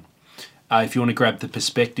good one. If you want to grab the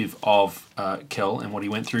perspective of Kel and what he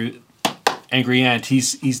went through, Angry Ant,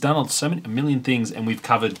 he's done a million things, and we've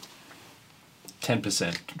covered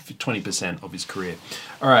 10%, 20% of his career.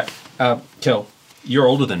 All right, Kel, you're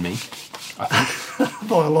older than me, I think.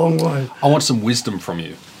 By a long way. I want some wisdom from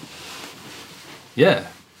you. Yeah,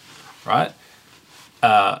 right?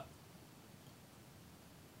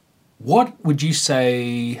 What would you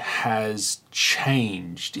say has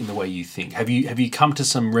changed in the way you think? Have you come to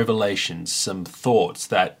some revelations, some thoughts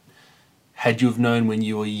that had you have known when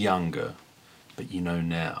you were younger, but you know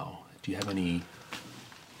now? Do you have any?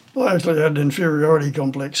 I actually had an inferiority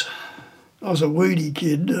complex. I was a weedy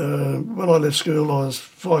kid. When I left school, I was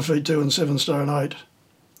 5'2" and 7 stone 8,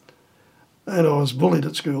 and I was bullied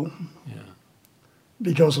at school. Yeah.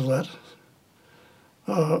 Because of that.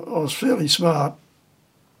 I was fairly smart.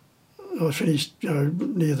 I finished,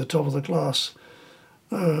 near the top of the class,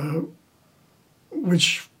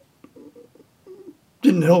 which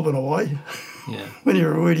didn't help in a way. Yeah. When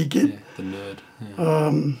you're a weedy kid. Yeah, the nerd.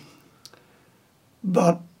 Yeah.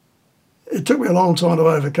 But it took me a long time to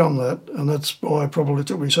overcome that, and that's why it probably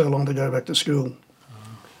took me so long to go back to school.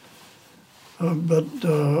 But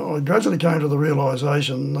I gradually came to the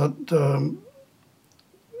realisation that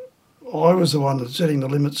I was the one that's setting the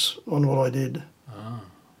limits on what I did.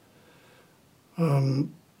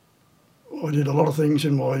 I did a lot of things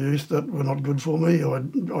in my youth that were not good for me. I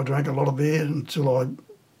drank a lot of beer until I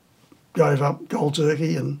gave up cold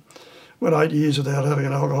turkey and went 8 years without having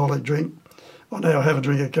an alcoholic drink. I now have a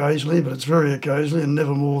drink occasionally, but it's very occasionally and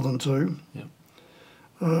never more than 2. Yep.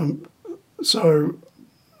 So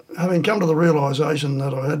having come to the realisation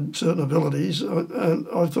that I had certain abilities,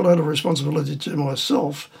 I thought I had a responsibility to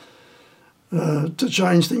myself to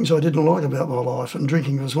change things I didn't like about my life, and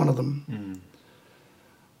drinking was one of them. Mm.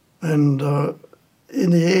 And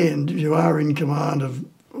in the end, you are in command of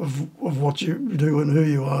what you do and who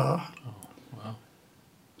you are. Oh, wow.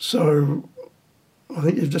 So I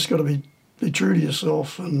think you've just got to be true to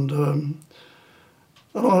yourself. And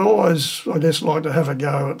I always, I guess, like to have a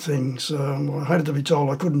go at things. I hated to be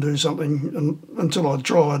told I couldn't do something until I'd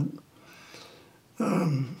tried.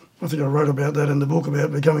 I think I wrote about that in the book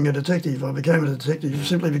about becoming a detective. I became a detective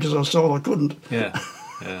simply because I was told I couldn't. Yeah,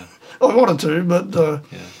 yeah. I wanted to, but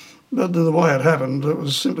Yeah. but the way it happened, it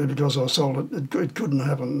was simply because I was told it couldn't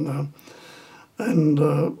happen.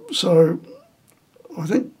 So I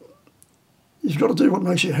think you've got to do what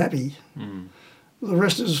makes you happy. Mm. The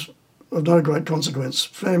rest is of no great consequence.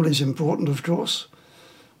 Family's important, of course,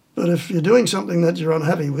 but if you're doing something that you're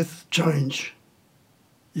unhappy with, change.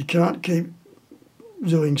 You can't keep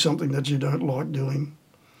doing something that you don't like doing.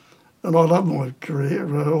 And I love my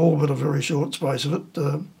career, all but a very short space of it.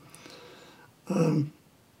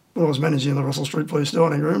 When I was managing the Russell Street Police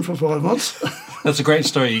dining room for 5 months. That's a great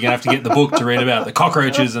story. You're going to have to get the book to read about the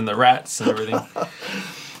cockroaches and the rats and everything.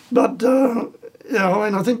 But,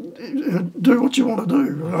 I think do what you want to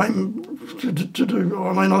do. Aim to do.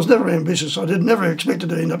 I was never ambitious. I never expected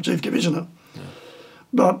to end up Chief Commissioner. Yeah.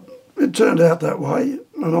 But it turned out that way,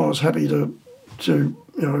 and I was happy to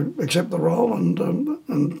accept the role and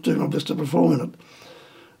do my best to perform in it.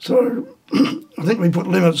 So I think we put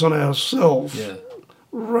limits on ourselves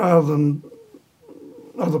rather than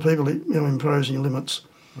other people, imposing limits.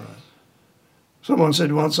 Right. Someone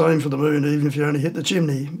said once, aim for the moon even if you only hit the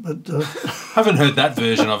chimney. But I haven't heard that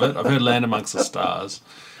version of it. I've heard land amongst the stars.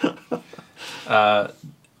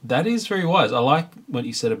 That is very wise. I like what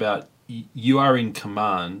you said about you are in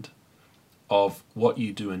command of what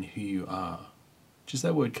you do and who you are. Just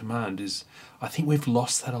that word command is, I think we've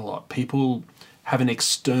lost that a lot. People have an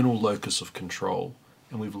external locus of control,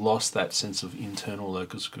 and we've lost that sense of internal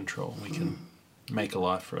locus of control. We can make a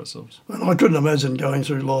life for ourselves. And I couldn't imagine going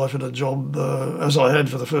through life in a job as I had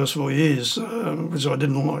for the first 4 years, which I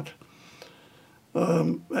didn't like.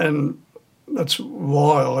 And that's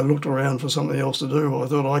why I looked around for something else to do. I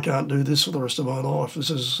thought, I can't do this for the rest of my life. This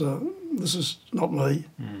is not me.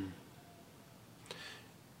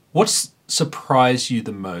 What's surprised you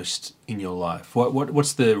the most in your life?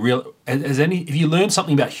 What's the real? If you learned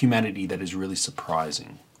something about humanity that is really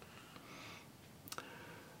surprising?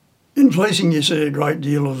 In policing, you see a great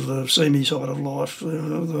deal of the seamy side of life,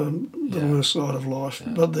 the worst side of life.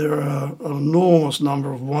 Yeah. But there are an enormous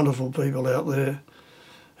number of wonderful people out there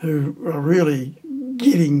who are really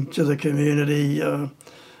giving to the community,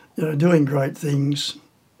 doing great things,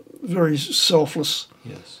 very selfless.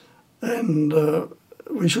 Yes. And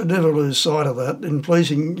we should never lose sight of that. In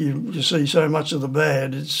policing, you see so much of the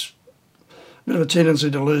bad. It's a bit of a tendency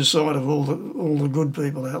to lose sight of all the good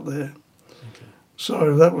people out there.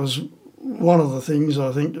 So that was one of the things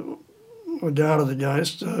I think I guarded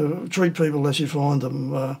against. Treat people as you find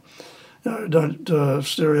them. Don't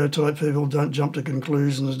stereotype people, don't jump to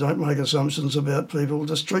conclusions, don't make assumptions about people,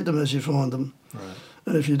 just treat them as you find them. Right.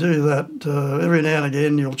 And if you do that, every now and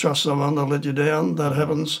again you'll trust someone, they'll let you down, that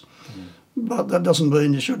happens. But that doesn't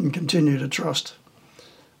mean you shouldn't continue to trust,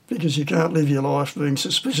 because you can't live your life being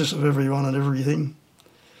suspicious of everyone and everything.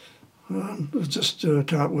 It just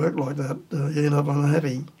can't work like that. You end up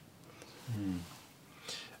unhappy.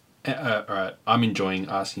 All right. I'm enjoying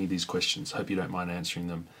asking you these questions. Hope you don't mind answering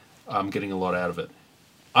them. I'm getting a lot out of it.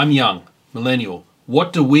 I'm young, millennial.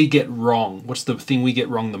 What do we get wrong? What's the thing we get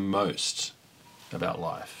wrong the most about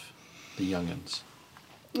life, the young'uns?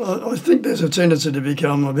 I think there's a tendency to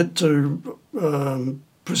become a bit too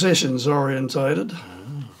possessions orientated.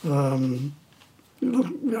 Look,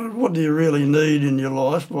 what do you really need in your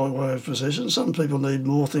life by way of possessions? Some people need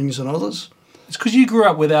more things than others. It's because you grew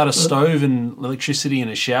up without a stove and electricity and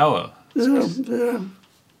a shower. Yeah.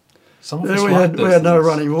 Some of us we like had no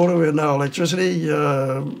running water, we had no electricity.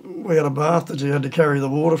 We had a bath that you had to carry the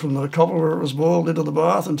water from the copper where it was boiled into the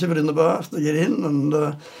bath and tip it in the bath to get in. And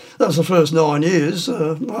that was the first 9 years.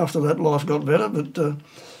 After that, life got better, but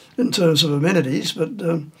in terms of amenities. But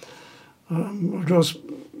of course,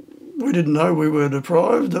 we didn't know we were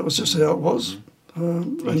deprived. That was just how it was.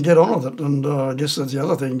 And get on with it. And I guess that's the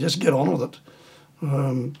other thing, just get on with it.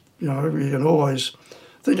 You can always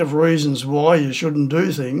think of reasons why you shouldn't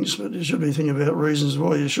do things, but you should be thinking about reasons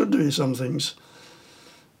why you should do some things.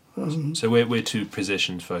 So we're too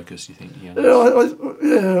possessions focused, you think? I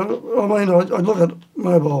look at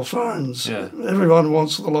mobile phones. Yeah. Everyone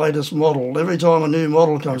wants the latest model. Every time a new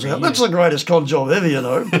model comes out, that's the greatest cod job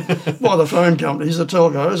ever, by the phone companies, the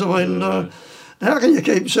telcos. I mean, how can you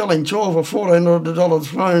keep selling $1,200 or $1,400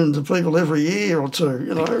 phones to people every year or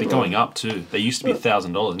two? They're going up too. They used to be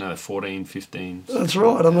 $1,000. Now they're $1,400, $1,500. That's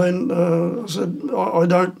right. I mean, I said I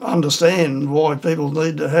don't understand why people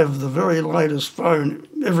need to have the very latest phone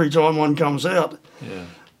every time one comes out.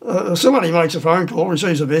 Yeah. Somebody makes a phone call,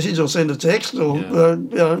 receives a message, or sends a text, or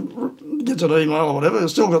gets an email or whatever.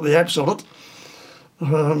 It's still got the apps on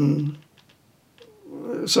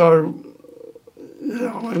it. So.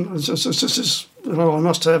 Yeah, I mean, it's just I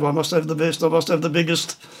must have the best, I must have the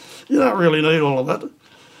biggest. You don't really need all of that.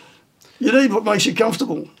 You need what makes you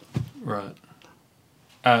comfortable. Right.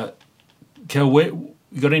 Kel, you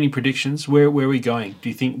got any predictions? Where are we going? Do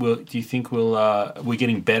you think we're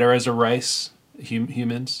getting better as a race,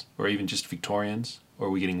 humans, or even just Victorians, or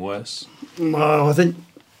are we getting worse? No, I think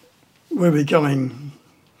we're becoming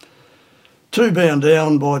too bound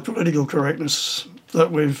down by political correctness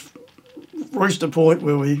that we've reached a point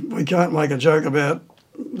where we can't make a joke about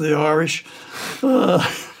the Irish.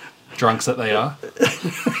 Drunks that they are.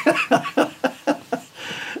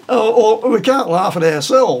 Or we can't laugh at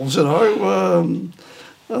ourselves,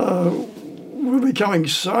 We're becoming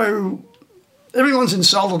so... Everyone's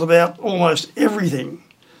insulted about almost everything.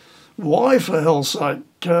 Why, for hell's sake?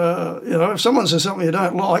 If someone says something you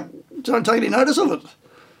don't like, don't take any notice of it.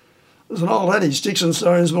 There's an old adage, sticks and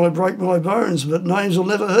stones might break my bones, but names will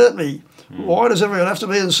never hurt me. Why does everyone have to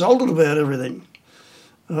be insulted about everything?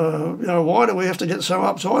 Why do we have to get so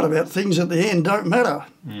uptight about things at the end don't matter?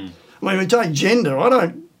 I mean, we take gender. I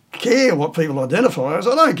don't care what people identify as.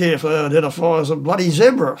 I don't care if they identify as a bloody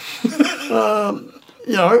zebra.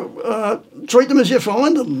 Treat them as you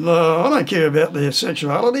find them. I don't care about their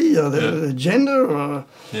sexuality, their gender.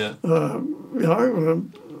 It's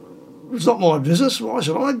not my business. Why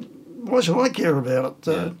should I care about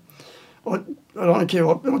it? I don't care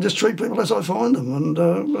what. I just treat people as I find them, and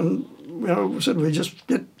said we just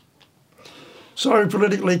get so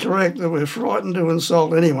politically correct that we're frightened to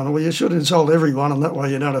insult anyone. Well, you should insult everyone, and that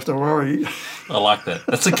way you don't have to worry. I like that.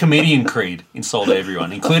 That's a comedian creed. Insult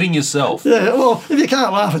everyone, including yourself. Yeah. Well, if you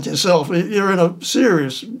can't laugh at yourself, you're in a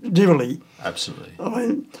serious difficulty. Absolutely. I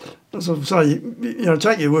mean, as I say, you know,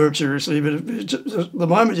 take your work seriously, but the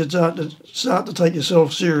moment you start to take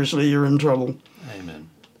yourself seriously, you're in trouble. Amen.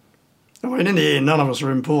 I mean, in the end, none of us are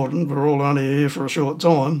important. We're all only here for a short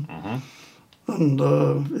time. And,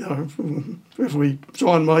 you know, if we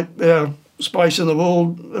try and make our space in the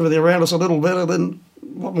world, everything around us a little better, then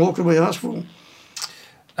what more can we ask for?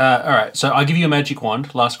 All right, so I give you a magic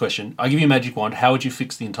wand. Last question. I give you a magic wand. How would you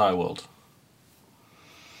fix the entire world?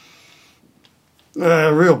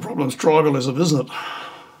 Real problem's tribalism, isn't it?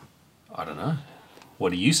 I don't know.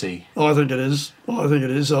 What do you see? I think it is. I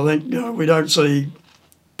think, you know, we don't see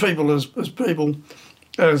people as people,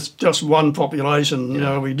 as just one population. You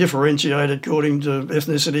know, we differentiate according to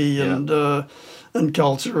ethnicity and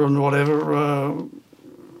culture and whatever.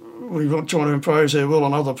 We're not trying to impose our will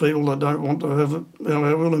on other people that don't want to have it, you know,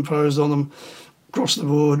 our will imposed on them across the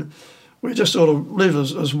board. We just sort of live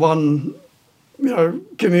as one, you know,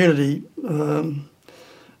 community, and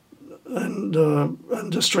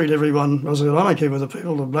just treat everyone. I said, I don't care whether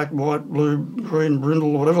people are black, white, blue, green,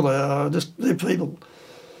 brindle, whatever they are. Just they're people,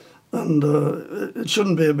 and it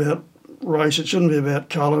shouldn't be about race. It shouldn't be about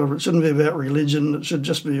colour. It shouldn't be about religion. It should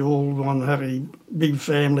just be all one happy big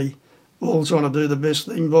family, all trying to do the best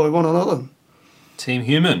thing by one another. Team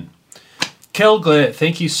human. Kel Glare,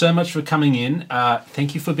 thank you so much for coming in.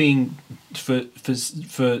 Thank you for being for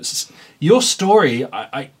your story.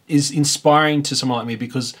 Is inspiring to someone like me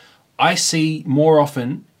because I see more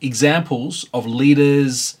often examples of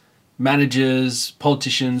leaders, managers,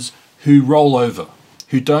 politicians who roll over,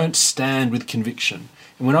 who don't stand with conviction.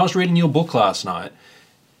 And when I was reading your book last night,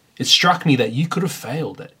 it struck me that you could have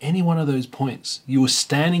failed at any one of those points. You were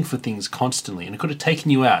standing for things constantly, and it could have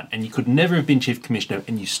taken you out, and you could never have been Chief Commissioner,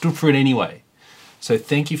 and you stood for it anyway. So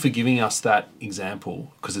thank you for giving us that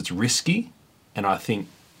example, because it's risky, and I think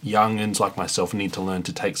young'uns like myself need to learn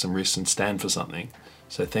to take some risks and stand for something.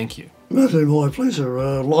 So thank you. That's my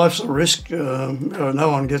pleasure. Life's a risk. No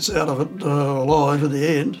one gets out of it alive at the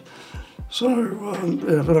end. So,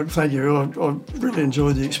 thank you. I really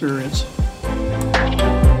enjoyed the experience.